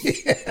point.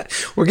 Yeah.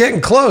 We're getting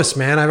close,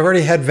 man. I've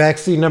already had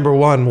vaccine number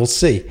 1. We'll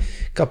see.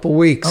 A couple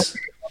weeks.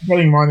 I'm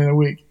getting mine in a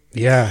week.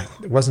 Yeah,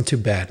 it wasn't too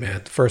bad,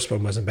 man. The first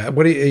one wasn't bad.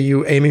 What are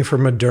you aiming for?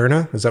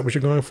 Moderna? Is that what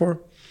you're going for?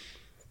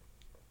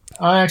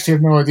 I actually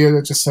have no idea.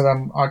 They just said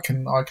I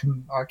can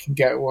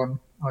get one.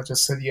 I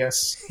just said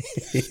yes.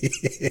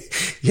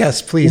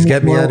 Yes, please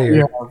get me out of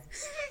here.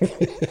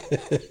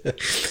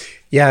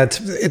 Yeah,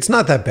 it's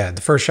not that bad.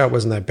 The first shot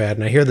wasn't that bad,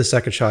 and I hear the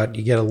second shot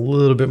you get a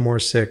little bit more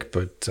sick,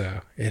 but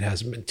it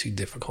hasn't been too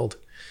difficult.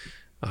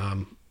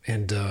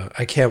 And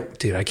I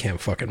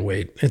can't fucking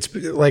wait. It's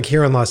like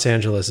here in Los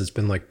Angeles, it's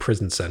been like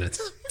prison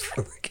sentence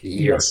for like a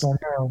year. Yes, I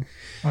know.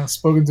 I've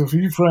spoken to a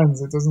few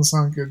friends. It doesn't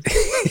sound good.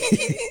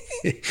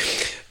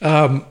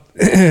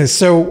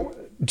 So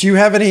do you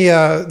have any,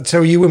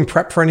 so you in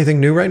prep for anything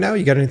new right now?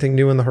 You got anything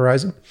new on the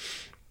horizon?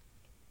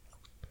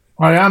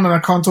 I am, and I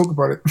can't talk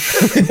about it.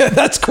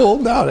 That's cool.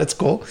 No, that's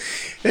cool.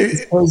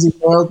 It's crazy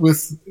world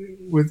with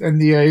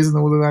NDAs and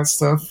all of that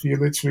stuff. You're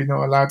literally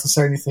not allowed to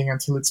say anything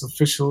until it's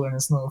official, and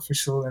it's not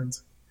official. And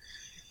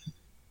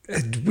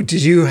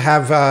did you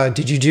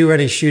do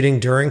any shooting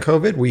during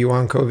COVID? Were you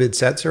on COVID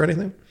sets or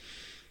anything?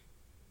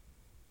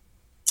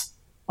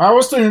 I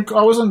wasn't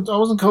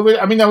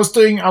COVID. I mean, I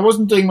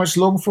wasn't doing much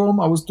long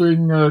form. I was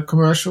doing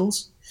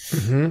commercials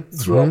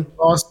throughout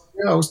last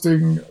year. I was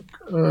doing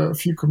a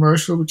few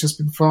commercials, which has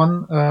been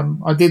fun.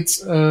 I did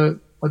the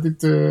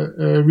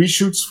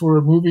reshoots for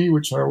a movie,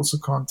 which I also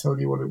can't tell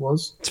you what it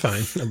was. It's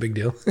fine, no big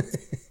deal.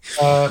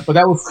 But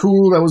that was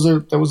cool. That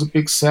was a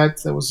big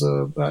set. That was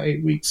about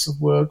 8 weeks of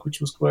work,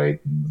 which was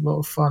great and a lot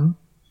of fun.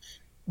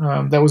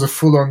 That was a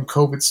full-on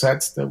COVID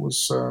set. That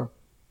was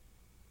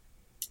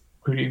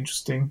pretty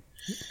interesting.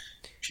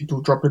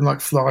 People dropping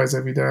like flies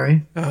every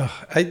day.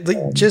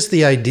 Just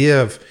the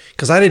idea of,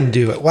 because I didn't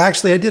do it. Well,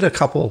 actually, I did a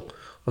couple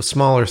of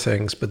smaller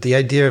things, but the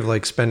idea of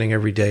like spending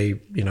every day,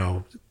 you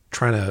know,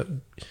 trying to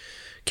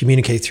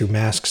communicate through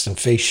masks and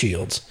face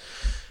shields,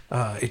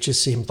 it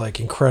just seemed like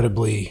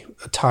incredibly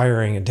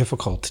tiring and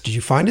difficult. Did you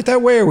find it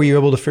that way, or were you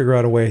able to figure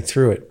out a way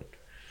through it?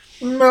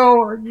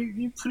 No,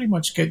 you pretty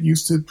much get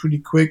used to it pretty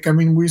quick. I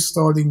mean, we're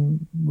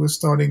starting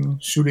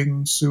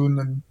shooting soon,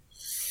 and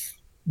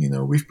you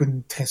know, we've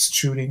been test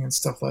shooting and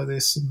stuff like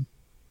this. And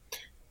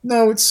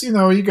no, it's, you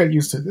know, you get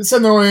used to it. It's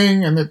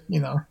annoying, and it,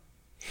 you know,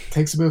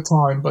 takes a bit of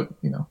time, but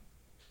you know,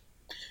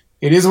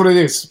 it is what it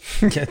is.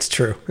 Yeah, it's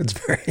true. It's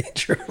very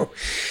true.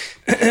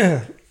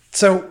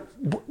 So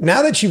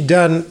now that you've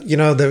done, you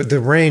know, the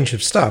range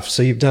of stuff,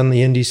 so you've done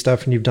the indie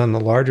stuff and you've done the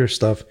larger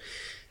stuff,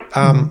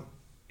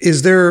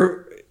 is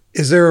there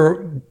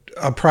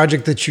a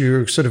project that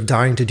you're sort of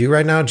dying to do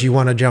right now? Do you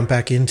want to jump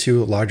back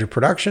into a larger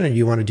production, or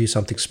you want to do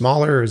something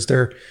smaller? Or is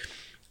there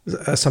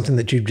something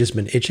that you've just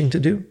been itching to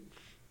do?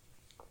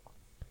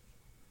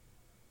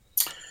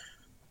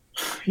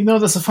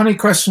 That's a funny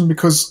question,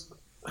 because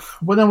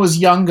when I was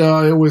younger,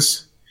 I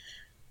was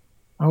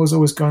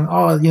always going,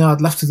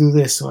 I'd love to do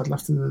this, or I'd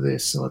love to do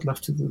this, or I'd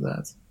love to do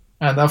that.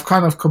 And I've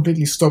kind of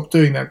completely stopped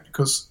doing that,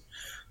 because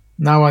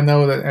now I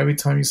know that every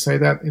time you say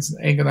that, it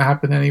ain't going to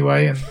happen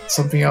anyway, and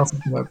something else is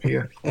going to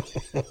appear.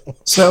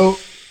 So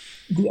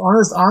the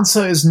honest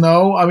answer is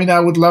no. I mean, I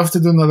would love to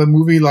do another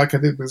movie like I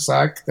did with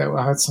Zach. That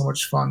I had so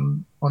much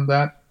fun on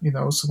that.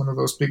 So one of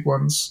those big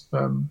ones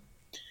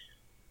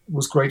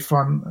was great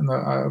fun, and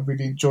I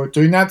really enjoyed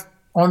doing that.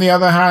 On the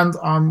other hand,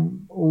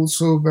 I'm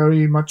also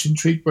very much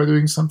intrigued by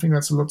doing something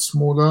that's a lot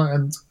smaller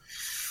and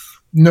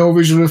no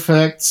visual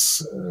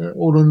effects,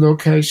 all on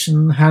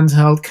location,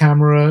 handheld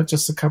camera,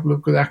 just a couple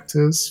of good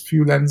actors,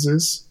 few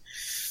lenses,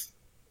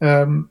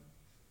 and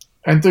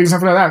doing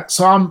something like that.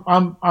 So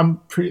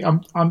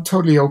I'm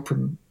totally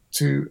open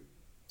to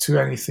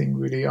anything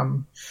really.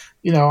 I'm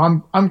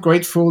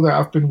grateful that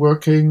I've been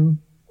working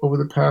over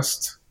the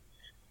past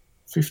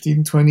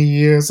 15, 20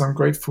 years. I'm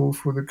grateful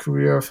for the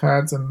career I've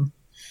had, and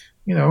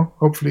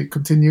hopefully it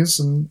continues.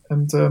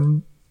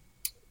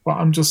 But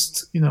I'm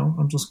just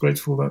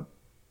grateful that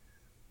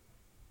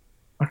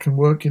I can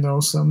work.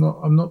 So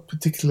I'm not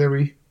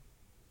particularly.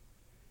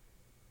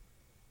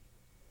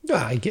 No,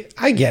 I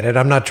get it.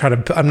 I'm not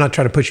trying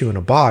to put you in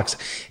a box.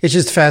 It's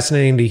just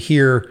fascinating to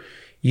hear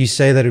you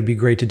say that it'd be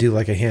great to do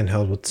like a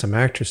handheld with some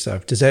actor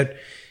stuff. Is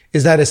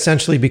that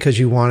essentially because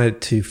you want it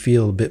to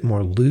feel a bit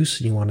more loose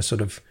and you want to sort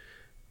of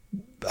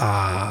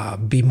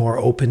be more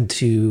open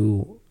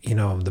to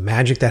the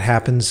magic that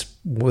happens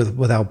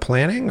without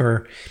planning,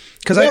 or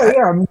because I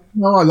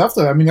love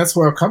that. I mean, that's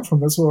where I come from.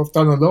 That's what I've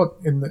done a lot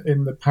in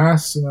the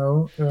past.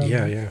 10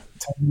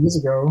 years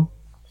ago.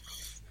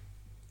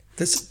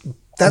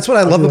 That's what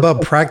I love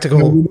about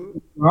practical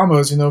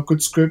dramas.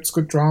 Good scripts,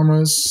 good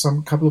dramas,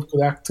 some couple of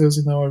good actors.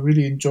 I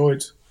really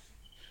enjoyed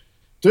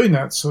doing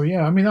that. So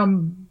yeah, I mean,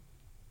 I'm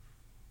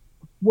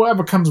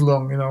whatever comes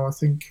along. I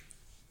think.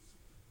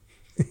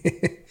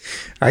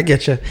 I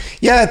get you.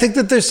 Yeah, I think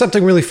that there's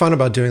something really fun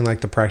about doing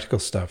like the practical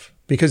stuff,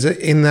 because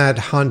in that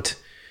hunt,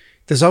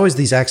 there's always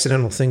these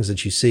accidental things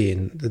that you see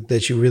and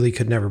that you really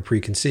could never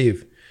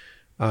preconceive.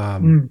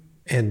 And,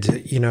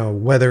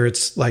 whether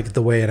it's like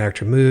the way an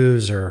actor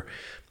moves or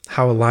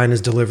how a line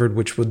is delivered,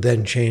 which would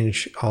then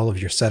change all of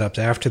your setups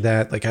after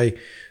that. Like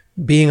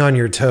being on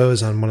your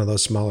toes on one of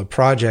those smaller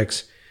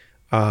projects,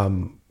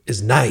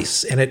 is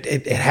nice. And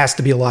it has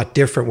to be a lot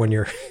different when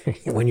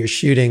you're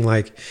shooting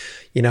like,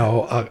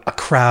 a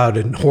crowd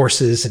and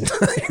horses and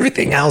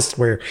everything else,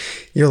 where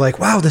you're like,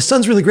 wow, the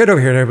sun's really great over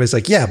here. And everybody's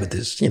like, yeah, but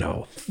there's,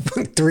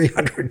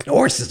 300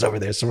 horses over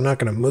there. So we're not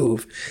going to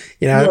move,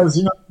 Yes,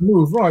 you're not going to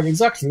move. Right.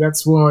 Exactly.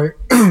 That's why,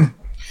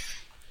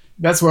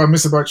 that's what I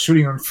miss about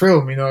shooting on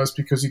film, is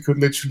because you could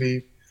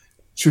literally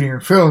shooting on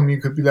film. You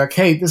could be like,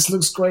 hey, this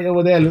looks great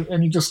over there.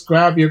 And you just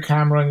grab your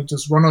camera and you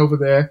just run over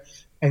there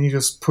and you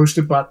just push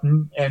the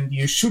button and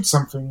you shoot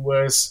something.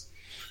 Whereas,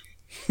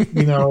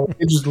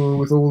 digital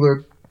with all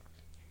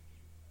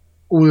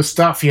the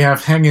stuff you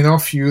have hanging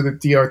off you, the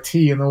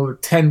DRT and all the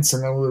tents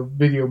and all the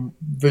video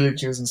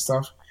villages and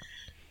stuff.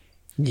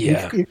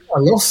 Yeah. I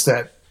lost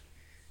that.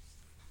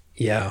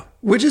 Yeah.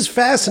 Which is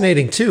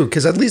fascinating too,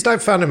 because at least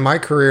I've found in my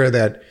career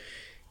that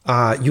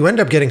you end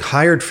up getting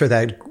hired for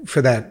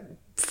that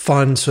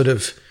fun sort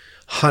of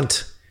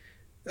hunt,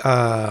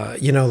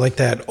 like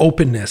that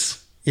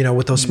openness,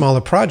 with those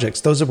smaller projects.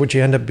 Those are what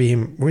you end up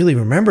being really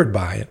remembered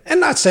by. And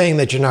not saying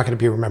that you're not going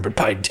to be remembered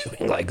by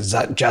doing like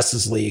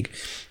Justice League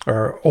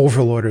or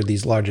Overlord or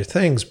these larger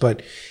things,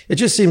 but it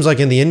just seems like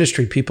in the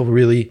industry, people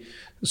really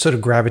sort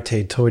of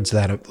gravitate towards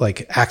that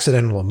like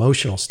accidental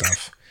emotional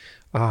stuff.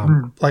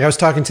 Like I was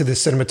talking to the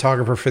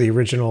cinematographer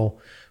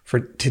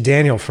to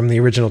Daniel from the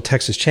original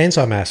Texas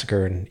Chainsaw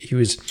Massacre, and he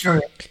was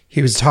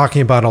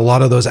talking about a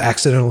lot of those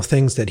accidental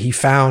things that he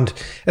found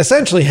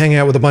essentially hanging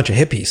out with a bunch of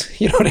hippies,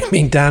 you know what I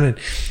mean, down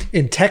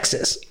in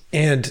Texas.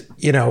 And,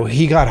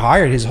 he got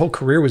hired. His whole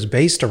career was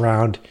based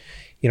around,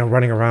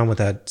 running around with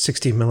that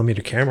 16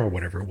 millimeter camera or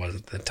whatever it was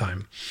at the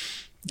time.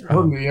 I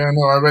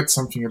read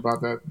something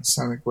about that. It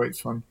sounded great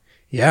fun.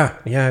 Yeah.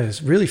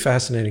 It's really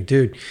fascinating,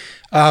 dude.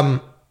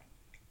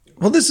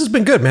 Well, this has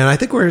been good, man. I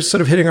think we're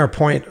sort of hitting our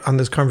point on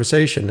this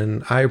conversation,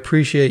 and I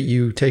appreciate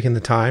you taking the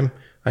time.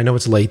 I know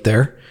it's late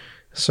there.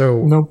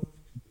 So nope.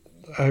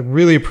 I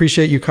really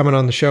appreciate you coming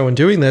on the show and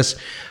doing this.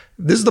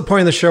 This is the point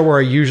of the show where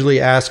I usually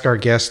ask our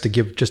guests to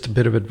give just a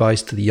bit of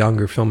advice to the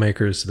younger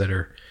filmmakers that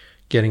are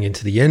getting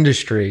into the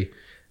industry.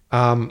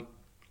 And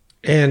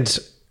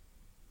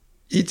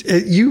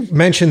you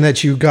mentioned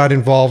that you got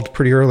involved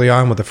pretty early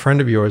on with a friend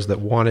of yours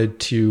that wanted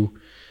to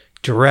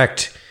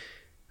direct,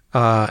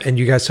 and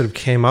you guys sort of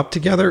came up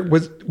together.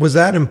 Was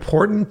that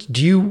important?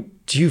 Do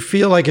you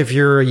feel like if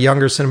you're a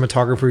younger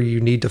cinematographer,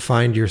 you need to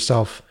find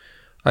yourself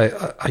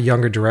a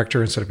younger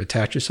director and sort of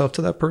attach yourself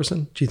to that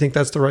person? Do you think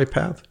that's the right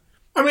path?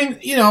 I mean,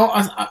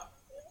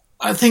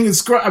 I think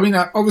it's great. I mean,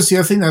 obviously,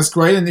 I think that's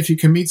great. And if you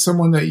can meet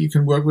someone that you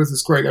can work with,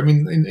 it's great. I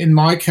mean, in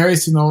my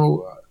case,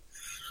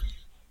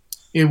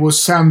 it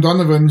was Sam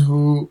Donovan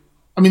who.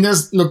 I mean,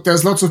 there's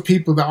lots of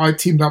people that I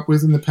teamed up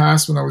with in the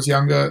past when I was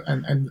younger,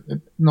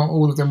 and not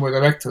all of them were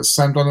directors.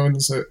 Sam Donovan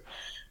has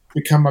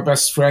become my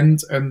best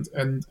friend and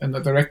a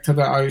director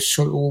that I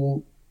shot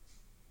all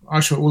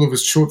of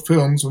his short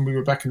films when we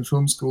were back in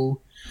film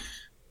school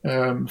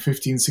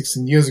 15,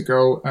 16 years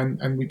ago,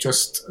 and we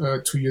just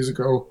 2 years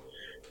ago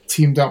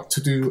teamed up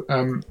to do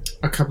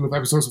a couple of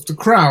episodes of The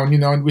Crown,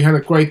 and we had a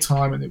great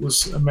time, and it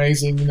was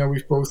amazing.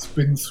 We've both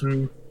been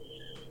through,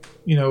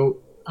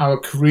 our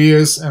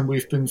careers, and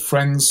we've been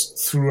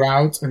friends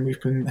throughout, and we've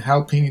been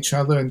helping each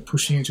other and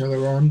pushing each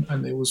other on,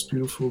 and it was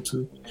beautiful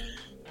to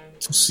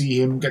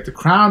see him get The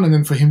Crown, and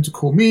then for him to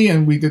call me,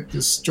 and we did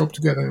this job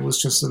together. It was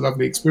just a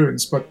lovely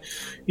experience. But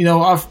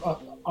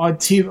our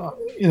team,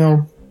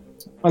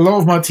 a lot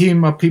of my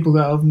team are people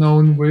that I've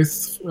known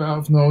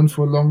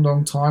for a long,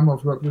 long time.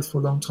 I've worked with for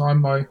a long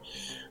time.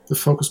 The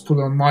focus put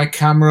on my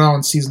camera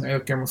on season 8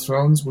 of Game of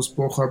Thrones was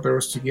Borja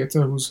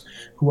Berestigueta,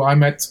 who I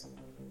met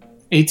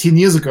 18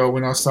 years ago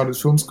when I started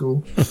film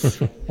school.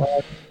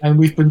 And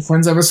we've been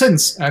friends ever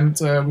since. And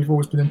we've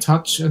always been in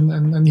touch.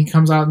 And he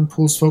comes out and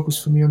pulls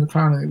focus for me on The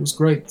Crown, and it was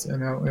great.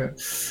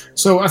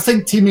 So I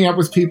think teaming up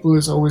with people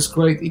is always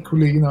great.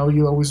 Equally,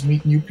 you'll always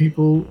meet new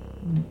people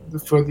the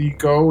further you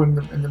go and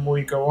the more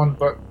you go on.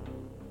 But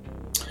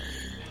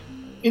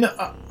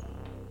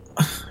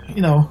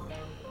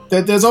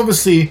there's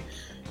obviously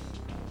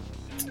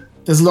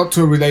a lot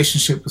to a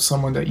relationship with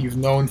someone that you've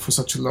known for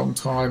such a long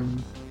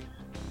time,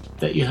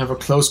 that you have a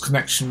close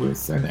connection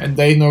with, and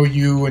they know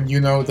you and you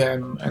know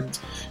them. And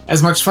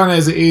as much fun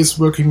as it is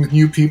working with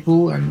new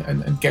people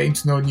and getting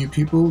to know new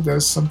people,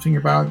 there's something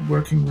about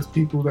working with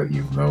people that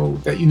you know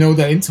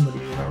that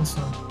intimately,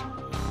 so.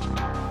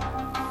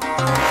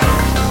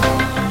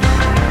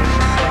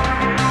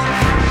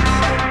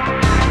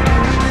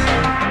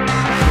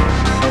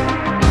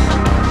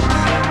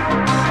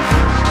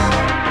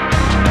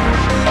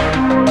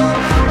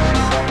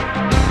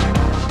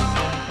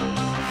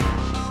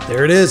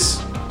 There it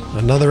is.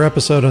 Another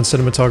episode on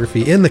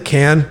cinematography in the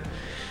can.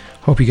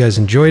 Hope you guys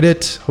enjoyed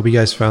it. Hope you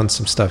guys found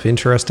some stuff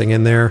interesting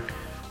in there.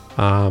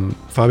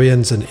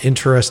 Fabian's an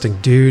interesting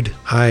dude.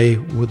 I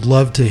would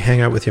love to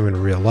hang out with him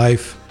in real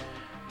life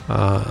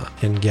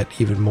and get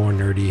even more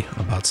nerdy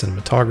about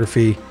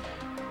cinematography.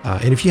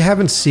 And if you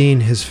haven't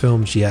seen his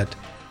films yet,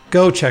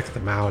 go check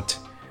them out.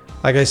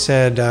 Like I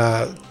said,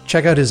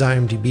 check out his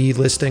IMDb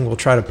listing. We'll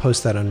try to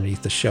post that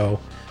underneath the show.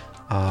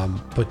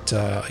 But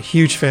a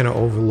huge fan of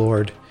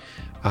Overlord.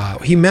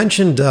 He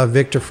mentioned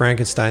Victor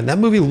Frankenstein. That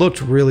movie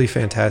looked really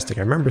fantastic.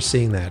 I remember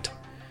seeing that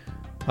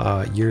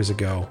years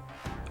ago.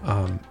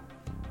 And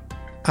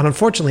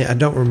unfortunately, I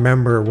don't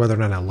remember whether or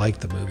not I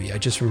liked the movie. I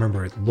just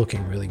remember it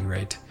looking really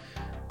great.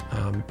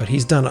 But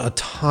he's done a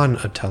ton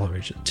of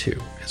television too,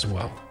 as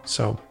well.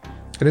 So,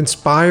 an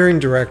inspiring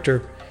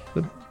director.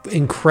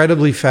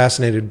 Incredibly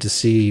fascinated to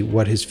see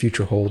what his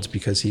future holds,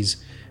 because he's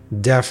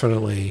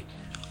definitely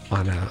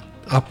on an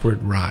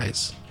upward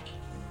rise.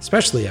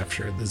 Especially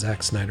after the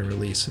Zack Snyder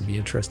release. It'd be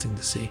interesting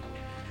to see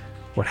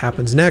what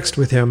happens next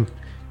with him.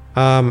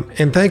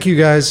 And thank you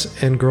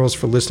guys and girls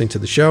for listening to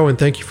the show. And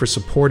thank you for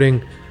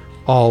supporting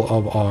all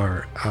of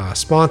our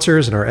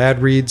sponsors and our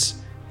ad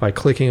reads by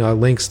clicking on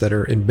links that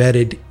are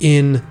embedded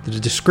in the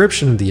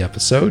description of the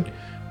episode.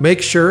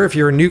 Make sure if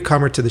you're a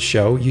newcomer to the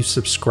show, you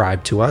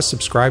subscribe to us.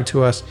 Subscribe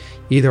to us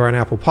either on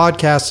Apple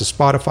Podcasts or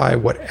Spotify,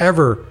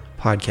 whatever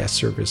podcast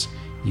service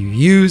you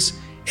use.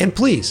 And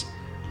please,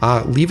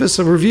 leave us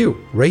a review.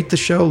 Rate the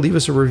show, leave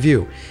us a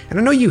review. And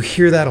I know you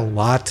hear that a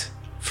lot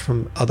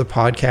from other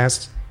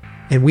podcasts,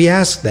 and we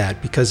ask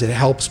that because it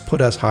helps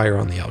put us higher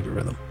on the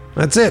algorithm.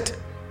 That's it.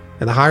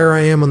 And the higher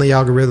I am on the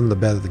algorithm, the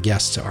better the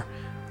guests are,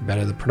 the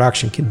better the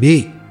production can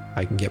be.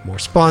 I can get more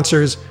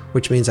sponsors,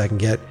 which means I can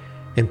get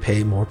and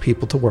pay more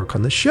people to work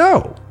on the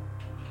show.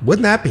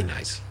 Wouldn't that be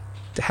nice?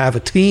 To have a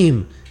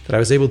team that I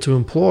was able to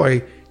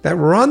employ that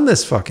run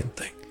this fucking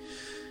thing.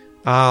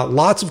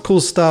 Lots of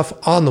cool stuff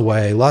on the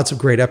way. Lots of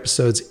great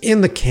episodes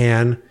in the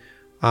can.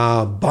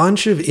 A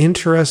bunch of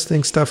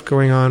interesting stuff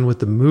going on with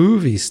the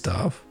movie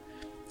stuff.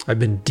 I've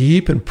been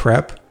deep in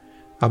prep.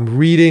 I'm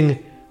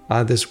reading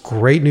this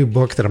great new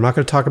book that I'm not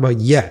going to talk about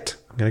yet.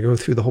 I'm going to go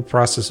through the whole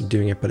process of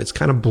doing it, but it's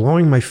kind of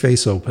blowing my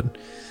face open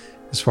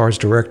as far as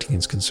directing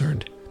is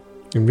concerned,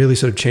 and really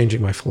sort of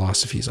changing my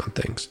philosophies on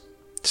things.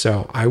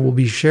 So I will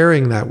be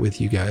sharing that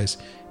with you guys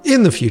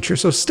in the future,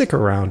 so stick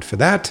around for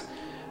that.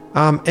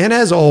 And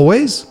as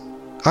always,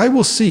 I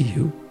will see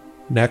you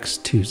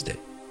next Tuesday.